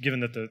Bulgaria, given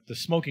that the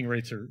smoking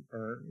rates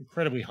are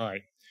incredibly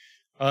high.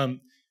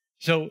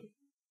 So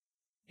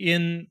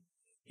in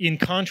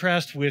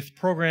contrast with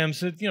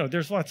programs that,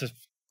 there's lots of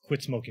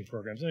quit smoking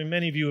programs. I mean,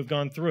 many of you have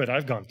gone through it.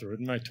 I've gone through it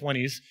in my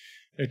 20s.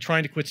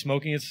 Trying to quit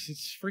smoking,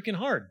 it's freaking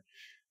hard.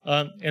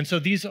 And so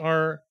this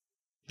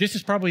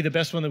is probably the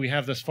best one that we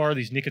have thus far,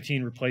 these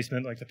nicotine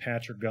replacement, like the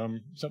patch or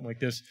gum, something like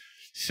this.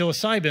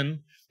 Psilocybin,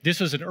 this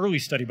was an early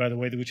study, by the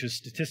way, which was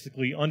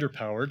statistically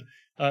underpowered,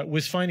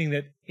 was finding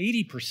that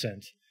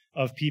 80%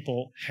 of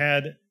people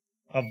had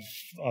a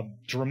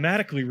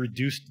dramatically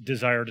reduced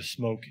desire to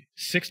smoke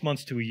 6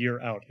 months to a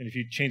year out. And if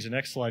you change the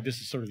next slide, this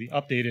is sort of the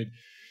updated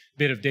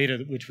bit of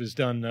data which was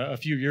done a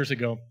few years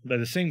ago by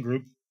the same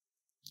group.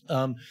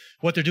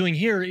 What they're doing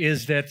here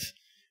is that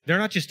they're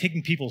not just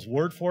taking people's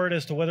word for it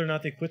as to whether or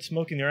not they quit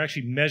smoking, they're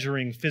actually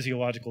measuring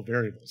physiological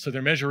variables. So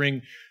they're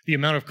measuring the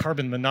amount of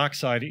carbon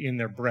monoxide in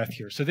their breath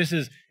here. So this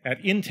is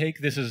at intake,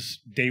 this is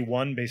day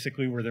one,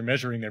 basically, where they're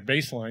measuring their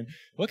baseline.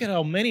 Look at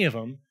how many of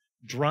them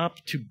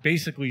drop to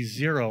basically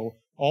zero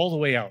all the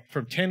way out,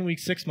 from 10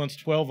 weeks, 6 months,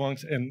 12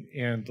 months,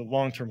 and the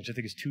long term, which I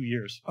think is 2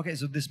 years. Okay,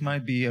 so this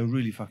might be a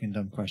really fucking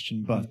dumb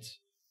question, but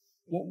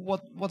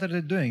what are they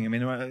doing? I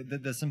mean,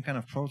 there's some kind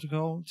of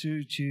protocol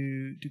to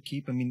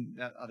keep. I mean,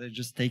 are they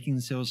just taking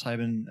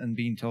psilocybin and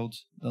being told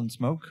don't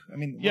smoke? I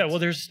mean, yeah. Well,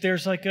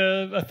 there's like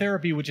a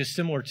therapy which is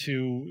similar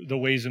to the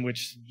ways in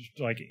which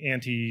like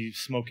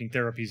anti-smoking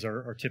therapies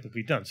are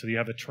typically done. So you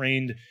have a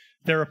trained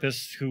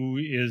therapist who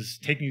is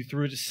taking you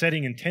through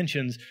setting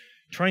intentions,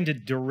 trying to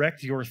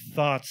direct your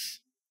thoughts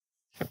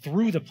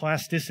through the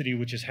plasticity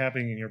which is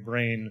happening in your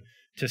brain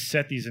to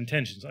set these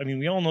intentions. I mean,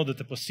 we all know that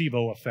the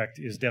placebo effect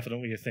is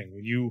definitely a thing.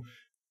 When you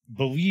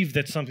believe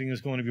that something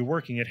is going to be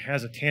working, it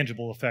has a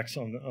tangible effects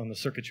on the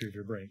circuitry of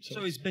your brain.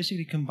 So it's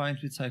basically combined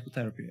with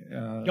psychotherapy.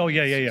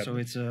 Yeah. So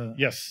it's a...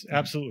 Yes,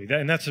 absolutely.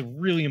 And that's a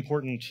really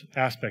important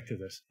aspect to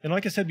this. And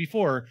like I said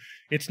before,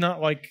 it's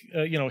not like,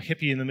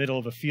 hippie in the middle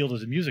of a field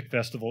as a music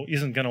festival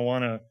isn't going to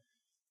want to,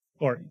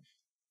 or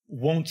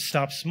won't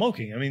stop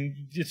smoking. I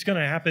mean, it's going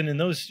to happen in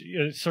those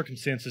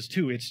circumstances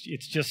too. It's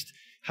just,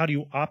 how do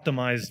you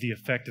optimize the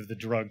effect of the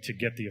drug to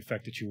get the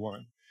effect that you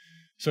want?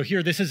 So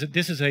here,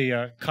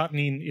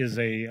 cotinine is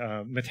a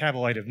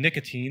metabolite of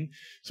nicotine.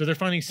 So they're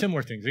finding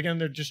similar things. Again,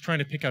 they're just trying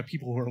to pick out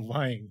people who are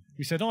lying.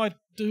 We said, I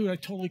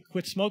totally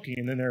quit smoking.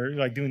 And then they're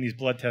like doing these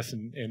blood tests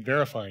and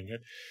verifying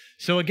it.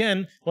 So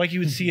again, like you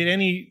would see at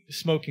any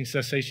smoking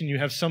cessation, you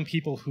have some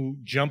people who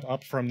jump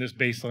up from this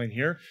baseline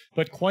here,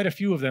 but quite a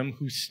few of them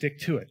who stick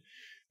to it.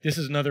 This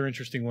is another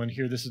interesting one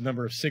here. This is the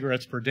number of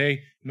cigarettes per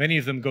day. Many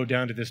of them go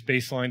down to this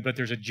baseline, but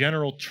there's a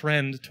general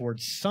trend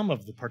towards some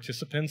of the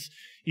participants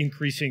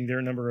increasing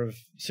their number of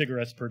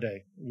cigarettes per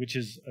day, which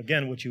is,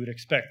 again, what you would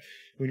expect.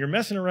 When you're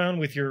messing around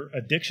with your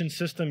addiction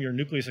system, your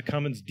nucleus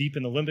accumbens deep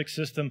in the limbic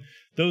system,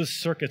 those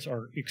circuits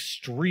are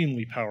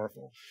extremely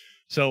powerful.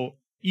 So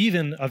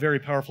even a very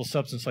powerful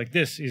substance like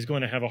this is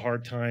going to have a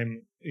hard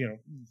time,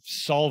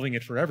 solving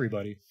it for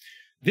everybody.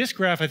 This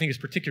graph, I think, is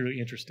particularly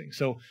interesting.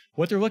 So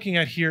what they're looking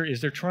at here is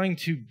they're trying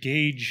to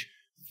gauge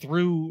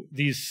through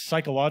these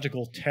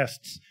psychological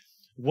tests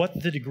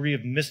what the degree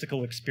of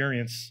mystical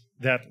experience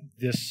that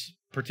this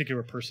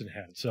particular person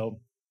had. So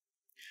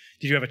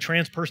did you have a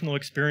transpersonal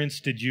experience?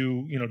 Did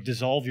you,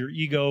 dissolve your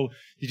ego?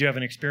 Did you have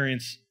an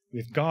experience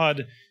with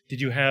God?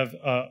 Did you have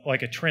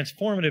like a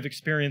transformative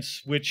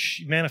experience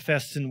which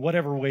manifests in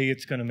whatever way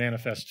it's going to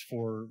manifest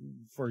for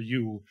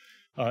you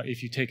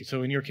if you take it?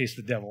 So in your case,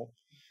 the devil.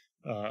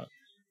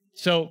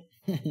 So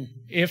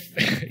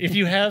if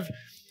you have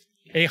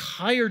a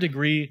higher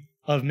degree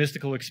of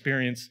mystical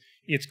experience,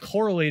 it's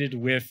correlated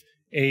with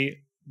a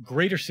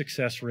greater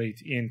success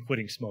rate in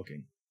quitting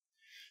smoking.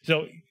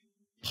 So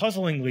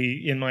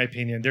puzzlingly, in my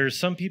opinion, there are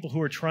some people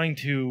who are trying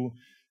to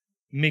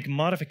make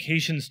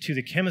modifications to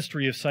the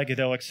chemistry of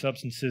psychedelic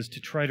substances to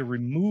try to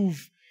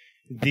remove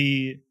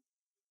the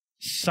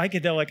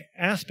psychedelic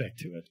aspect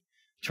to it,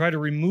 try to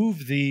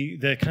remove the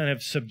kind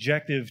of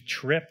subjective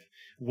trip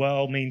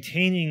while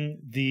maintaining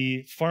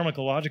the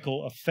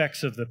pharmacological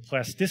effects of the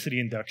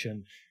plasticity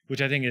induction,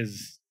 which I think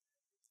is,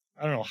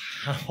 I don't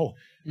know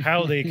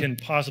how they can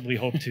possibly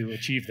hope to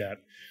achieve that.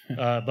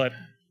 But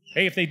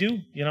hey, if they do,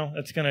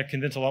 that's going to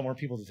convince a lot more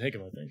people to take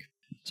them, I think.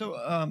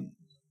 So,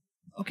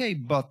 okay,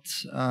 but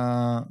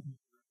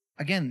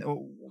again,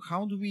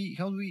 how do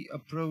we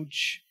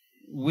approach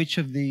which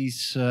of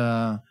these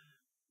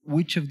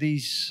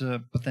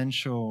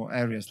potential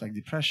areas like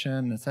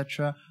depression,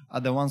 etc., are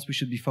the ones we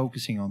should be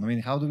focusing on? I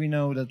mean, how do we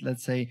know that,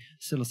 let's say,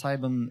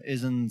 psilocybin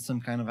isn't some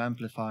kind of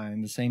amplifier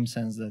in the same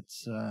sense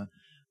that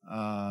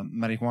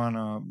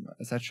marijuana,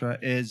 etc.,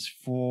 is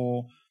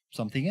for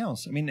something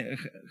else? I mean,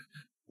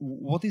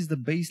 what is the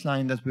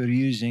baseline that we're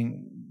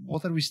using?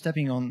 What are we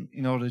stepping on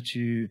in order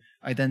to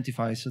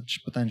identify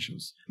such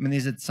potentials? I mean,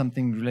 is it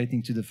something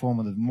relating to the form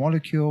of the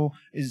molecule?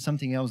 Is it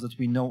something else that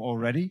we know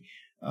already?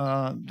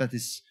 that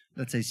is,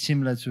 let's say,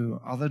 similar to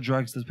other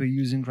drugs that we're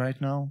using right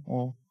now?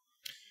 Or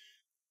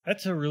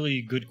that's a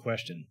really good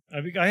question.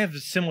 I have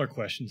similar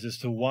questions as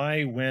to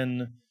why,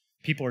 when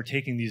people are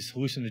taking these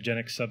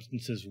hallucinogenic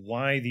substances,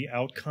 why the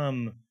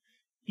outcome,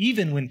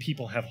 even when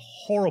people have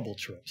horrible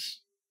trips,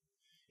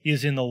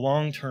 is in the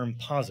long term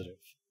positive.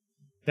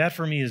 That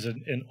for me is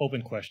an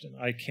open question.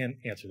 I can't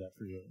answer that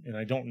for you, and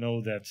I don't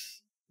know that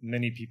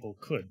many people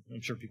could.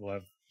 I'm sure people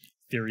have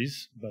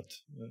theories, but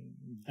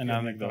and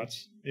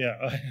anecdotes.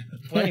 Yeah,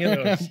 plenty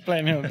of those.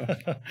 Plenty of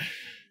those.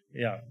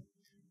 Yeah.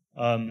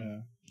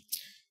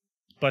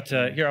 But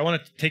here, I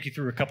want to take you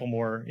through a couple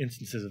more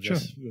instances of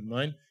this, if you wouldn't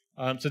mind.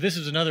 So this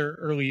is another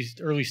early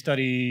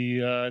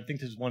study, I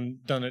think there's one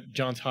done at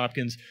Johns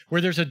Hopkins, where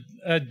there's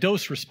a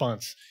dose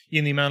response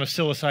in the amount of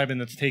psilocybin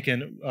that's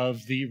taken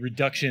of the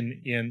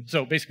reduction in,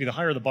 so basically the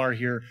higher the bar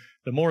here,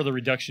 the more the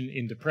reduction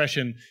in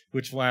depression,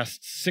 which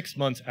lasts 6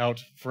 months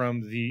out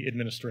from the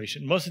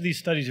administration. Most of these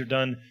studies are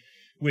done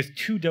with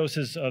 2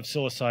 doses of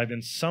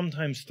psilocybin,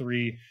 sometimes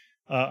 3,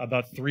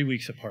 about 3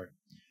 weeks apart.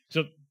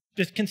 So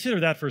just consider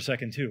that for a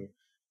second too.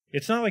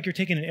 It's not like you're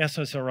taking an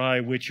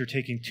SSRI, which you're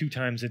taking 2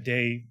 times a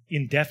day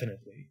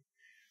indefinitely.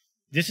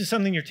 This is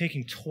something you're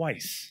taking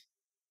twice.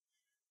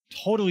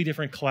 Totally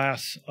different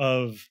class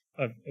of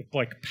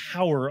like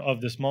power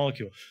of this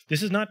molecule.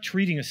 This is not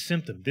treating a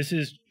symptom. This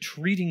is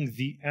treating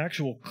the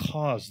actual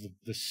cause,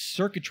 the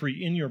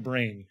circuitry in your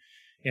brain,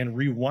 and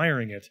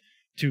rewiring it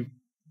to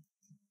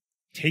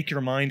take your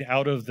mind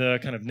out of the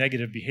kind of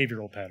negative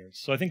behavioral patterns.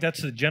 So I think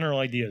that's the general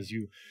idea, is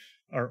you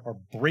are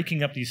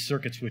breaking up these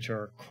circuits which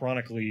are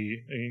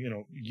chronically,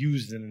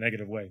 used in a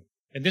negative way.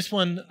 And this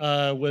one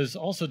was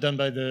also done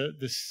by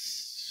the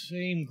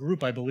same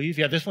group, I believe.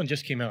 Yeah, this one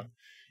just came out,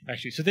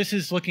 actually. So this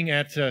is looking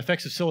at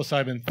effects of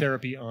psilocybin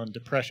therapy on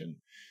depression.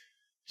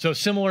 So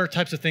similar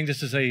types of things.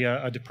 This is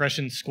a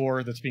depression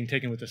score that's being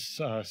taken with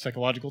a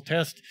psychological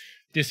test.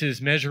 This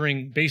is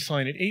measuring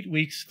baseline at 8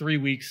 weeks, 3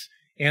 weeks,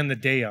 and the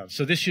day of.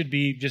 So this should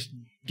be just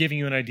giving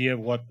you an idea of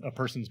what a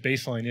person's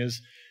baseline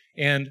is.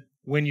 And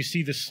when you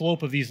see the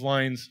slope of these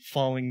lines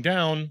falling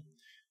down,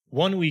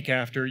 1 week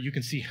after, you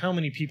can see how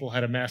many people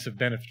had a massive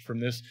benefit from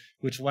this,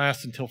 which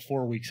lasts until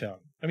 4 weeks out.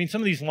 I mean,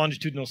 some of these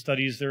longitudinal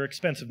studies, they're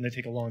expensive and they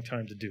take a long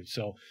time to do.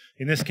 So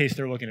in this case,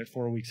 they're looking at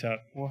 4 weeks out.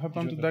 What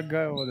happened to that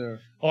guy over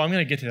there? Oh, I'm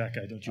going to get to that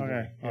guy. Don't you worry.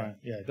 Okay, all right.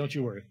 Yeah, don't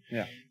you worry.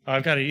 Yeah.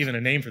 I've got even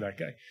a name for that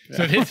guy. Yeah.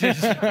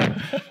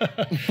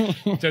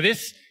 So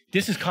this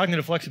is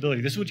cognitive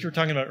flexibility. This is what you were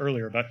talking about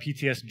earlier, about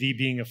PTSD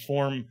being a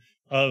form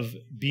of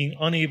being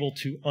unable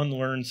to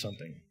unlearn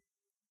something.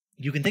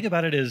 You can think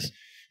about it as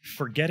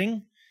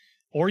forgetting,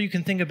 or you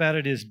can think about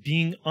it as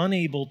being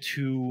unable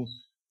to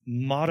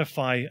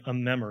modify a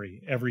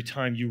memory every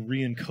time you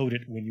re-encode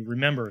it when you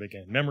remember it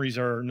again. Memories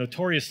are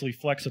notoriously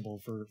flexible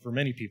for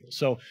many people.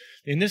 So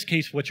in this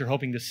case, what you're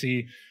hoping to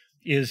see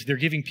is they're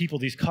giving people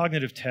these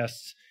cognitive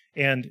tests,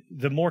 and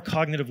the more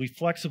cognitively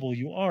flexible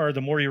you are,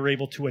 the more you're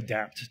able to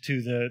adapt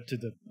to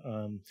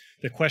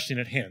the question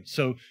at hand.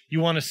 So you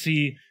want to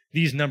see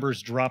these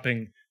numbers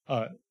dropping,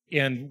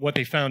 and what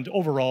they found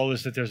overall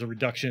is that there's a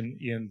reduction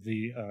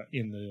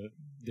in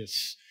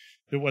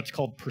what's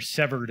called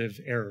perseverative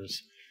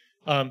errors.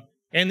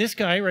 And this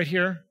guy right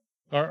here,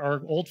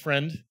 our old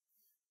friend,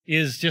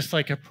 is just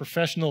like a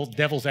professional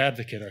devil's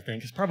advocate, I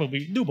think. It's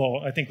probably,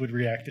 Dubo, I think, would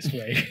react this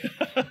way.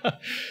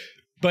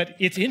 But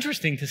it's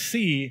interesting to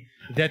see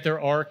that there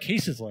are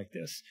cases like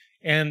this.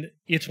 And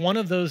it's one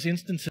of those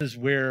instances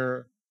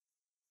where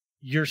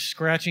you're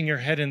scratching your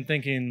head and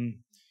thinking,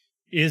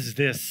 is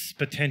this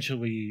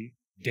potentially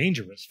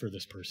dangerous for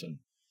this person?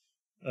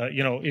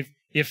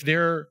 If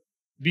they're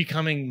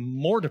becoming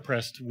more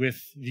depressed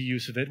with the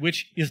use of it,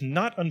 which is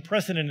not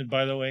unprecedented,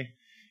 by the way.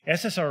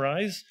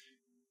 SSRIs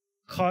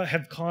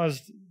have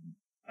caused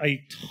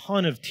a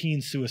ton of teen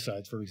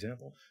suicides, for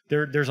example.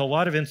 There's a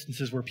lot of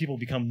instances where people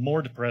become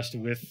more depressed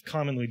with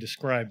commonly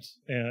described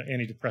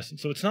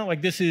antidepressants. So it's not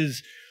like this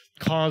is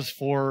cause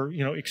for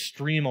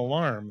extreme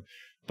alarm,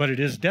 but it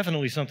is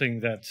definitely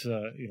something that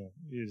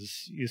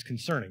is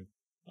concerning.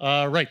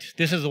 Right,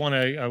 this is the one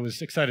I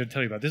was excited to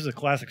tell you about. This is a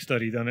classic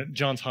study done at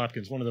Johns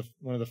Hopkins, one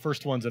of the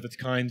first ones of its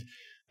kind,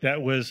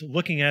 that was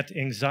looking at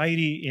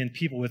anxiety in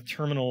people with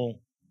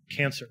terminal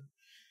cancer.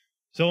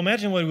 So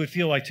imagine what it would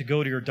feel like to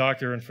go to your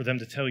doctor and for them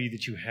to tell you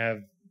that you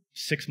have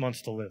 6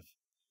 months to live,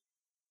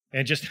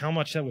 and just how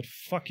much that would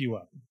fuck you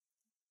up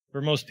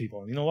for most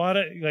people. A lot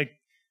of, like,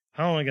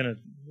 how am I going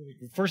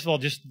to, first of all,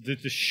 just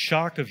the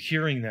shock of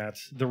hearing that,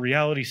 the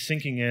reality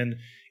sinking in,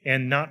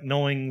 and not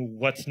knowing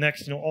what's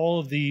next, all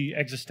of the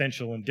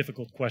existential and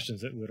difficult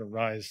questions that would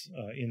arise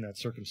in that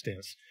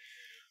circumstance.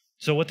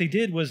 So what they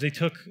did was they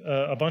took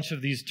a bunch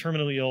of these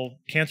terminally ill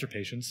cancer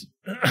patients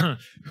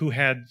who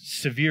had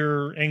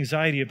severe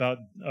anxiety about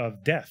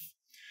death,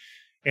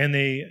 and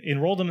they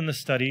enrolled them in the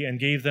study and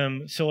gave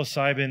them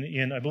psilocybin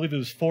in, I believe it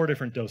was 4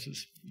 different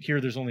doses.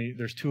 Here, there's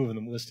 2 of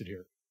them listed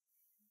here.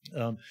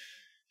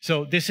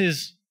 So this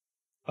is,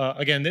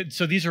 again,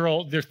 so these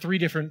are there are 3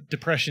 different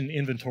depression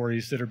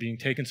inventories that are being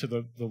taken. So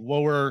the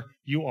lower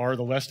you are,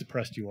 the less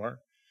depressed you are.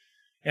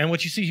 And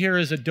what you see here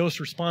is a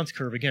dose-response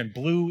curve. Again,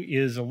 blue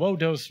is a low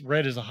dose,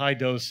 red is a high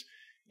dose,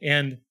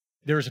 and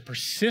there is a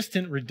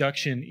persistent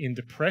reduction in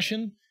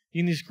depression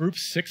in these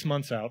groups 6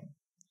 months out.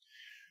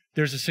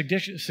 There's a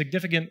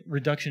significant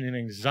reduction in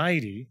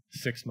anxiety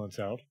 6 months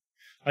out.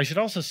 I should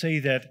also say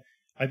that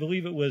I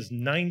believe it was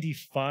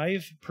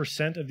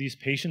 95% of these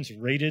patients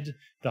rated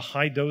the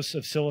high dose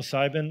of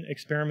psilocybin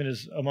experiment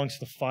as amongst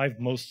the 5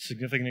 most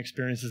significant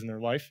experiences in their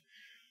life.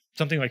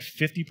 Something like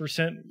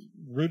 50%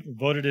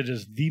 voted it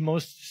as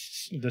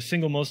the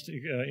single most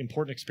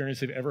important experience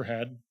they've ever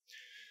had.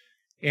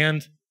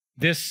 And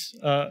this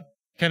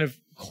kind of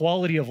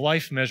quality of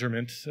life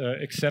measurement,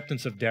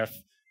 acceptance of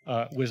death,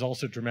 was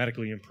also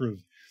dramatically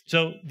improved.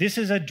 So this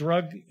is a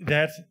drug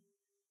that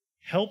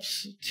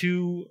helps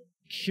to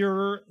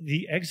cure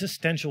the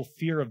existential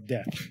fear of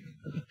death,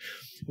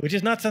 which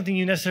is not something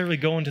you necessarily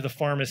go into the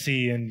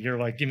pharmacy and you're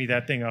like, give me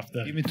that thing off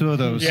the... Give me 2 of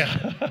those.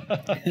 Yeah.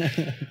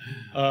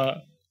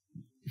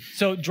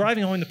 So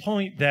driving home the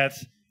point that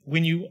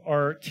when you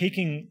are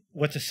taking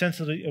what's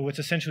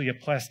essentially a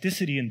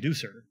plasticity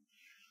inducer,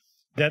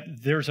 that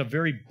there's a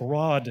very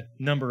broad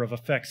number of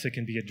effects that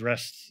can be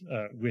addressed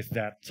with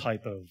that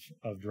type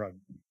of drug.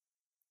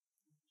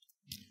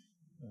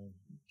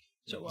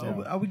 So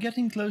are we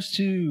getting close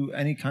to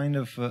any kind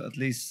of, at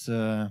least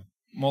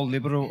more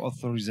liberal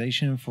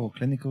authorization for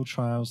clinical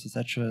trials,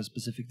 etc.,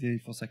 specifically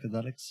for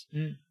psychedelics?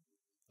 Mm.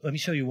 Let me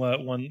show you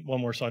one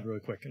more slide really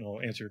quick, and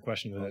I'll answer your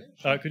question with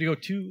it. Could you go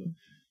to...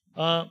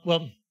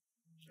 well,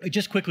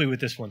 just quickly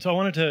with this one. So I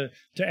wanted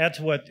to add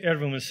to what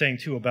Ervin was saying,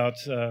 too, about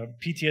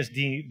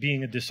PTSD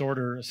being a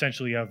disorder,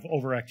 essentially, of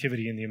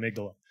overactivity in the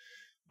amygdala.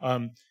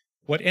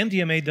 What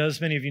MDMA does,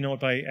 many of you know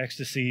it by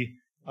ecstasy,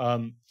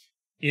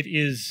 it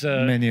is...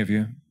 many of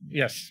you.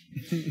 Yes.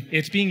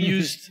 It's being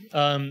used...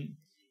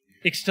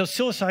 So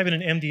psilocybin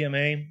and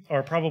MDMA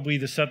are probably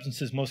the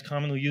substances most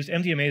commonly used.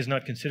 MDMA is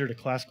not considered a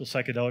classical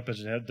psychedelic, but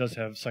it does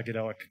have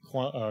psychedelic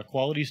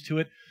qualities to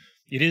it.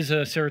 It is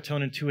a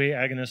serotonin 2A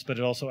agonist, but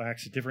it also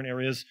acts at different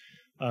areas,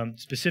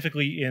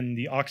 specifically in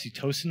the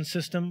oxytocin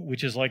system,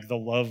 which is like the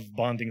love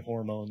bonding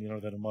hormone, you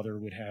know, that a mother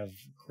would have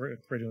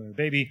cradling her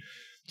baby.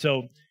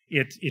 So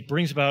it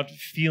brings about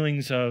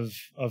feelings of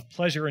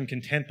pleasure and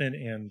contentment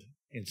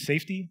and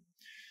safety,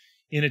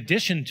 in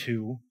addition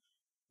to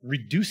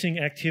reducing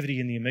activity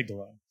in the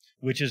amygdala,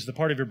 which is the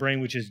part of your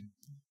brain which is,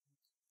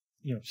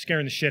 you know,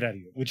 scaring the shit out of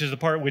you, which is the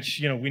part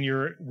which, you know, when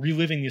you're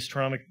reliving this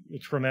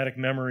traumatic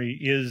memory,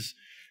 is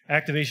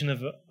activation of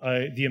the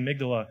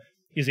amygdala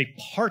is a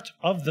part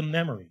of the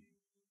memory.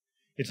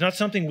 It's not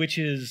something which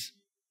is,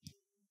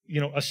 you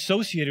know,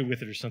 associated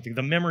with it or something.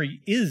 The memory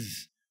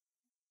is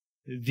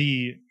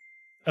the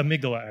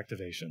amygdala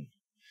activation.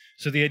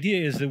 So the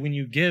idea is that when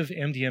you give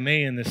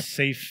MDMA in this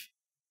safe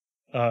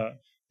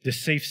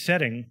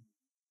setting,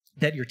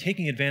 that you're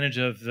taking advantage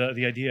of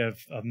the idea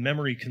of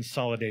memory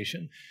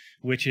consolidation,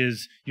 which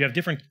is you have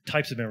different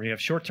types of memory. You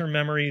have short-term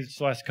memory,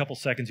 this lasts a couple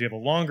seconds. You have a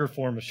longer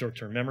form of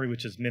short-term memory,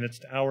 which is minutes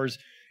to hours.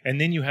 And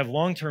then you have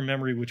long-term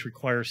memory, which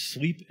requires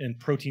sleep and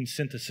protein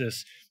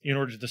synthesis in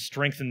order to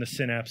strengthen the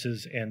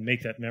synapses and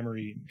make that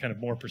memory kind of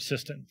more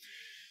persistent.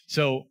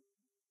 So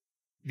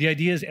the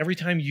idea is every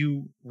time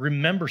you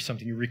remember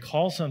something, you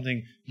recall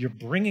something, you're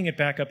bringing it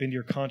back up into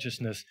your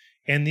consciousness,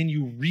 and then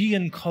you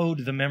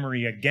re-encode the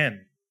memory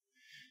again.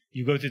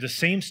 You go through the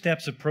same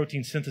steps of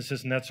protein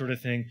synthesis and that sort of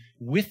thing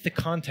with the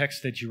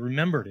context that you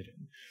remembered it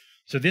in.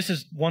 So this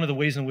is one of the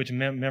ways in which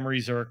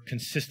memories are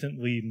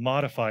consistently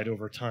modified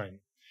over time.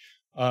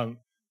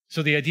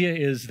 So the idea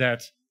is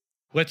that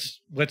let's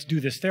do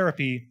this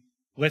therapy.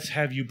 Let's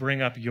have you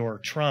bring up your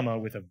trauma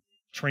with a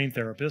trained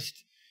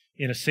therapist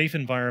in a safe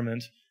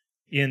environment,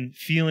 in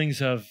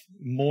feelings of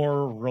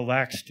more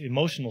relaxed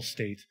emotional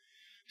state,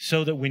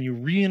 so that when you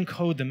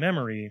re-encode the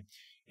memory,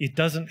 it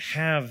doesn't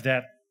have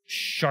that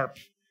sharp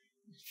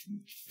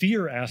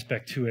fear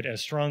aspect to it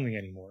as strongly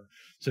anymore.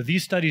 So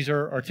these studies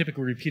are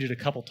typically repeated a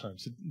couple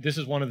times. This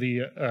is one of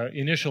the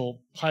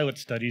initial pilot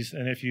studies,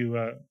 and if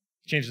you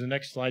change to the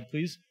next slide,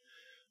 please.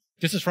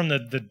 This is from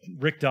the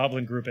Rick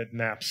Doblin group at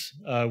MAPS,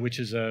 which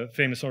is a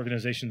famous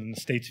organization in the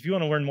States. If you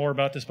want to learn more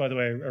about this, by the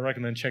way, I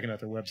recommend checking out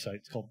their website.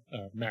 It's called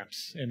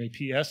MAPS,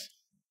 M-A-P-S.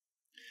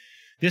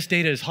 This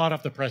data is hot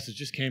off the press. It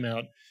just came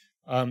out.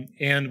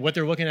 And what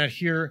they're looking at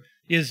here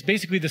is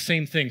basically the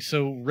same thing.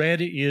 So red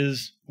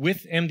is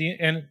with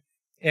MDMA.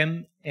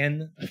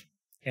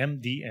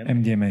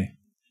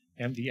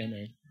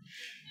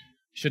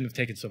 Shouldn't have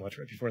taken so much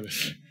right before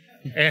this.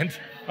 And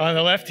on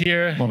the left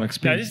here, now, this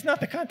is not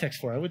the context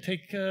for it. I would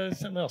take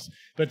something else.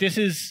 But this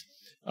is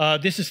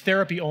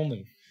therapy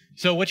only.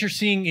 So what you're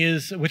seeing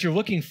is, what you're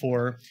looking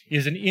for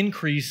is an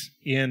increase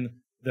in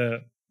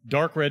the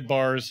dark red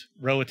bars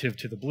relative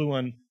to the blue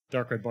one,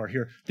 dark red bar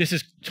here. This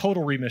is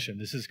total remission.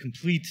 This is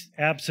complete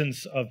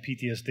absence of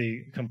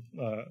PTSD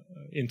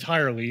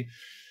entirely,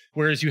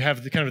 whereas you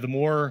have the kind of the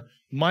more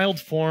mild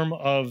form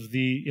of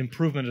the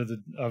improvement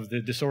of the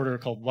disorder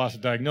called loss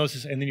of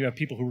diagnosis, and then you have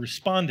people who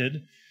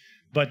responded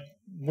but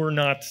were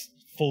not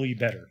fully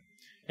better.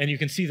 And you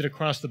can see that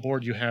across the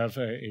board you have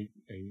a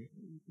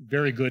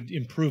very good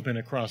improvement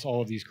across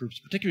all of these groups,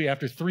 particularly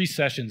after 3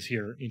 sessions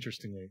here,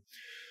 interestingly.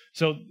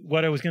 So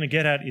what I was going to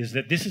get at is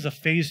that this is a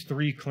phase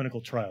 3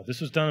 clinical trial. This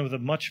was done with a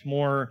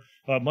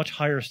much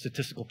higher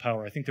statistical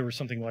power. I think there were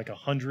something like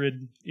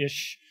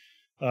 100-ish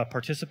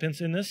participants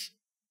in this.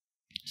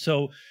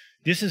 So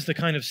this is the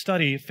kind of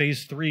study,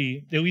 phase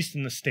 3, at least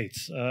in the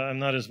States. I'm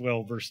not as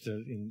well versed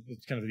in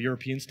kind of the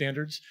European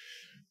standards,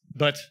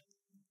 but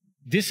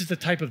this is the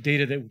type of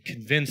data that would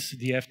convince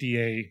the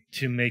FDA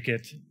to make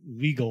it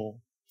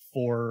legal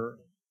for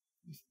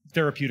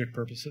therapeutic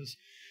purposes.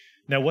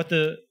 Now,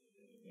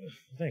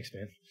 thanks,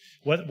 man.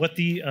 What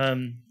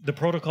the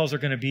protocols are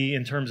going to be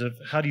in terms of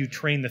how do you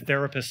train the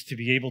therapist to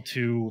be able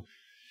to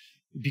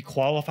be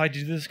qualified to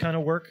do this kind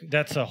of work,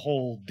 that's a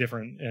whole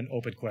different and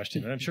open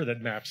question. And I'm sure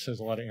that MAPS has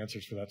a lot of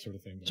answers for that sort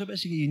of thing. So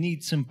basically you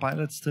need some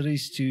pilot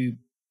studies to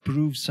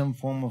prove some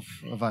form of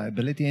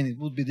viability, and it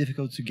would be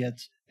difficult to get,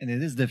 and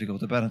it is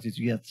difficult apparently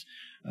to get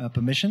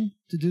permission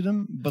to do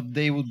them, but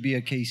they would be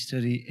a case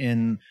study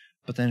in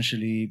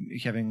potentially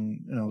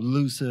having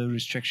looser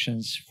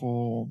restrictions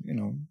for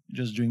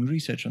just doing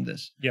research on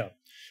this. Yeah.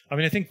 I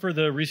mean, I think for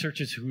the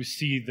researchers who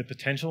see the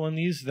potential in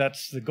these,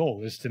 that's the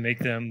goal, is to make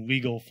them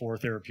legal for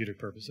therapeutic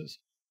purposes.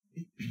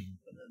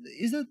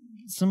 Is there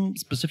some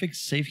specific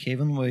safe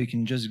haven where you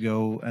can just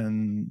go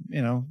and,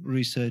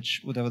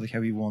 research whatever the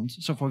hell you want?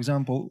 So, for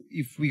example,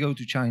 if we go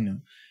to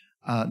China,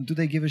 do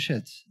they give a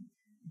shit?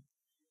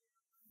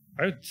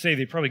 I would say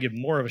they probably give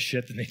more of a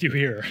shit than they do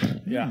here.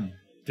 Yeah.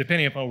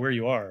 Depending upon where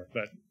you are.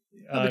 But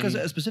because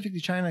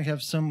specifically China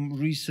have some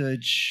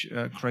research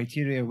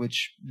criteria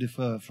which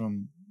differ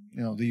from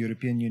the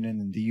European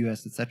Union and the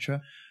US,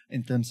 etc.,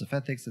 in terms of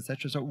ethics,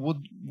 etc. So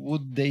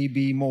would they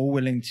be more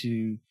willing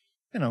to,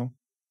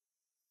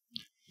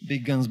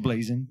 big guns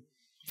blazing?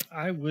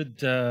 I would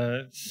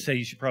say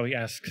you should probably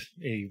ask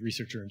a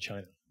researcher in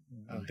China.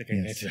 I don't think I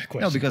can answer that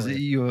question. No, because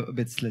you're a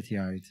bit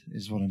slitty-eyed,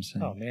 is what I'm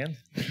saying. Oh, man.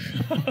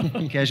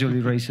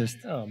 Casually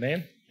racist. Oh,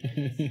 man.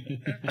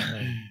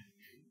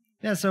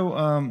 Yeah,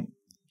 so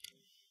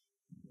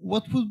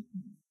what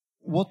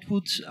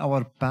would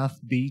our path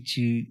be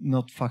to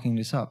not fucking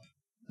this up,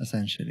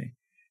 essentially?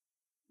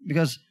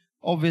 Because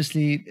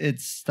obviously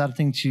it's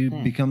starting to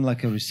become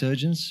like a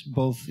resurgence,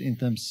 both in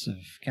terms of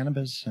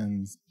cannabis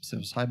and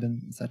psilocybin,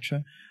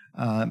 etc.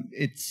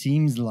 It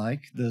seems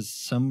like there's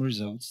some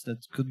results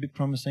that could be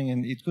promising,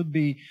 and it could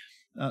be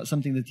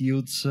something that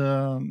yields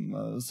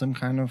some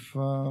kind of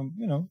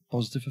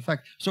positive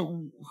effect.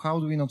 So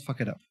how do we not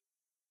fuck it up?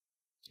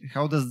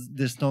 How does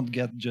this not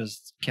get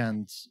just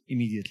canned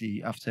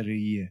immediately after a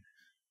year?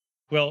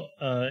 Well,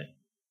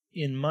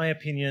 in my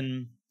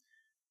opinion,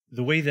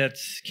 the way that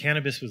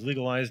cannabis was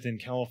legalized in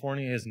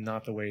California is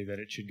not the way that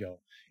it should go.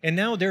 And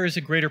now there is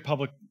a greater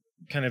public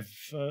kind of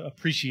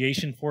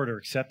appreciation for it or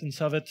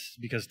acceptance of it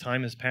because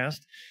time has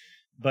passed.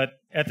 But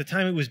at the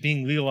time it was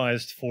being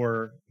legalized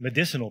for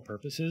medicinal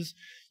purposes,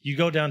 you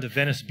go down to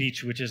Venice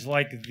Beach, which is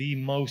like the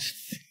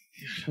most...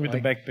 With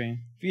the back pain.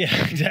 Yeah,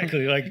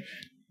 exactly. Like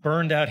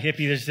burned out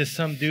hippie. There's just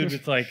some dude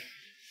with like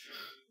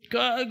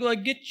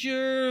get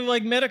your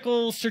like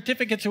medical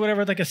certificates or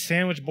whatever, like a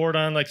sandwich board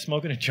on, like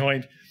smoking a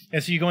joint.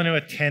 And so you go into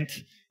a tent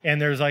and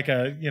there's like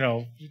a,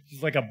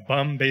 like a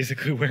bum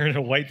basically wearing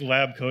a white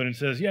lab coat and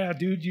says, yeah,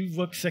 dude, you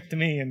look sick to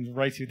me, and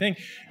writes you a thing.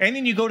 And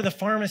then you go to the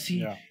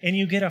pharmacy and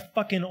you get a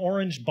fucking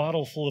orange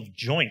bottle full of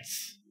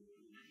joints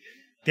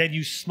that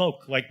you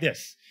smoke like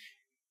this.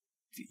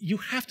 You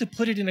have to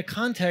put it in a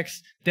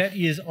context that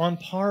is on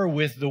par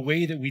with the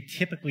way that we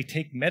typically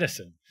take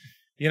medicine.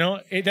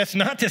 That's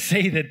not to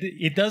say that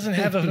it doesn't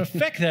have an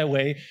effect that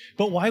way,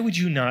 but why would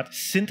you not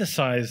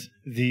synthesize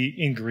the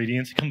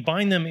ingredients,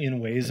 combine them in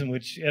ways in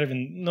which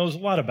Ervin knows a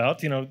lot about,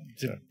 to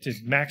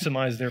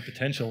maximize their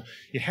potential?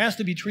 It has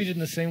to be treated in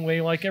the same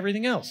way like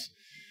everything else.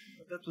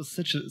 That was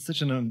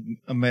such an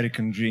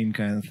American dream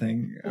kind of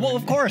thing. Well,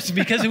 of course,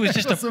 because it was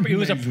just it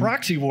was a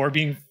proxy war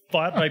being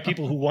fought by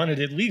people who wanted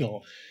it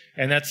legal.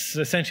 And that's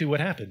essentially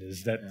what happened,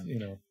 is that,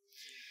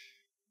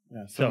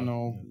 Yeah, so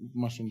no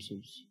mushroom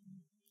soups.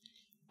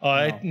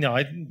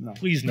 No,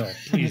 please no,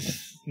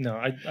 please no.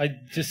 I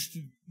just,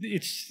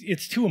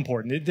 it's too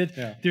important.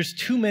 There's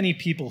too many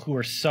people who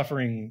are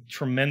suffering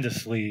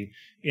tremendously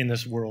in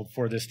this world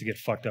for this to get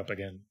fucked up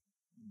again.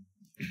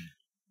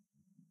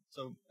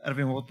 So,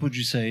 Ervin, what would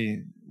you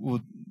say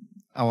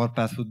our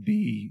path would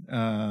be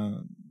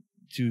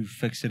to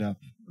fix it up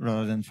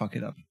rather than fuck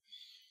it up?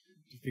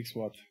 To fix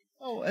what?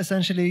 Oh,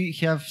 essentially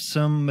have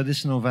some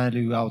medicinal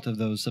value out of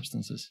those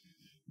substances.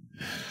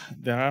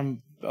 There are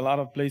a lot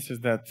of places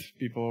that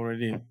people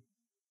already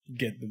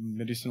get the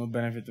medicinal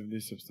benefit of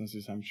these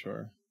substances, I'm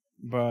sure.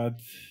 But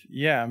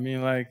yeah, I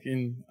mean, like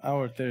in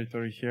our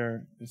territory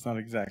here, it's not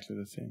exactly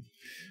the same.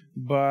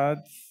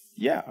 But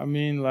yeah, I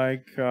mean,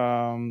 like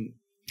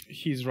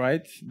he's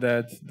right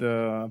that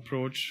the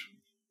approach,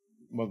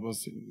 what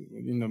was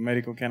in the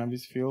medical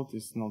cannabis field,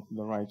 is not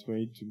the right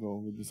way to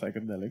go with the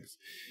psychedelics.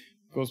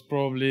 Because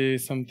probably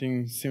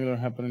something similar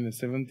happened in the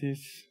 70s,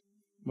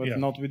 but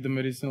not with the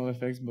medicinal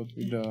effects, but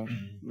with the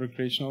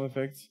recreational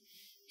effects.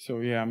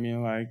 So yeah, I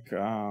mean, like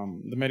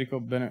the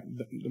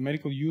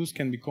medical use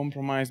can be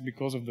compromised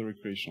because of the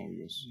recreational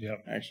use. Yeah,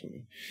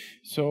 actually.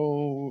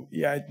 So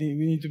yeah,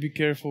 we need to be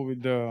careful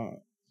with the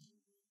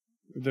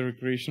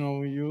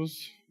recreational use,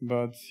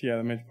 but yeah,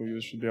 the medical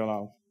use should be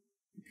allowed.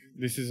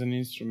 This is an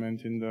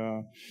instrument in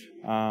the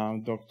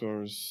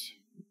doctor's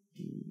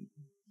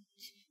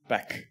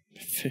back,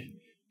 let's say.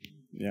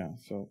 Yeah,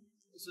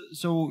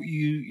 So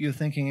you're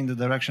thinking in the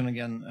direction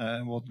again,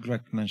 what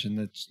Greg mentioned,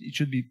 that it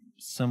should be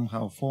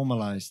somehow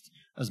formalized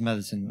as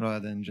medicine rather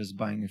than just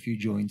buying a few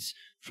joints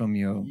from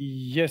your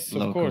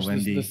local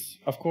Wendy.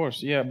 Of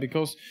course, yeah,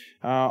 because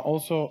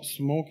also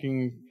smoking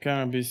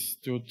cannabis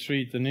to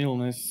treat an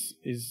illness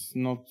is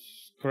not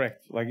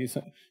correct. Like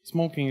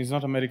smoking is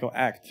not a medical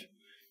act.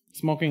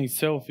 Smoking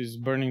itself is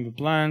burning the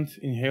plant.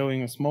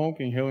 Inhaling smoke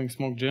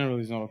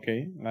generally is not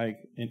okay, like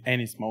in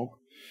any smoke.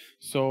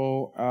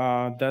 So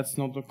that's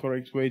not the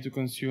correct way to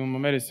consume a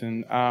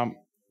medicine.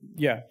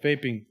 Yeah,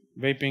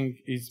 vaping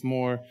is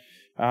more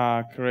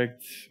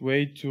correct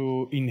way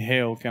to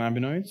inhale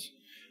cannabinoids.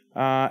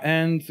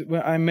 And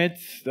when I met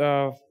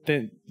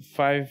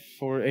 5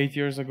 or 8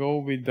 years ago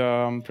with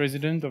the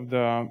president of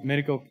the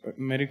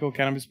medical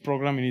cannabis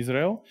program in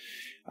Israel,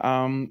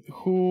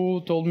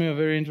 who told me a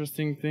very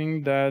interesting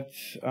thing, that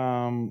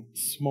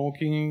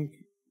smoking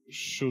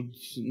should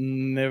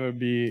never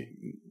be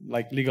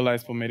like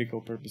legalized for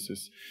medical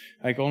purposes,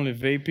 like only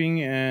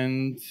vaping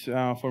and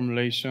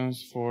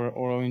formulations for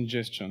oral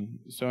ingestion.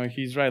 So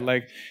he's right,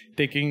 like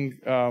taking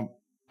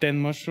 10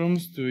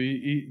 mushrooms to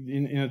eat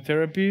in a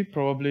therapy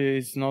probably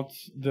is not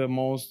the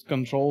most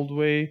controlled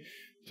way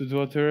to do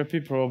a therapy.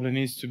 Probably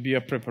needs to be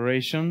a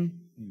preparation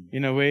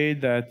in a way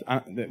that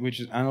which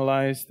is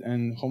analyzed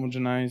and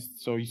homogenized,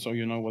 so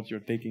you know what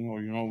you're taking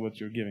or you know what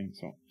you're giving.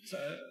 So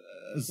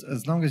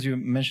as long as you're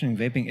mentioning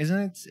vaping,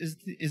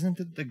 isn't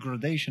it the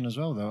gradation as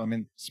well, though? I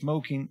mean,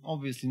 smoking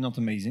obviously not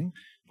amazing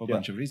for a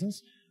bunch of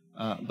reasons,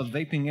 but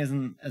vaping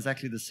isn't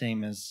exactly the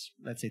same as,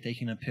 let's say,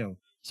 taking a pill.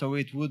 So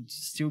it would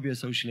still be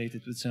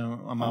associated with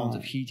some amount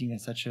of heating,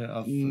 etc.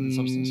 of the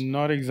substance.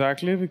 Not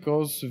exactly,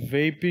 because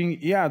vaping,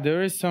 yeah,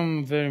 there is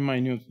some very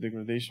minute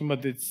degradation,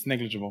 but it's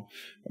negligible.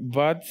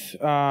 But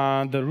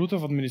the route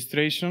of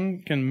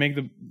administration can make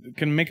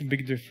a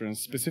big difference,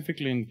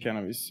 specifically in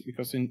cannabis,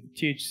 because in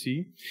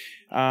THC,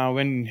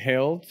 when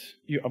inhaled,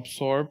 you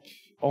absorb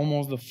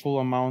almost the full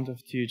amount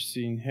of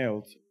THC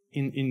inhaled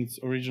in its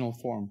original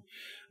form.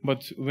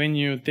 But when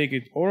you take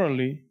it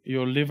orally,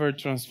 your liver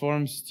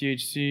transforms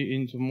THC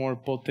into more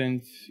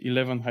potent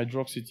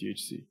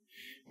 11-hydroxy-THC,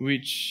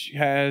 which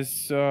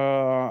has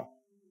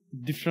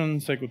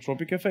different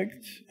psychotropic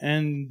effect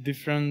and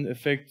different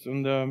effects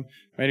on the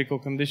medical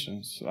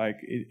conditions. Like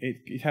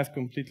it has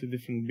completely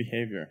different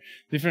behavior,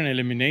 different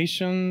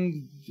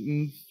elimination.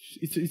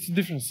 It's a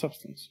different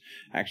substance,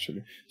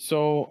 actually.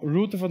 So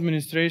route of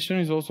administration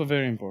is also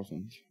very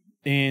important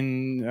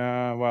in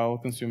while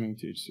consuming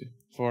THC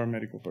for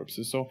medical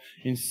purposes. So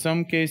in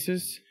some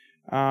cases,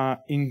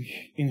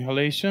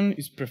 inhalation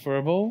is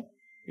preferable.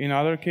 In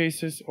other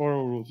cases,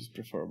 oral route is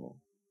preferable.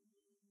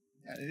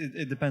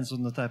 It depends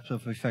on the type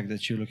of effect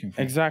that you're looking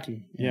for.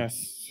 Exactly. Yeah.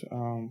 Yes.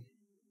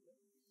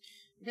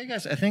 Okay,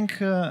 guys. I think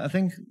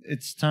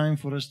it's time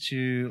for us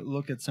to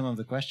look at some of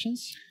the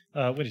questions.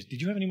 Wait,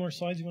 did you have any more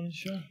slides you wanted to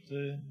show?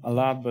 A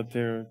lot, but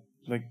they're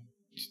like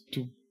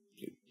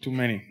too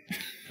many.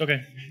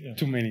 Okay. Yeah.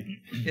 Too many.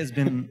 It's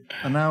been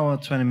an hour,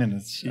 20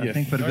 minutes. Yes. I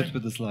think we're good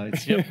with the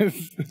slides.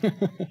 Yes.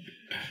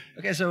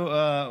 Okay,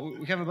 so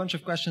we have a bunch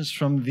of questions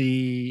from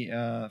the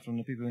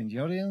people in the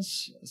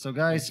audience. So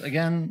guys,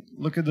 again,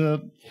 look at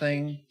the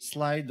thing,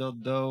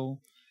 slide.do,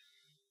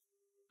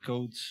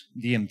 code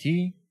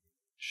DMT,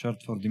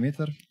 short for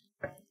Dimitr,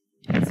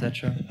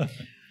 etc.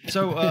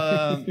 So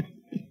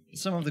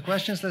some of the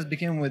questions, let's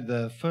begin with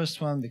the first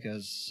one,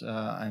 because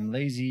I'm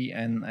lazy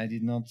and I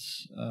did not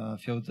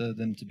filter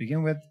them to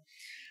begin with.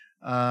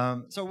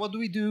 So what do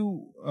we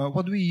do?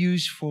 What do we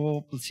use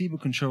for placebo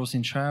controls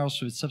in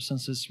trials with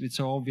substances with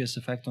so obvious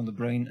effect on the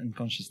brain and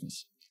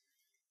consciousness?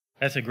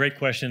 That's a great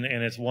question,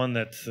 and it's one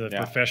that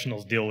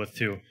professionals deal with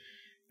too.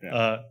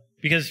 Yeah.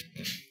 Because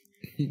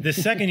the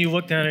second you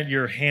look down at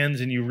your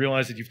hands and you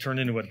realize that you've turned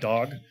into a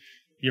dog,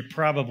 you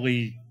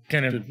probably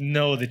kind of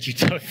know that you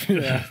took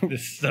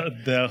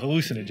the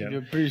hallucinogen.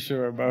 You're pretty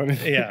sure about it.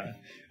 Yeah.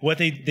 What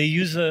they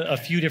use a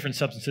few different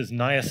substances.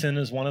 Niacin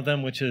is one of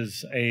them, which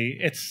is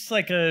it's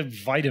like a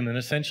vitamin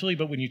essentially,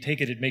 but when you take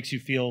it, it makes you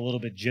feel a little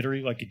bit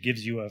jittery, like it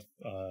gives you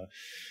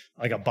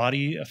like a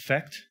body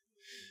effect.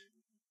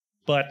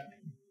 But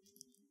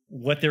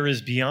what there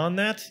is beyond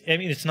that, I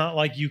mean, it's not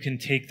like you can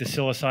take the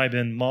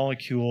psilocybin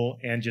molecule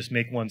and just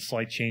make one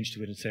slight change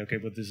to it and say, okay,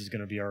 well, this is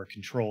going to be our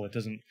control. It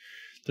doesn't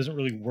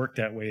really work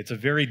that way. It's a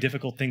very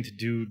difficult thing to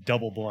do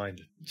double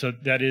blind. So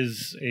that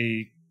is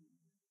a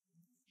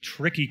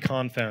tricky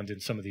confound in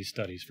some of these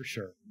studies, for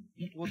sure.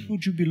 What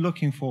would you be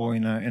looking for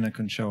in a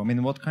control? I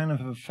mean, what kind of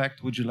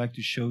effect would you like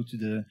to show to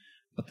the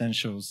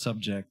potential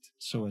subject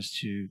so as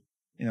to,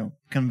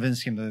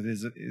 convince him that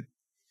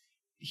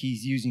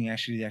he's using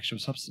actually the actual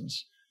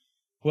substance?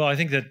 Well, I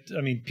think that,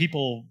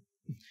 people,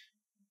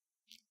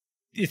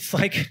 it's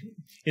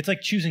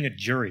like choosing a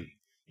jury.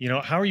 You know,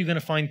 how are you going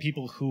to find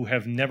people who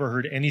have never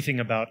heard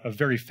anything about a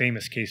very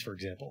famous case, for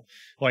example?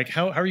 Like,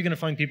 how are you going to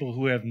find people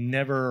who have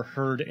never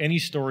heard any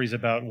stories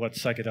about what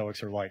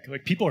psychedelics are like?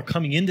 Like, people are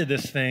coming into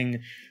this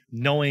thing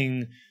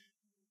knowing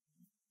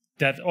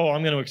that, oh,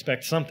 I'm going to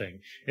expect something.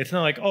 It's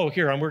not like, oh,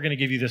 here, we're going to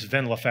give you this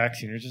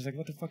venlafaxine. You're just like,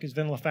 what the fuck is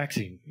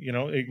venlafaxine? You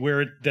know,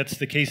 that's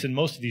the case in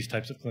most of these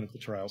types of clinical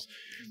trials.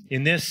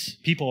 In this,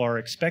 people are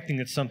expecting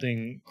that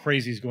something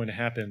crazy is going to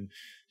happen.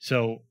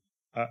 So,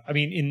 I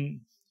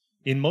mean,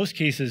 in most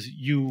cases,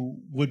 you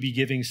would be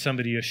giving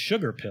somebody a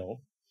sugar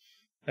pill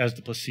as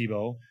the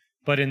placebo,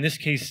 but in this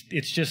case,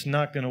 it's just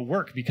not going to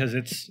work because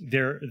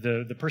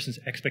the person's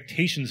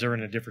expectations are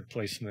in a different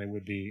place than they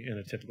would be in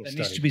a typical study.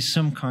 There needs to be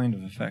some kind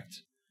of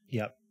effect.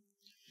 Yep.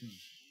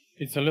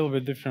 It's a little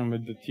bit different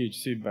with the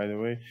THC, by the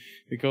way,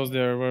 because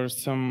there were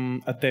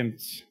some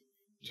attempts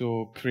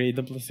to create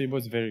the placebo.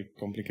 It's very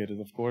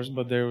complicated, of course,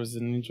 but there was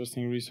an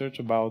interesting research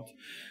about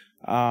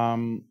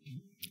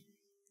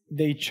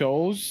they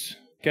chose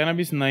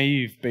cannabis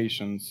naive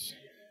patients,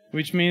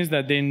 which means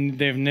that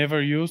they've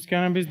never used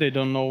cannabis. They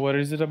don't know what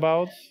is it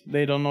about.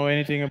 They don't know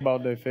anything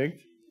about the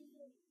effect.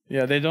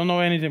 Yeah, they don't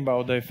know anything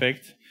about the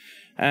effect.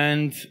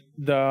 And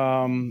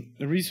the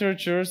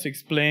researchers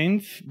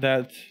explained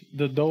that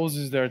the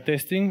doses they're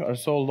testing are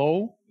so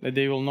low that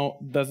they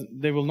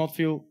will not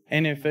feel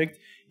any effect,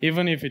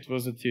 even if it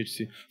was a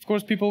THC. Of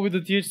course, people with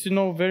the THC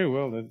know very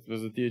well that it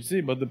was a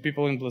THC, but the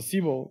people in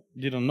placebo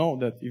didn't know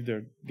that if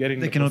they're getting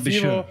the placebo, be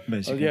sure,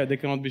 basically. Yeah, they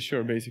cannot be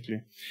sure,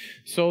 basically.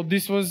 So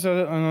this was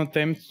an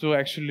attempt to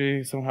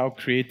actually somehow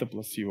create a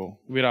placebo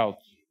without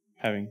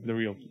having the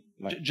real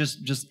life.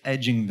 Just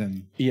edging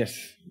them. Yes.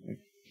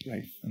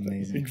 Like,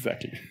 amazing.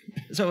 Exactly.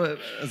 So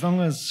as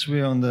long as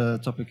we're on the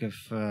topic of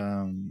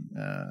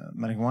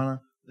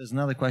marijuana, there's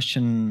another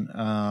question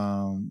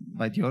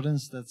by the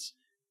audience that's: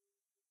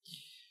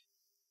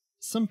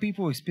 some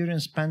people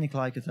experience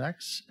panic-like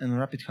attacks and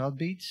rapid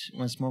heartbeats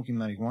when smoking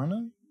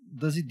marijuana.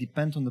 Does it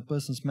depend on the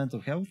person's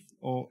mental health,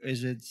 or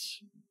is it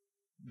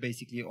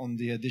basically on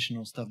the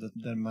additional stuff that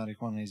the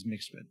marijuana is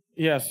mixed with?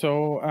 Yeah,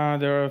 so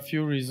there are a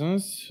few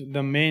reasons.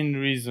 The main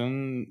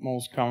reason,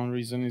 most common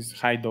reason, is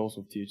high dose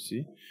of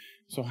THC.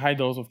 So high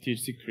dose of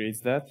THC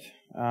creates that.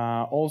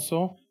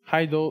 Also,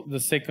 the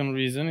second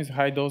reason is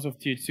high dose of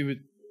THC with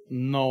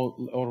no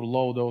or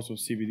low dose of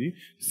CBD.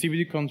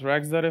 CBD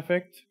counteracts that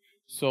effect.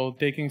 So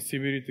taking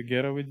CBD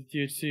together with the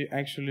THC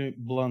actually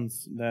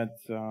blunts that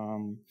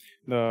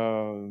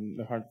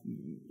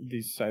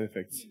these side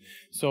effects.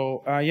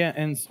 So yeah,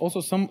 and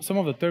also some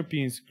of the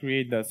terpenes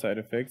create that side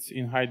effects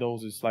in high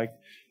doses. Like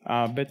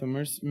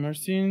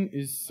beta-myrcene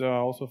is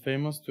also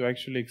famous to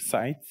actually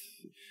excite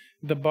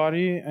the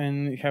body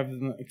and have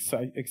an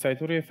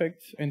excitatory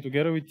effect. And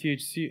together with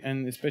THC,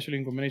 and especially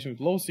in combination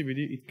with low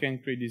CBD, it can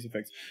create these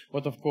effects.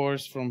 But of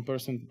course, from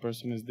person to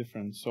person is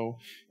different. So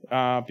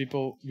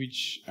people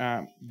which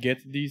get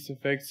these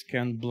effects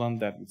can blunt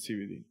that with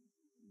CBD.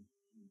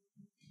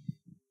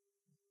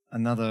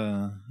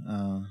 Another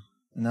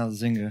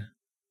zinger.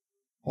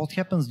 What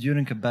happens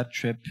during a bad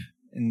trip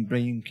in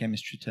brain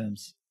chemistry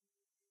terms?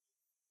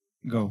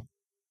 Go.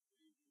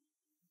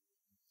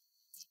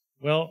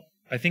 Well,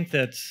 I think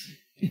that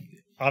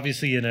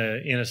obviously in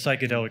a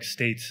psychedelic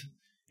state,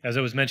 as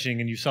I was mentioning,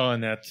 and you saw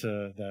in that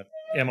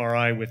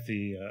MRI with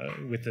the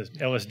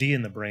LSD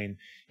in the brain,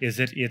 is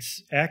that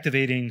it's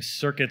activating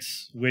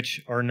circuits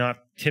which are not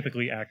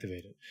typically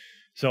activated.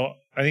 So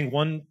I think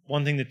one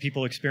thing that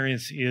people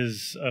experience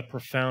is a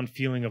profound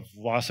feeling of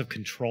loss of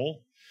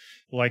control,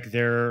 like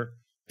their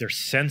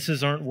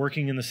senses aren't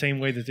working in the same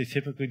way that they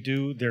typically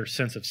do. Their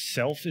sense of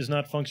self is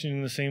not functioning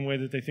in the same way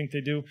that they think they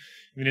do.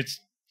 I mean, it's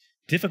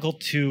difficult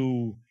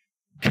to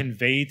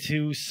convey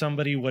to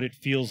somebody what it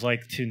feels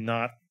like to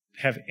not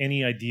have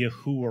any idea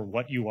who or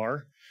what you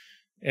are,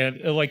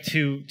 and like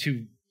to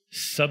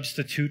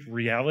substitute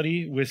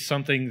reality with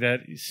something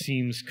that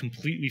seems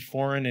completely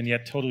foreign and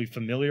yet totally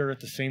familiar at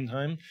the same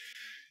time.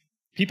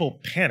 People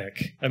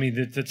panic. I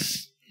mean,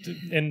 that's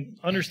and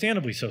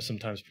understandably so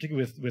sometimes,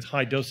 particularly with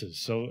high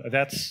doses. So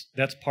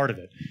that's part of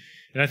it.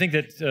 And I think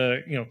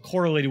that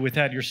correlated with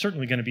that, you're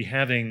certainly going to be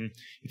having,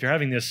 if you're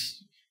having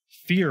this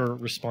fear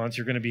response,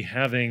 you're going to be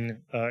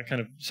having kind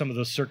of some of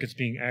those circuits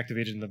being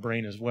activated in the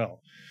brain as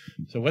well.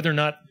 So whether or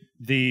not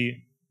the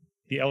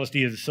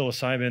LSD or the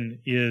psilocybin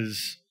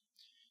is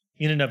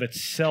in and of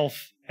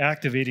itself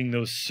activating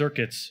those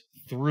circuits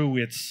through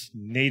its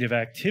native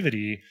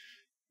activity,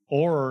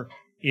 or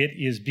it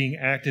is being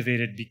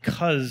activated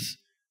because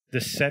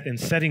the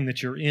setting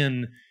that you're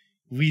in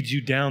leads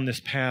you down this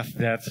path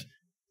that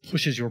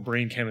pushes your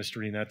brain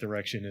chemistry in that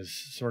direction, is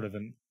sort of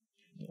an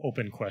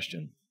open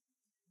question.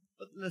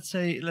 But let's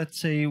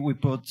say we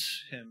put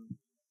him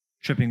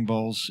tripping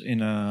balls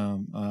in a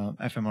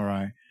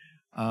fMRI.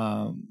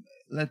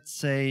 Let's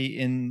say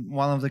in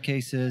one of the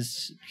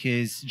cases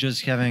he's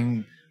just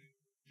having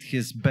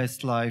his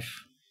best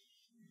life.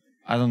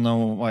 I don't know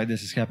why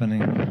this is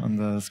happening on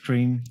the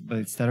screen, but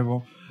it's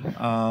terrible.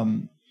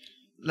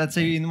 let's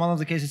say in one of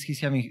the cases he's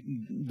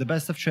having the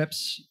best of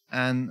trips,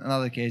 and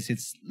another case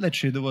it's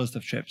literally the worst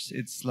of trips.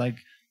 It's like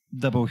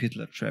double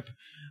Hitler trip.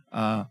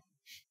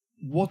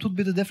 What would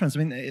be the difference?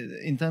 I mean,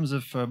 in terms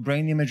of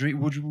brain imagery,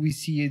 would we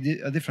see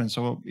a difference,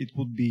 or it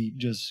would be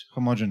just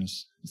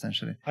homogeneous,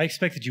 essentially? I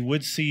expect that you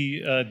would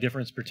see a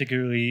difference,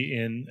 particularly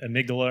in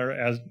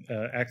amygdala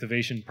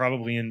activation,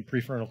 probably in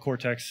prefrontal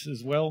cortex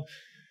as well.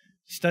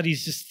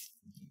 Studies just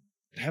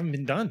haven't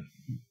been done.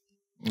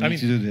 We need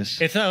to do this.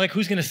 It's not like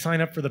who's going to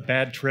sign up for the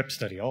bad trip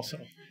study also.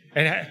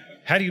 And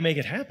how do you make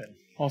it happen?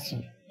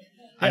 Awesome.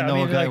 I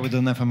know a guy with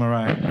an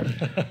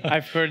fMRI.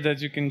 I've heard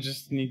that you can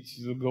just need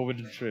to go with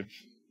the trip.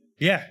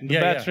 Yeah, the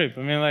bad trip.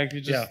 I mean, like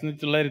you just need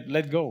to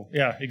let go.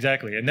 Yeah,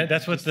 exactly, and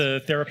that's what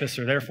the therapists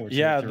are there for.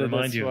 To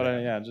remind you.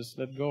 Just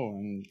let go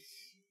and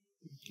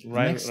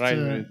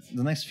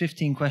the next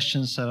 15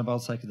 questions are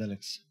about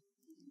psychedelics.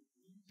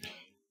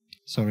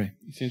 Sorry,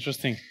 it's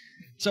interesting.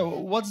 So,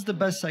 what's the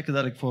best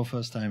psychedelic for a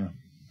first timer?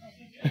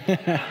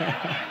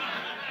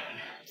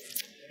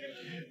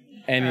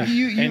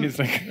 You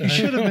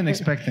should have been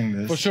expecting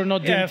this. For sure,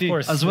 not DMT. Of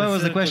course. As well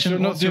as the question, sure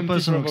what's your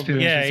personal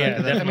experience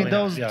with psychedelics? I mean,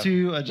 those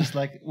two are just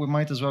like, we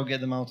might as well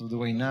get them out of the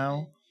way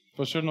now.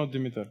 For sure, not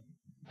Dimitar.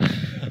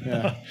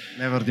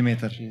 Never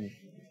Dimitar.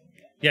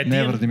 Yeah,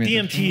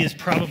 DMT is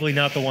probably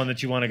not the one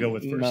that you want to go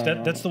with first.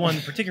 That's the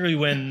one, particularly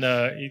when,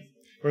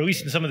 or at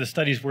least in some of the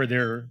studies where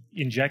they're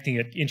injecting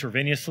it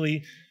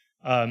intravenously.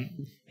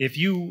 If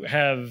you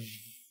have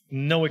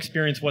no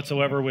experience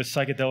whatsoever with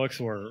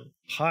psychedelics or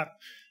pot,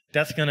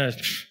 that's gonna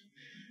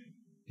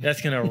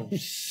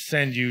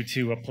send you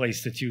to a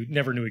place that you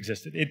never knew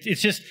existed.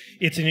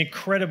 It's an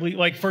incredibly,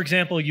 like, for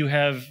example, you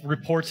have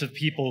reports of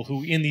people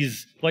who in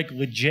these like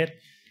legit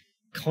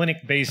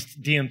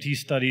clinic-based DMT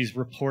studies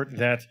report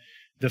that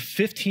the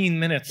 15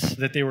 minutes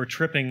that they were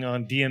tripping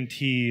on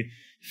DMT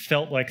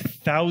felt like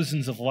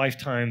thousands of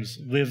lifetimes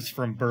lived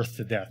from birth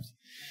to death.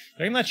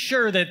 I'm not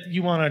sure that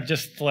you want to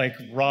just like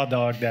raw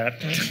dog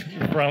that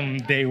from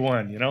day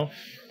one, you know?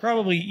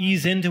 Probably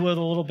ease into it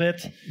a little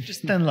bit.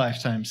 Just 10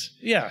 lifetimes.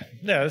 Yeah,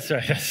 that's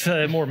right. That's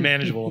a more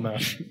manageable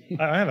amount.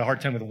 I have a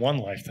hard time with one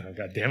lifetime,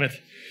 God damn it.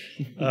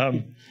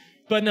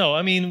 But no,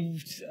 I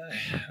mean,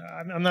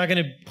 I'm not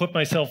going to put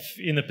myself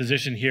in the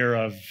position here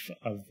of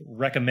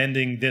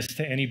recommending this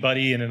to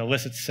anybody in an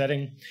illicit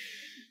setting.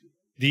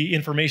 The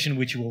information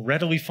which you will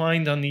readily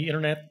find on the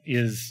internet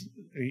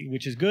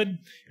which is good,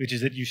 which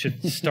is that you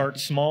should start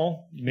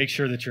small, make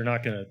sure that you're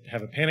not going to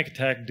have a panic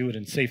attack, do it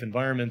in safe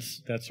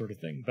environments, that sort of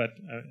thing. But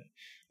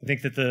I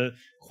think that the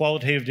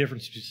qualitative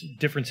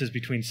differences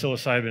between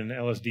psilocybin and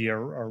LSD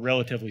are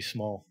relatively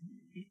small.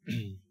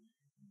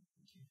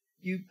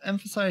 You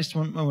emphasized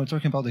when we're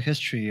talking about the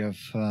history of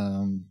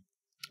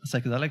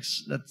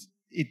psychedelics that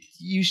it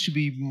used to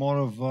be more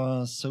of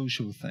a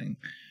social thing.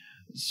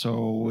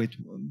 So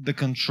the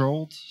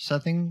controlled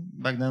setting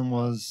back then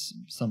was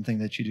something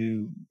that you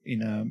do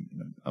in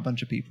a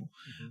bunch of people.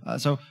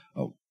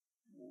 Mm-hmm.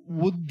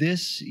 Would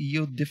this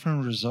yield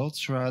different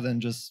results rather than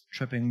just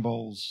tripping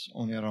balls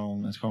on your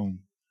own at home?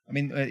 I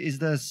mean, is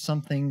there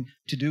something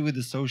to do with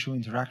the social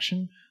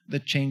interaction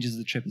that changes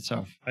the trip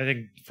itself? I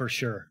think for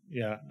sure,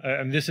 yeah.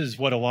 And this is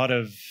what a lot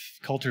of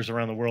cultures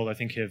around the world, I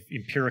think, have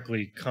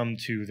empirically come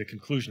to the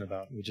conclusion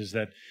about, which is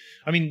that,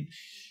 I mean,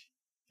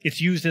 it's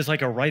used as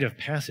like a rite of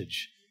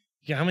passage.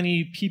 Yeah, how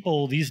many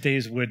people these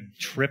days would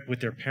trip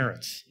with their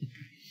parents?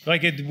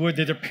 Like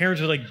their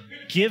parents would like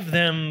give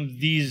them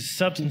these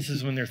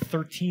substances when they're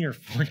 13 or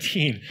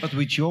 14. But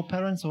with your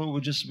parents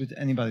or just with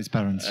anybody's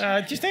parents?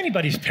 Just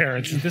anybody's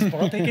parents at this point.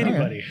 I'll take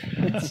anybody.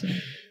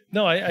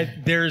 No,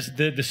 there's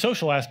the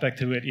social aspect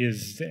to it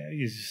is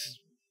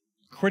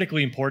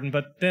critically important,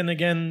 but then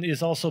again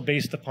is also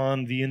based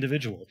upon the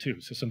individual too.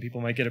 So some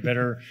people might get a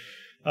better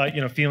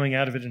feeling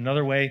out of it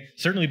another way.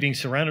 Certainly being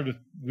surrounded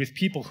with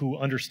people who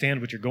understand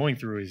what you're going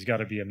through has got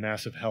to be a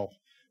massive help,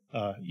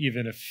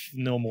 even if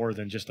no more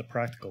than just a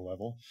practical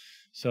level.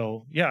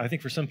 So, yeah, I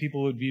think for some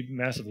people it would be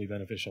massively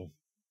beneficial.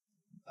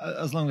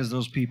 As long as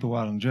those people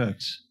aren't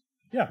jerks.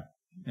 Yeah.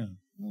 Yeah.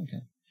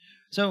 Okay.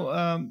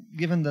 So,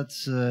 given that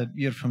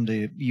you're from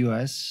the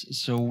US,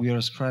 so we are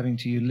ascribing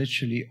to you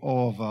literally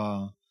all of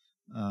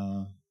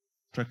our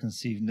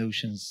preconceived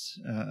notions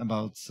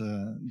about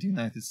the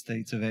United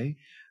States of A.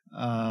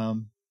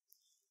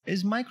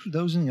 Is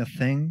microdosing a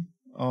thing,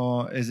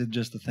 or is it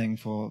just a thing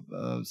for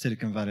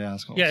Silicon Valley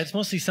assholes? Yeah, it's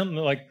mostly something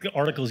like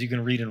articles you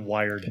can read in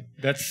Wired.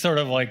 That's sort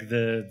of like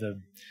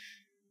the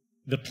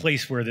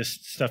place where this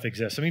stuff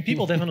exists. I mean,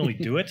 people definitely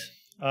do it.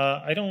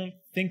 I don't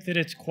think that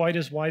it's quite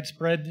as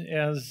widespread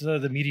as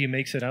the media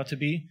makes it out to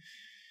be.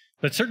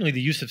 But certainly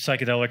the use of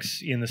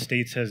psychedelics in the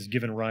States has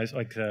given rise,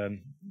 like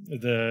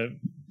the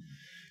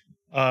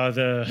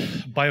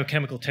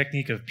biochemical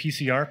technique of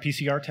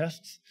PCR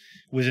tests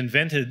was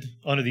invented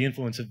under the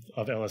influence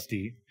of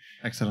LSD.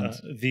 Excellent.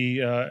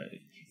 The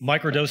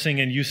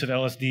microdosing and use of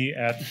LSD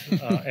at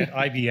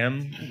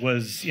IBM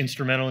was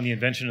instrumental in the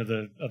invention of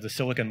the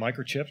silicon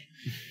microchip.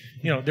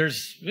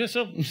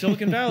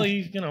 Silicon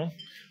Valley,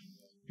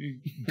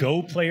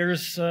 Go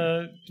players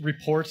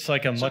reports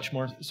like a much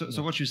more.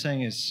 So what you're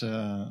saying is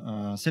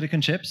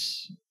silicon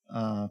chips,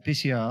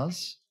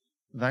 PCRs,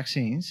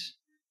 vaccines,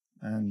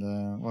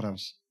 and what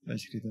else?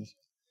 Basically, this.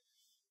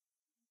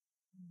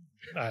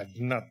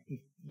 Not.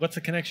 What's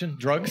the connection?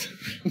 Drugs?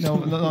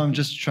 No. I'm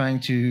just trying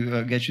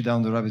to get you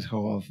down the rabbit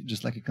hole of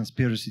just like a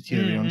conspiracy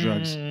theory on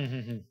drugs.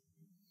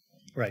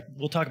 Right.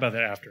 We'll talk about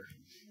that after.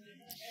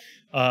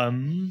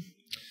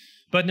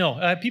 But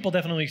no, people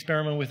definitely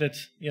experiment with it,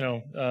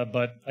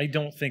 but I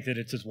don't think that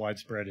it's as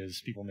widespread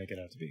as people make it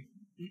out to be.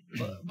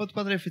 But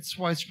whether if it's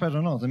widespread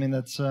or not, I mean,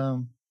 that's,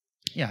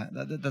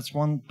 that's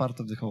one part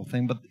of the whole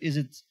thing. But is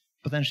it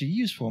potentially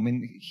useful? I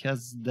mean,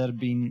 has there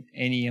been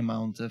any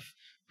amount of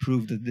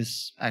proof that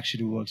this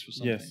actually works for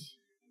something? Yes.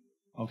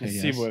 Okay,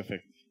 Placebo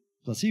effect.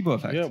 Placebo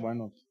effect? Yeah, why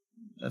not?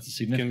 That's a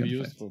significant It can be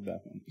effect. used for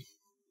that one.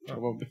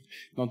 Probably.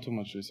 Not too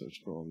much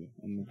research, probably.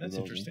 That's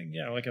interesting.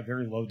 Yeah, like a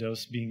very low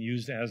dose being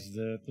used as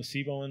the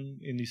placebo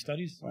in these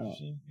studies. Wow.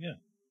 Yeah,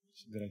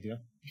 it's a good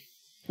idea.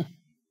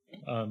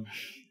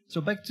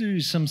 So back to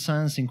some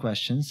sciencing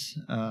questions.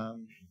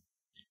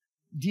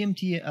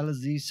 DMT,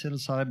 LSD,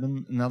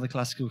 psilocybin, and other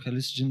classical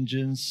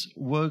hallucinogens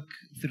work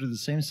through the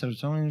same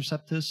serotonin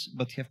receptors,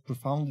 but have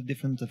profoundly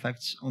different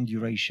effects on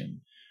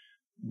duration.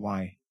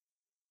 Why?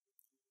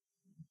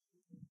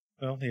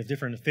 Well, they have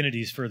different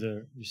affinities for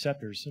the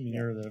receptors. I mean,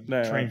 you're the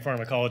trained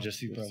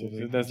pharmacologist. You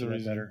probably that's the know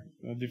reason. better.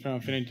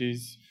 Different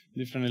affinities,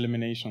 different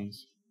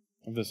eliminations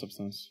of the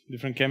substance,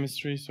 different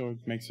chemistry, so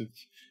it makes it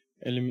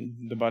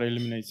the body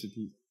eliminates it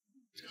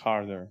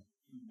harder,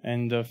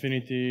 and the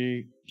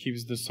affinity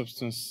keeps the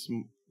substance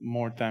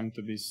more time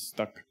to be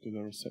stuck to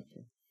the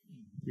receptor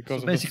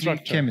because so of basically the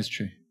structure.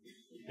 Chemistry.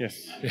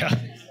 Yes. Yeah.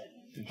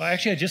 Well,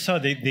 actually, I just saw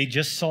they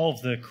just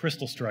solved the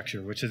crystal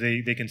structure, which is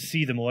they can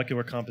see the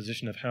molecular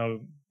composition of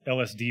how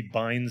LSD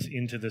binds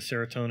into the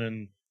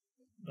serotonin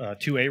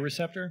 2A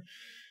receptor,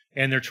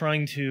 and they're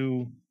trying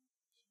to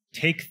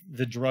take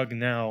the drug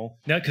now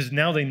because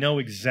now they know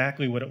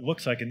exactly what it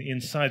looks like on the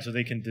inside, so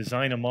they can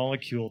design a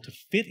molecule to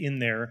fit in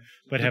there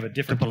but have a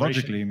different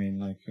topologically. duration. You mean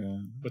like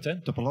what's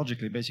that?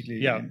 Topologically, basically.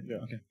 Yeah.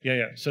 Okay.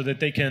 Yeah. So that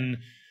they can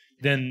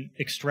then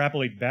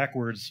extrapolate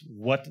backwards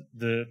what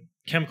the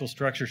chemical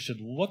structure should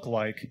look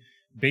like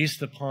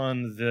based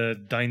upon the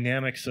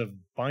dynamics of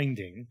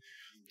binding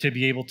to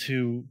be able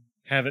to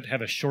have it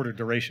have a shorter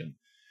duration,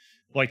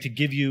 like to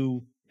give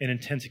you an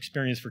intense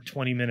experience for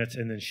 20 minutes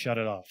and then shut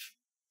it off,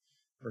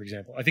 for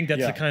example. I think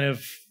that's the kind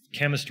of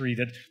chemistry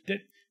that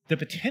the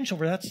potential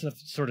for that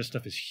sort of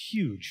stuff is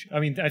huge. I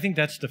mean, I think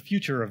that's the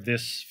future of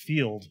this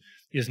field,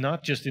 is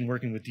not just in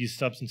working with these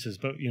substances,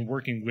 but in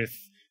working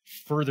with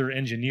further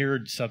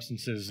engineered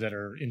substances that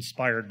are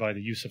inspired by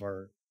the use of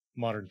our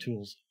modern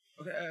tools.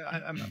 Okay,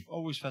 I'm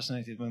always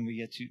fascinated when we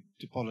get to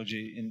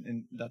topology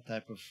in that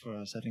type of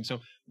setting. So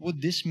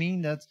would this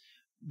mean that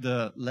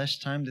the less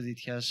time that it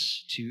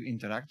has to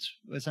interact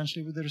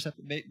essentially with the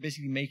receptor,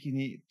 basically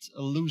making it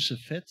a looser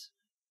fit,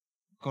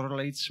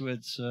 correlates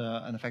with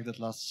an effect that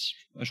lasts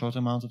a short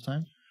amount of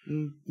time?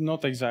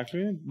 Not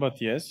exactly,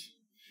 but yes.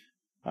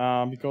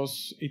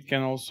 Because it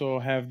can also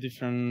have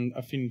different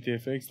affinity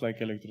effects like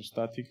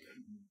electrostatic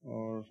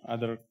or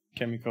other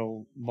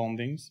chemical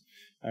bondings.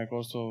 Like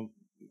also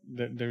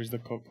there is the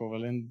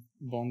covalent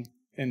bond,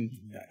 and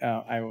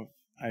I've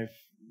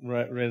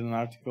read an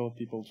article of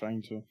people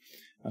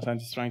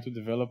scientists trying to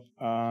develop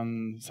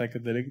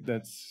psychedelic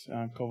that's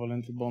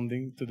covalent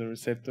bonding to the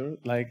receptor.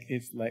 Like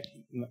it's like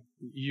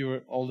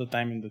you're all the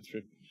time in the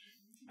trip.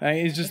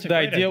 It's just the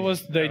idea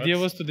was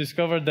to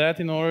discover that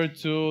in order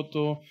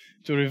to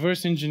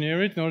reverse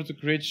engineer it in order to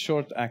create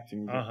short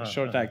acting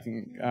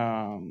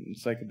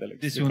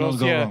psychedelics. This will not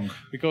go wrong.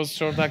 Because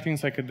short acting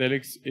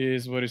psychedelics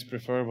is what is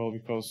preferable,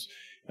 because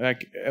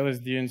like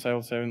LSD and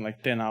psilocybin,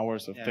 like 10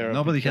 hours of therapy.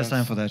 Nobody has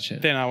time for that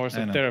shit. 10 hours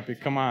of therapy,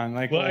 come on,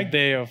 like a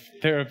day of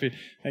therapy,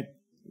 like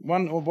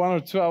one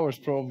or 2 hours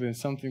probably,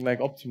 something like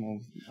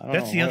optimal.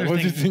 That's the other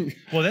thing.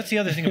 Well, that's the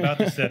other thing about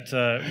this, that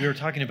we were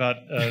talking about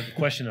the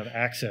question of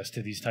access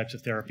to these types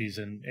of therapies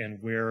and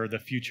where the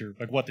future,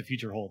 like what the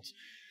future holds.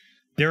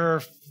 There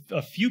are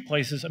a few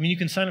places. I mean, you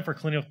can sign up for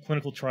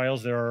clinical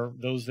trials. There are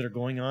those that are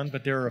going on,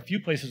 but there are a few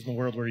places in the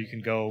world where you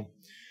can go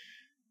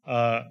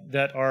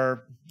that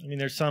are. I mean,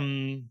 there's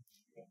some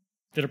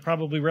that are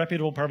probably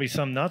reputable, probably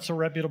some not so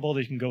reputable.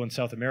 That you can go in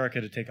South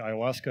America to take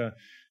ayahuasca.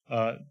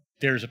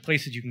 There's a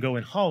place that you can go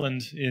in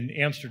Holland, in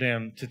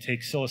Amsterdam, to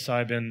take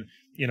psilocybin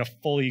in a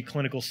fully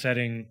clinical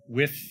setting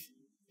with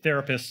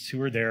therapists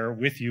who are there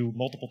with you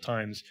multiple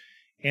times,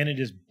 and it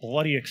is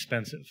bloody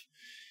expensive.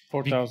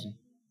 4,000.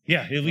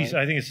 Yeah, at least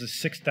I think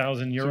it's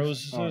 6,000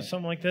 euros,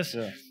 something like this,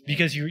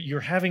 because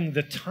you're having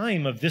the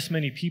time of this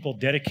many people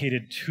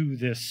dedicated to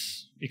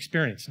this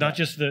experience, not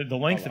just the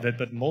length of it,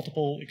 but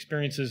multiple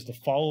experiences, the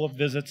follow-up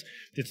visits.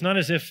 It's not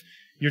as if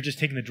you're just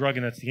taking the drug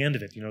and that's the end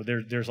of it. You know,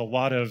 there's a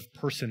lot of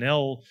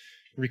personnel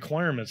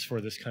requirements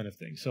for this kind of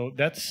thing. So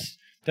that's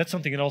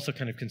something that also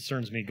kind of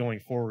concerns me going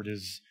forward,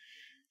 is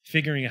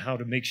figuring out how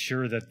to make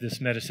sure that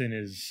this medicine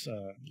is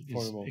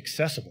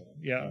accessible.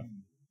 Yeah.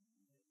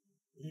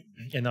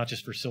 and not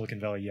just for Silicon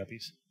Valley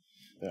yuppies.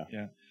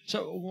 Yeah.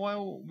 So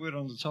while we're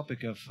on the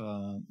topic of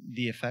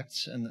the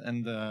effects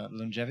and the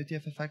longevity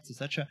of effects,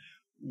 etc.,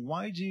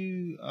 why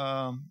do,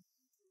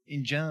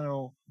 in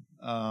general,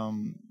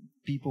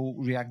 people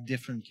react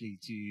differently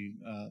to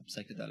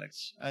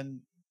psychedelics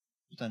and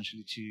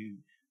potentially to,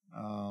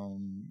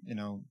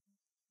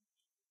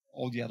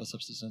 all the other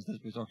substances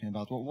that we're talking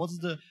about? What's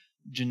the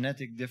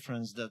genetic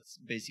difference that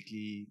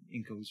basically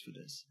encodes for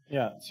this?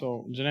 Yeah,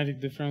 so genetic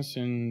difference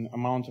in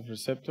amount of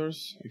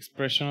receptors,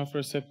 expression of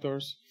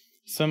receptors.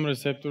 Some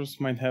receptors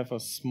might have a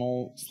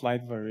small,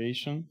 slight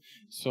variation.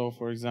 So,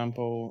 for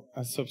example,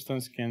 a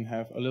substance can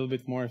have a little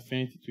bit more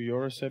affinity to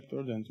your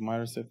receptor than to my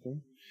receptor.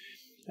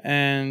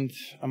 And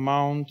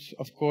amount,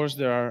 of course,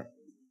 there are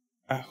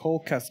a whole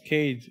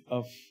cascade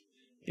of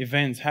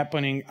events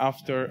happening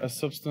after a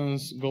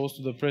substance goes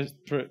to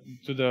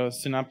the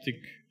synaptic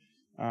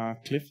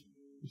cliff.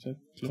 Is that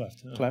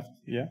Cleft. Cleft,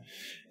 yeah.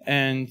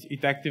 And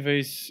it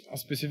activates a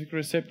specific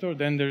receptor.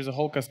 Then there's a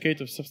whole cascade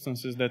of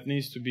substances that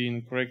needs to be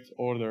in correct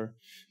order.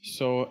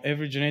 So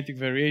every genetic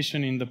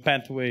variation in the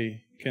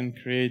pathway can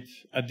create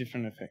a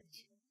different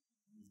effect.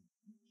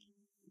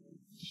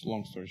 Just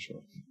long story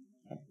short,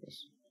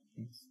 it's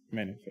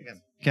many effects.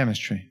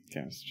 Chemistry.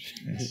 Chemistry.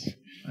 Yes,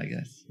 I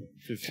guess.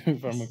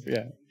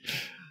 Yeah.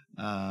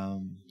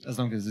 As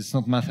long as it's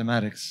not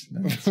mathematics.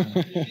 Then it's,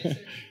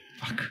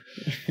 fuck.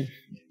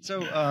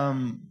 So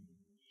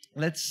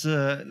let's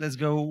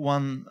go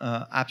one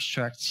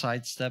abstract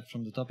sidestep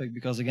from the topic,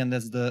 because again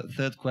that's the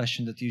third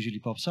question that usually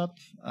pops up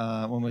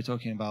when we're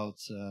talking about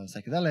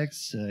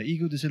psychedelics,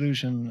 ego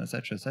dissolution,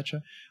 etc.,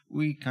 etc.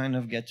 We kind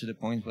of get to the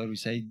point where we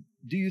say,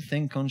 do you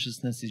think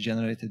consciousness is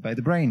generated by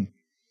the brain?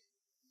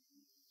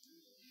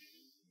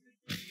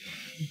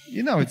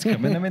 You know it's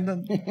coming. I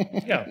mean,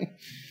 yeah.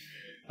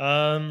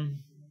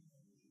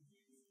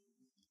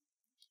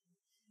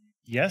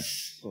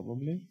 Yes,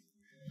 Probably.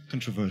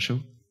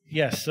 controversial.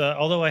 yes.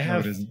 Although I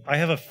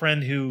have a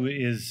friend who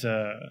is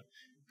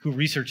who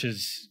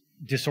researches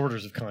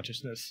disorders of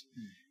consciousness,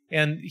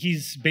 and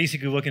he's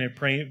basically looking at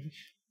brain.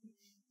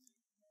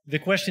 The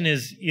question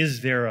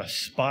is there a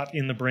spot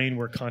in the brain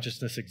where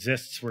consciousness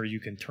exists, where you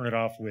can turn it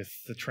off with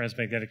the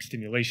transmagnetic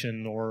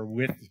stimulation, or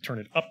turn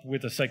it up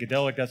with a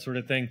psychedelic, that sort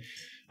of thing?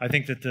 I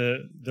think that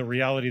the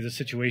reality of the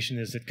situation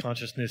is that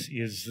consciousness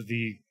is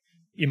the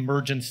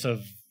emergence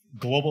of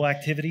global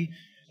activity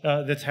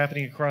that's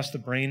happening across the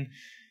brain.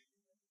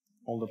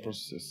 All the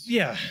processes.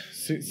 Yeah.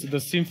 The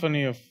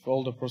symphony of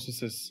all the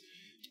processes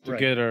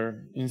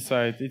together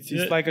inside. It's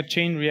like a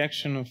chain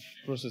reaction of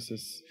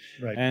processes.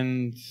 Right.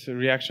 And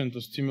reaction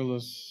to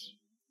stimulus,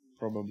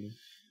 probably.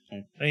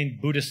 Right. I mean,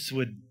 Buddhists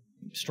would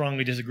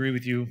strongly disagree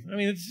with you. I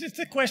mean, it's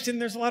a question.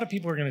 There's a lot of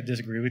people who are going to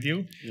disagree with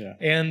you. Yeah.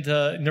 And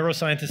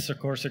neuroscientists, of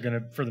course, are going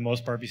to, for the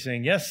most part, be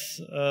saying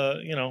yes.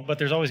 But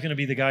there's always going to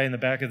be the guy in the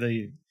back of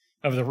the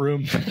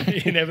room.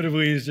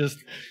 Inevitably, he just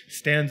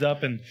stands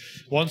up and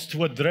wants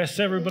to address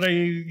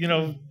everybody.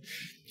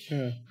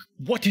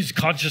 What is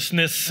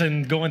consciousness,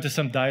 and go into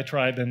some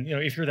diatribe. And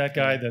if you're that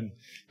guy, then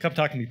come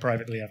talk to me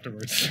privately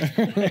afterwards.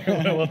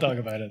 We'll talk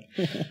about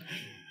it.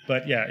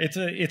 But yeah,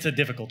 it's a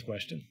difficult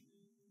question.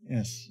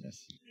 Yes.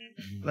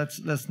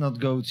 Let's not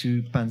go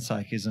to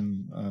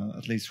panpsychism,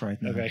 at least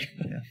right now. Okay.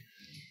 Yeah.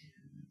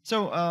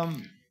 So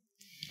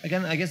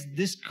again, I guess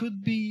this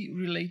could be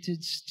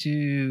related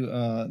to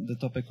the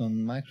topic on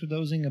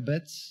microdosing a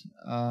bit.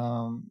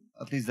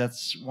 At least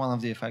that's one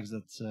of the effects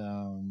that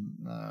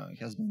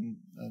has been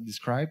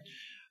described.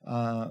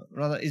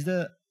 Rather, is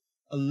there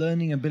a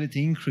learning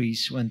ability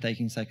increase when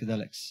taking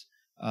psychedelics?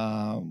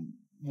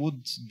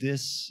 Would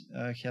this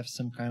have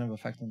some kind of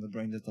effect on the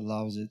brain that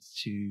allows it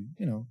to,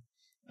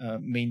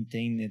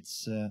 maintain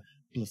its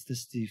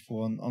plasticity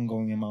for an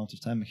ongoing amount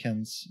of time,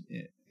 hence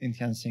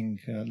enhancing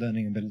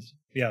learning ability?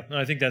 Yeah,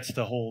 I think that's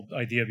the whole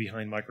idea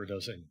behind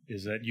microdosing,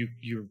 is that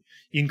you're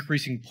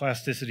increasing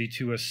plasticity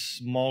to a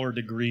smaller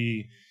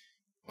degree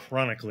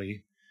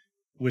chronically,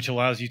 which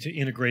allows you to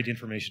integrate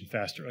information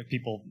faster. Like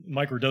people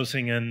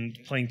microdosing and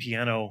playing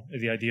piano,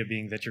 the idea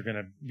being that you're going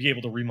to be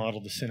able to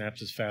remodel the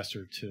synapses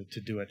faster to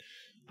do it.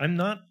 I'm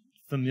not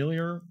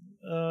familiar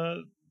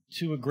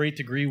to a great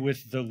degree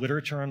with the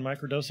literature on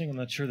microdosing. I'm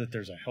not sure that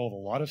there's a hell of a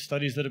lot of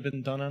studies that have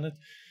been done on it.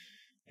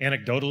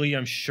 Anecdotally,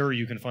 I'm sure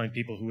you can find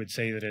people who would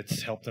say that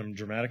it's helped them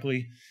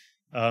dramatically.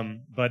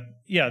 But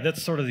yeah,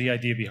 that's sort of the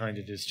idea behind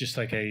it. It's just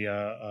like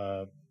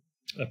a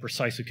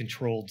precisely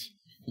controlled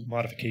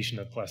modification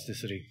of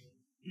plasticity.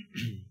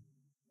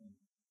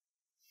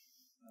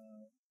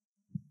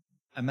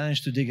 I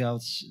managed to dig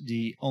out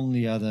the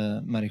only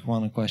other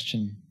marijuana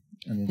question,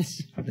 and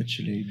it's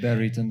literally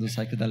buried under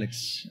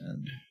psychedelics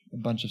and a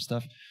bunch of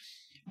stuff.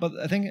 But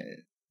I think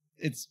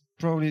it's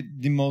probably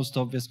the most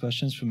obvious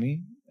questions for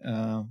me.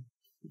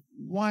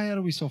 Why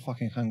are we so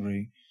fucking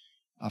hungry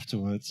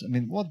afterwards? I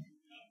mean,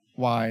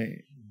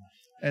 why?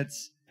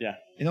 It's,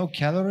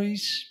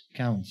 calories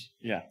count.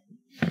 Yeah.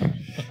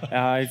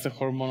 It's a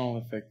hormonal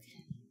effect,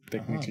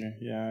 technically.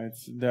 Yeah,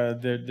 it's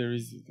there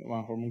is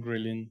one hormone,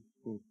 ghrelin,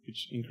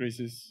 which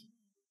increases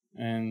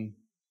and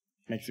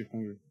makes you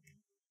hungry.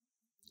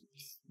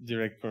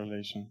 direct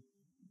correlation.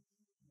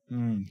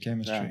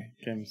 Chemistry. Yeah,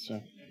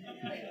 chemistry.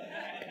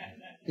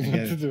 What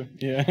to do?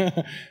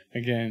 Yeah,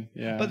 again,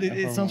 yeah. But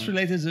it's not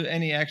related to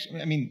any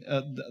action. I mean,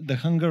 the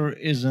hunger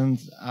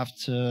isn't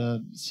after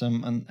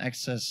an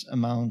excess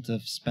amount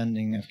of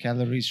spending of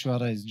calories.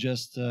 Rather, it's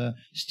just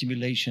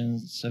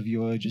stimulations of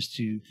your urges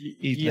to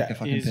eat like a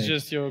fucking pig. It's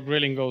just your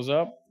ghrelin goes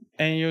up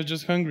and you're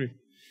just hungry.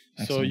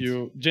 Excellent. So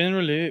you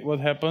generally what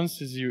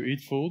happens is you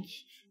eat food.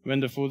 When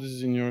the food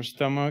is in your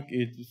stomach,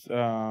 it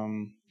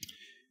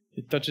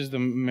touches the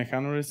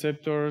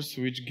mechanoreceptors,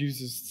 which gives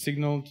a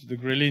signal to the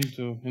ghrelin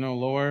to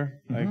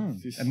lower.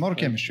 Like this, and more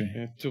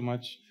chemistry. Too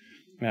much.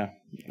 Yeah,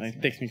 like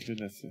technically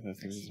that's the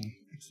reason.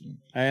 Excellent.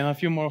 And a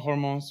few more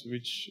hormones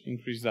which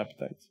increase the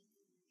appetite.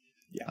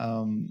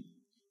 Yeah.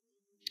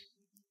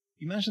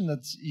 You mentioned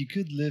that you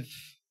could live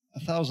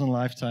 1,000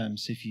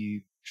 lifetimes if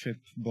you trip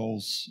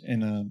balls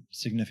in a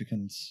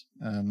significant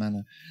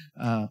manner.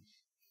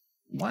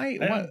 Why?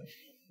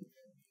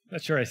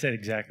 Not sure I said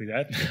exactly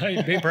that.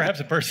 Perhaps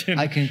a person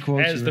I can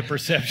quote has the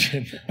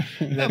perception.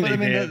 No, but I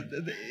mean,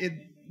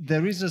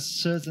 there is a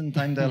certain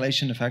time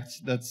dilation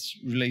effect that's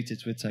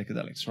related with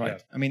psychedelics, right?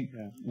 Yeah. I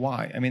mean,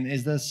 why? I mean,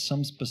 is there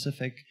some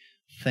specific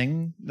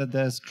thing that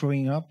they're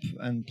screwing up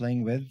and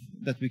playing with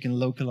that we can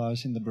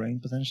localize in the brain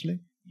potentially?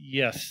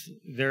 Yes,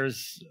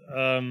 there's,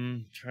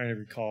 trying to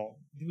recall,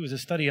 it was a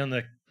study on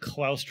the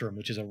claustrum,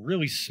 which is a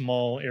really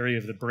small area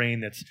of the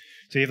brain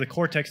so you have the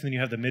cortex and then you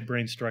have the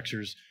midbrain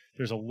structures.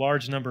 There's a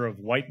large number of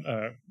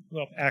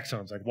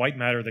axons, like white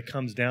matter that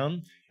comes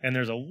down, and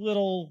there's a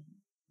little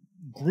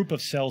group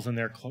of cells in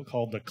there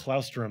called the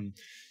claustrum,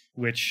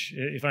 which,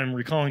 if I'm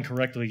recalling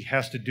correctly,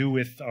 has to do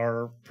with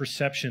our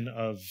perception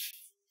of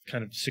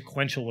kind of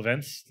sequential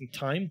events in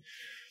time,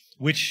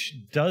 which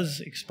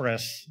does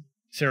express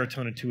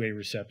serotonin 2A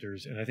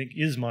receptors, and I think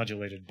is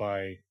modulated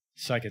by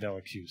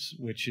psychedelics use,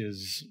 which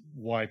is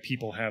why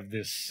people have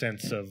this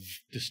sense of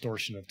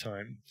distortion of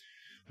time,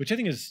 which I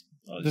think is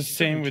the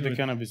same with the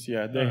cannabis.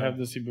 Yeah, they have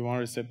the CB1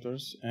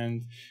 receptors,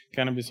 and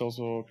cannabis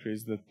also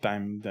creates the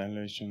time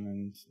dilation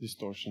and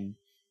distortion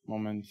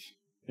moment.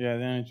 Yeah,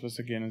 then it was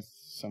again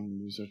some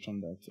research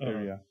on that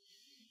area.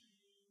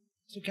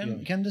 So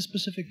can the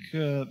specific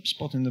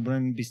spot in the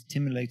brain be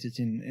stimulated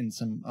in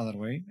some other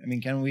way? I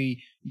mean, can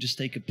we just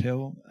take a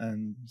pill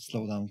and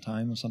slow down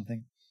time or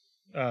something?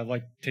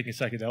 Like taking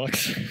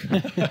psychedelics.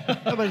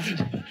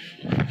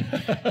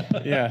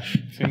 Yeah.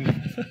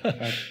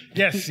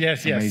 Yes.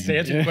 Amazing. To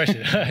answer your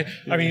question,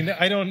 I mean,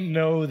 I don't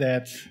know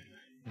that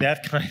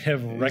kind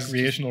of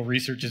recreational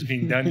research is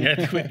being done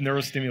yet with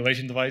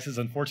neurostimulation devices,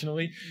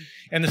 unfortunately.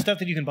 And the stuff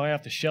that you can buy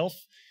off the shelf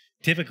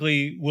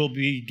typically will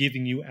be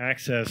giving you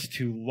access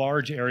to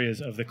large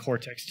areas of the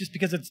cortex, just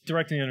because it's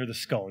directly under the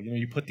skull.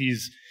 You put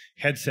these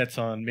headsets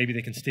on, maybe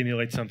they can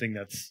stimulate something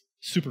that's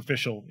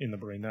superficial in the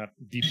brain, not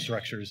deep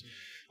structures.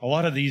 A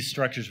lot of these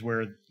structures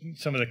where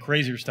some of the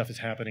crazier stuff is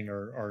happening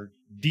are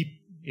deep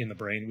in the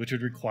brain, which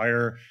would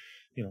require,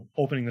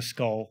 opening the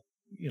skull,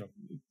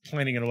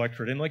 planting an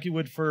electrode in like you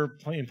would for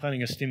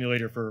planting a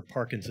stimulator for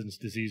Parkinson's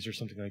disease or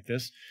something like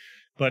this.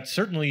 But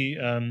certainly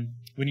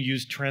when you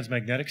use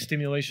transmagnetic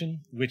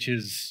stimulation, which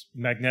is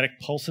magnetic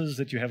pulses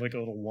that you have like a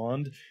little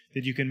wand,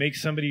 that you can make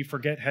somebody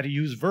forget how to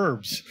use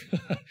verbs.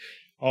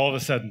 All of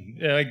a sudden,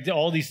 like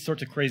all these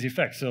sorts of crazy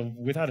effects. So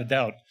without a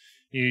doubt,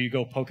 you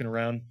go poking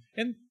around,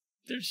 and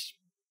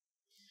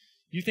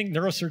you think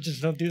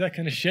neurosurgeons don't do that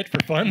kind of shit for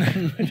fun,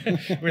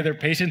 where their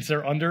patients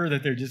are under,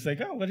 that they're just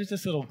like, oh, what does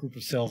this little group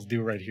of cells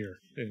do right here?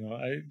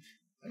 I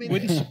mean,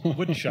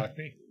 wouldn't shock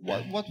me.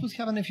 What would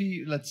happen if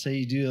you, let's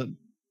say, do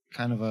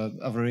kind of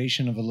a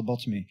variation of a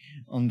lobotomy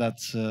on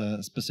that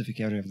specific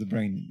area of the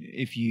brain?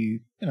 If you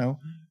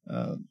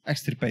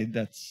extirpate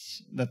that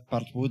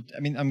part,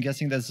 I'm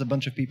guessing there's a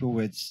bunch of people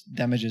with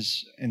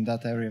damages in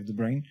that area of the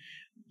brain.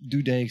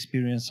 Do they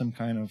experience some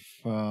kind of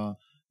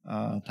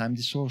time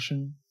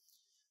distortion?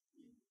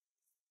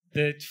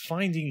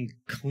 Finding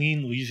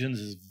clean lesions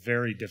is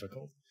very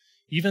difficult.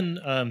 Even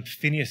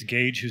Phineas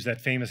Gage, who's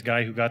that famous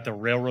guy who got the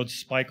railroad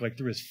spike like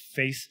through his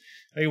face,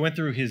 he went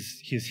through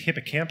his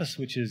hippocampus,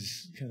 which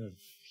is kind of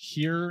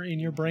here in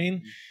your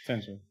brain.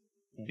 Central.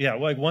 Yeah,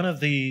 like one of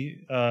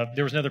there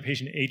was another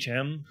patient,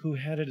 HM, who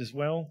had it as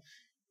well.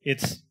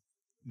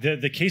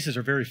 The cases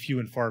are very few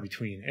and far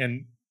between,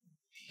 and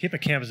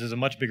hippocampus is a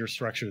much bigger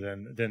structure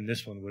than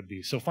this one would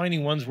be. So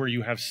finding ones where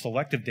you have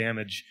selective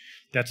damage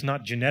that's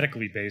not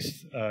genetically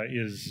based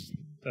is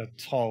a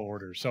tall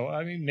order. So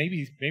I mean,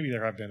 maybe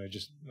there have been.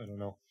 I don't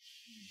know.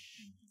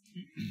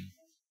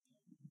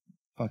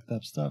 Fucked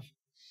up stuff.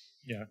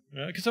 Yeah,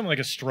 because something like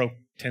a stroke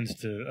tends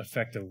to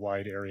affect a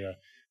wide area,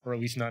 or at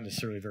least not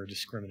necessarily a very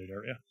discriminate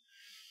area.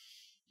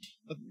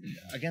 But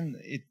again,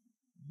 it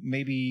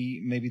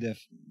maybe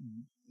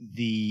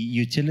the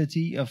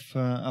utility of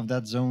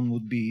that zone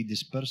would be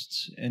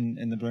dispersed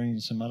in the brain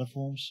in some other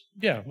forms.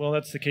 Yeah, well,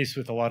 that's the case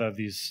with a lot of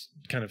these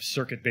kind of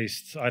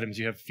circuit-based items.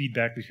 You have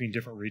feedback between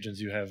different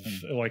regions. You have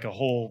like a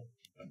whole,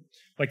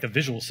 like the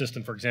visual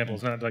system, for example,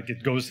 is not like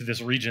it goes to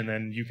this region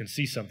and you can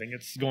see something.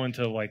 It's going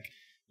to like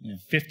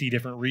 50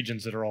 different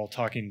regions that are all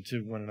talking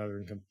to one another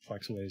in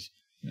complex ways.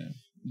 Yeah.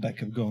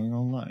 Backup going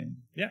online.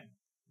 Yeah.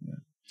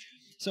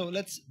 So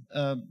let's,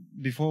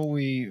 before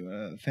we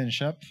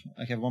finish up,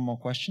 I have one more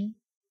question.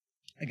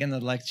 Again,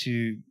 I'd like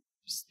to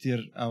steer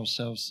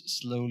ourselves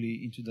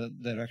slowly into the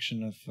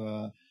direction of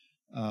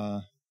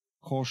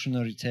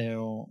cautionary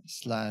tale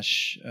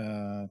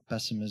 /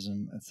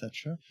 pessimism,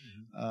 etc.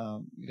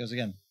 Because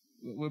again,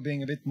 we're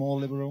being a bit more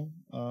liberal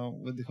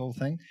with the whole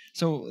thing.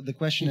 So the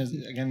question is,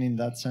 again, in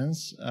that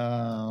sense,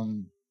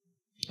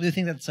 do you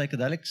think that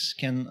psychedelics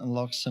can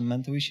unlock some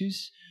mental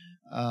issues?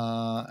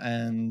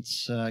 And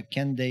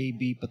can they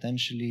be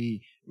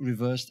potentially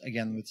reversed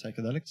again with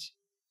psychedelics?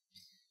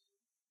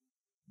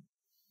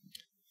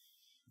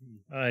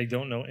 I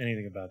don't know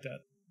anything about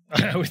that.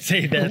 I would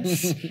say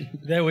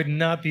that would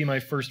not be my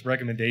first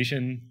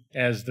recommendation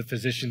as the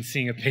physician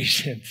seeing a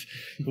patient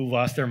who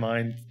lost their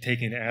mind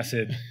taking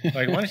acid.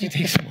 Like, why don't you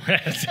take some more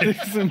acid?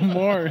 Take some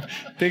more.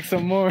 Take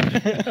some more.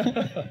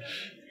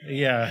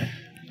 Yeah.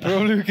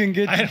 Probably we can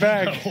get you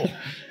back.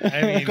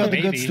 I mean, got the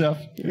maybe. good stuff.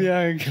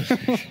 Yeah.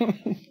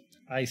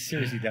 I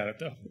seriously doubt it,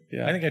 though.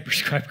 Yeah. I think I'd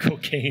prescribe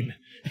cocaine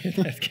in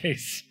that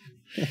case.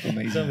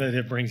 Amazing. Something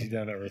that brings you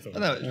down to earth.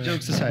 No,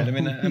 jokes aside, I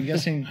mean, I'm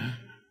guessing,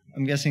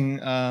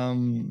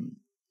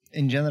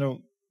 in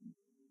general,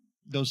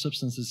 those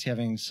substances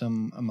having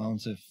some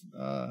amount of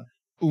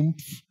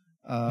oomph,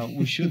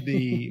 we should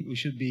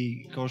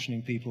be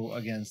cautioning people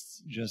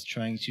against just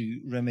trying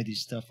to remedy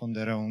stuff on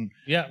their own.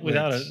 Yeah,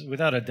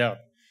 without a doubt.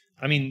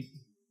 I mean,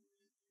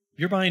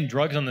 you're buying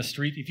drugs on the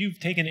street. If you've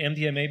taken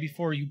MDMA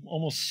before, you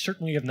almost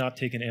certainly have not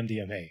taken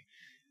MDMA.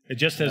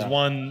 Just as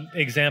one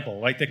example,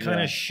 like the kind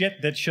of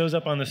shit that shows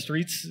up on the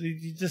streets,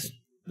 you just,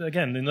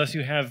 again, unless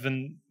you have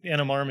an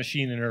NMR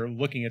machine and are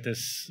looking at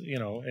this,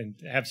 and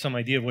have some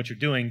idea of what you're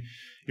doing,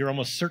 you're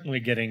almost certainly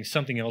getting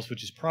something else,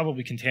 which is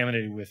probably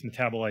contaminated with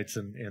metabolites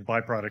and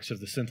byproducts of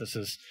the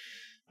synthesis.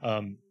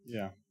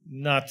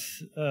 Not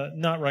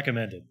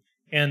recommended.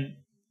 And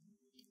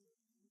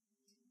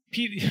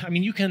I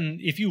mean, you can,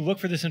 if you look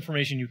for this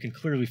information, you can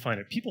clearly find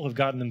it. People have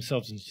gotten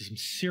themselves into some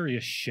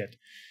serious shit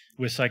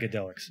with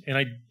psychedelics. And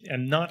I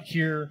am not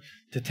here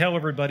to tell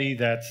everybody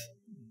that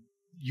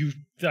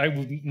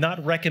I'm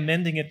not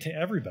recommending it to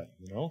everybody.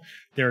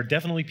 There are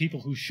definitely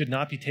people who should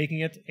not be taking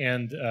it,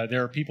 and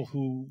there are people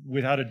who,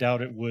 without a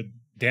doubt, it would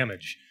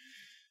damage.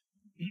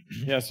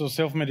 Yeah, so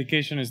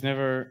self-medication is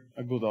never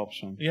a good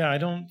option. Yeah, I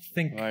don't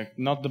think... Like,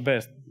 not the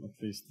best,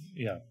 at least.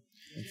 Yeah.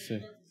 Let's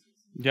say.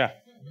 Yeah.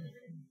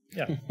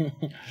 Yeah.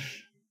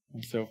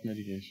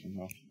 Self-medication.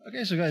 No.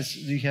 Okay, so guys,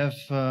 do you have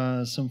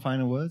some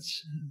final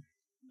words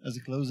as a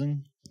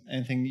closing?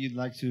 Anything you'd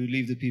like to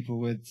leave the people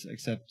with,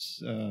 except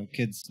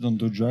kids don't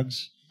do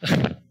drugs?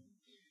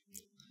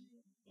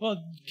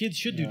 Well, kids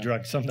should do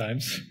drugs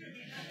sometimes.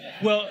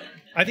 Well,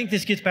 I think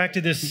this gets back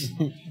to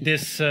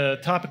this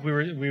topic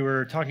we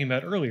were talking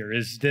about earlier,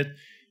 is that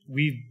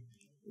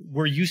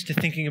we're used to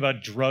thinking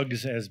about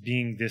drugs as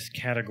being this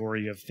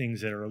category of things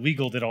that are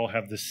illegal that all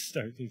have this,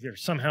 they're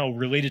somehow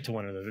related to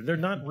one another. They're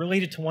not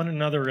related to one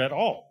another at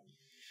all.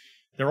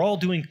 They're all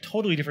doing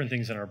totally different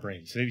things in our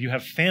brains. So you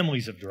have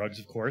families of drugs,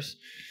 of course,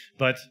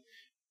 but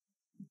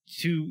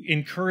to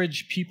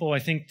encourage people, I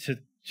think,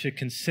 to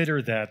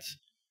consider that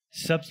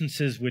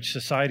substances which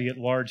society at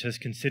large has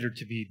considered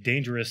to be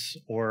dangerous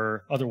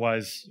or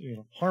otherwise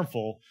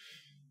harmful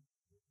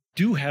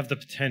do have the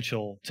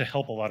potential to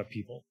help a lot of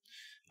people.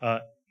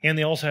 And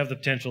they also have the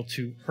potential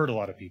to hurt a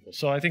lot of people.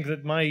 So I think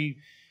that my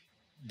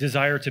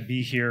desire to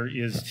be here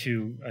is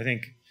to, I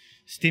think,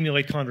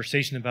 stimulate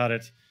conversation about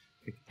it,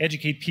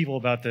 educate people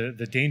about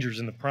the dangers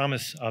and the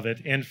promise of it,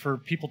 and for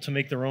people to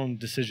make their own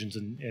decisions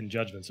and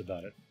judgments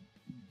about it.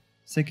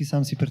 Всеки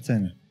сам си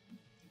преценя.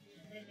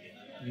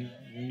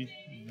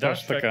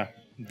 Точно така.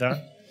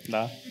 Да.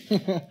 Да.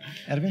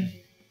 Erwin?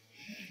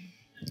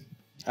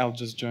 I'll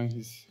just join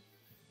his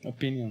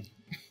opinion.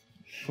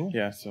 Cool.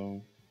 Yeah,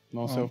 so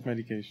no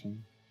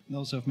self-medication.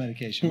 No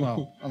self-medication.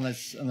 Well,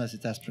 unless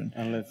it's aspirin.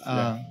 Unless,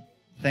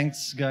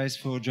 thanks, guys,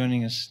 for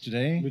joining us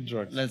today. With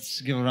drugs.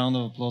 Let's give a round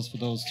of applause for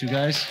those two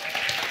guys.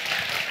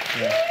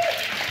 Yeah.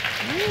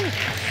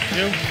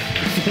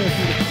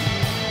 Woo.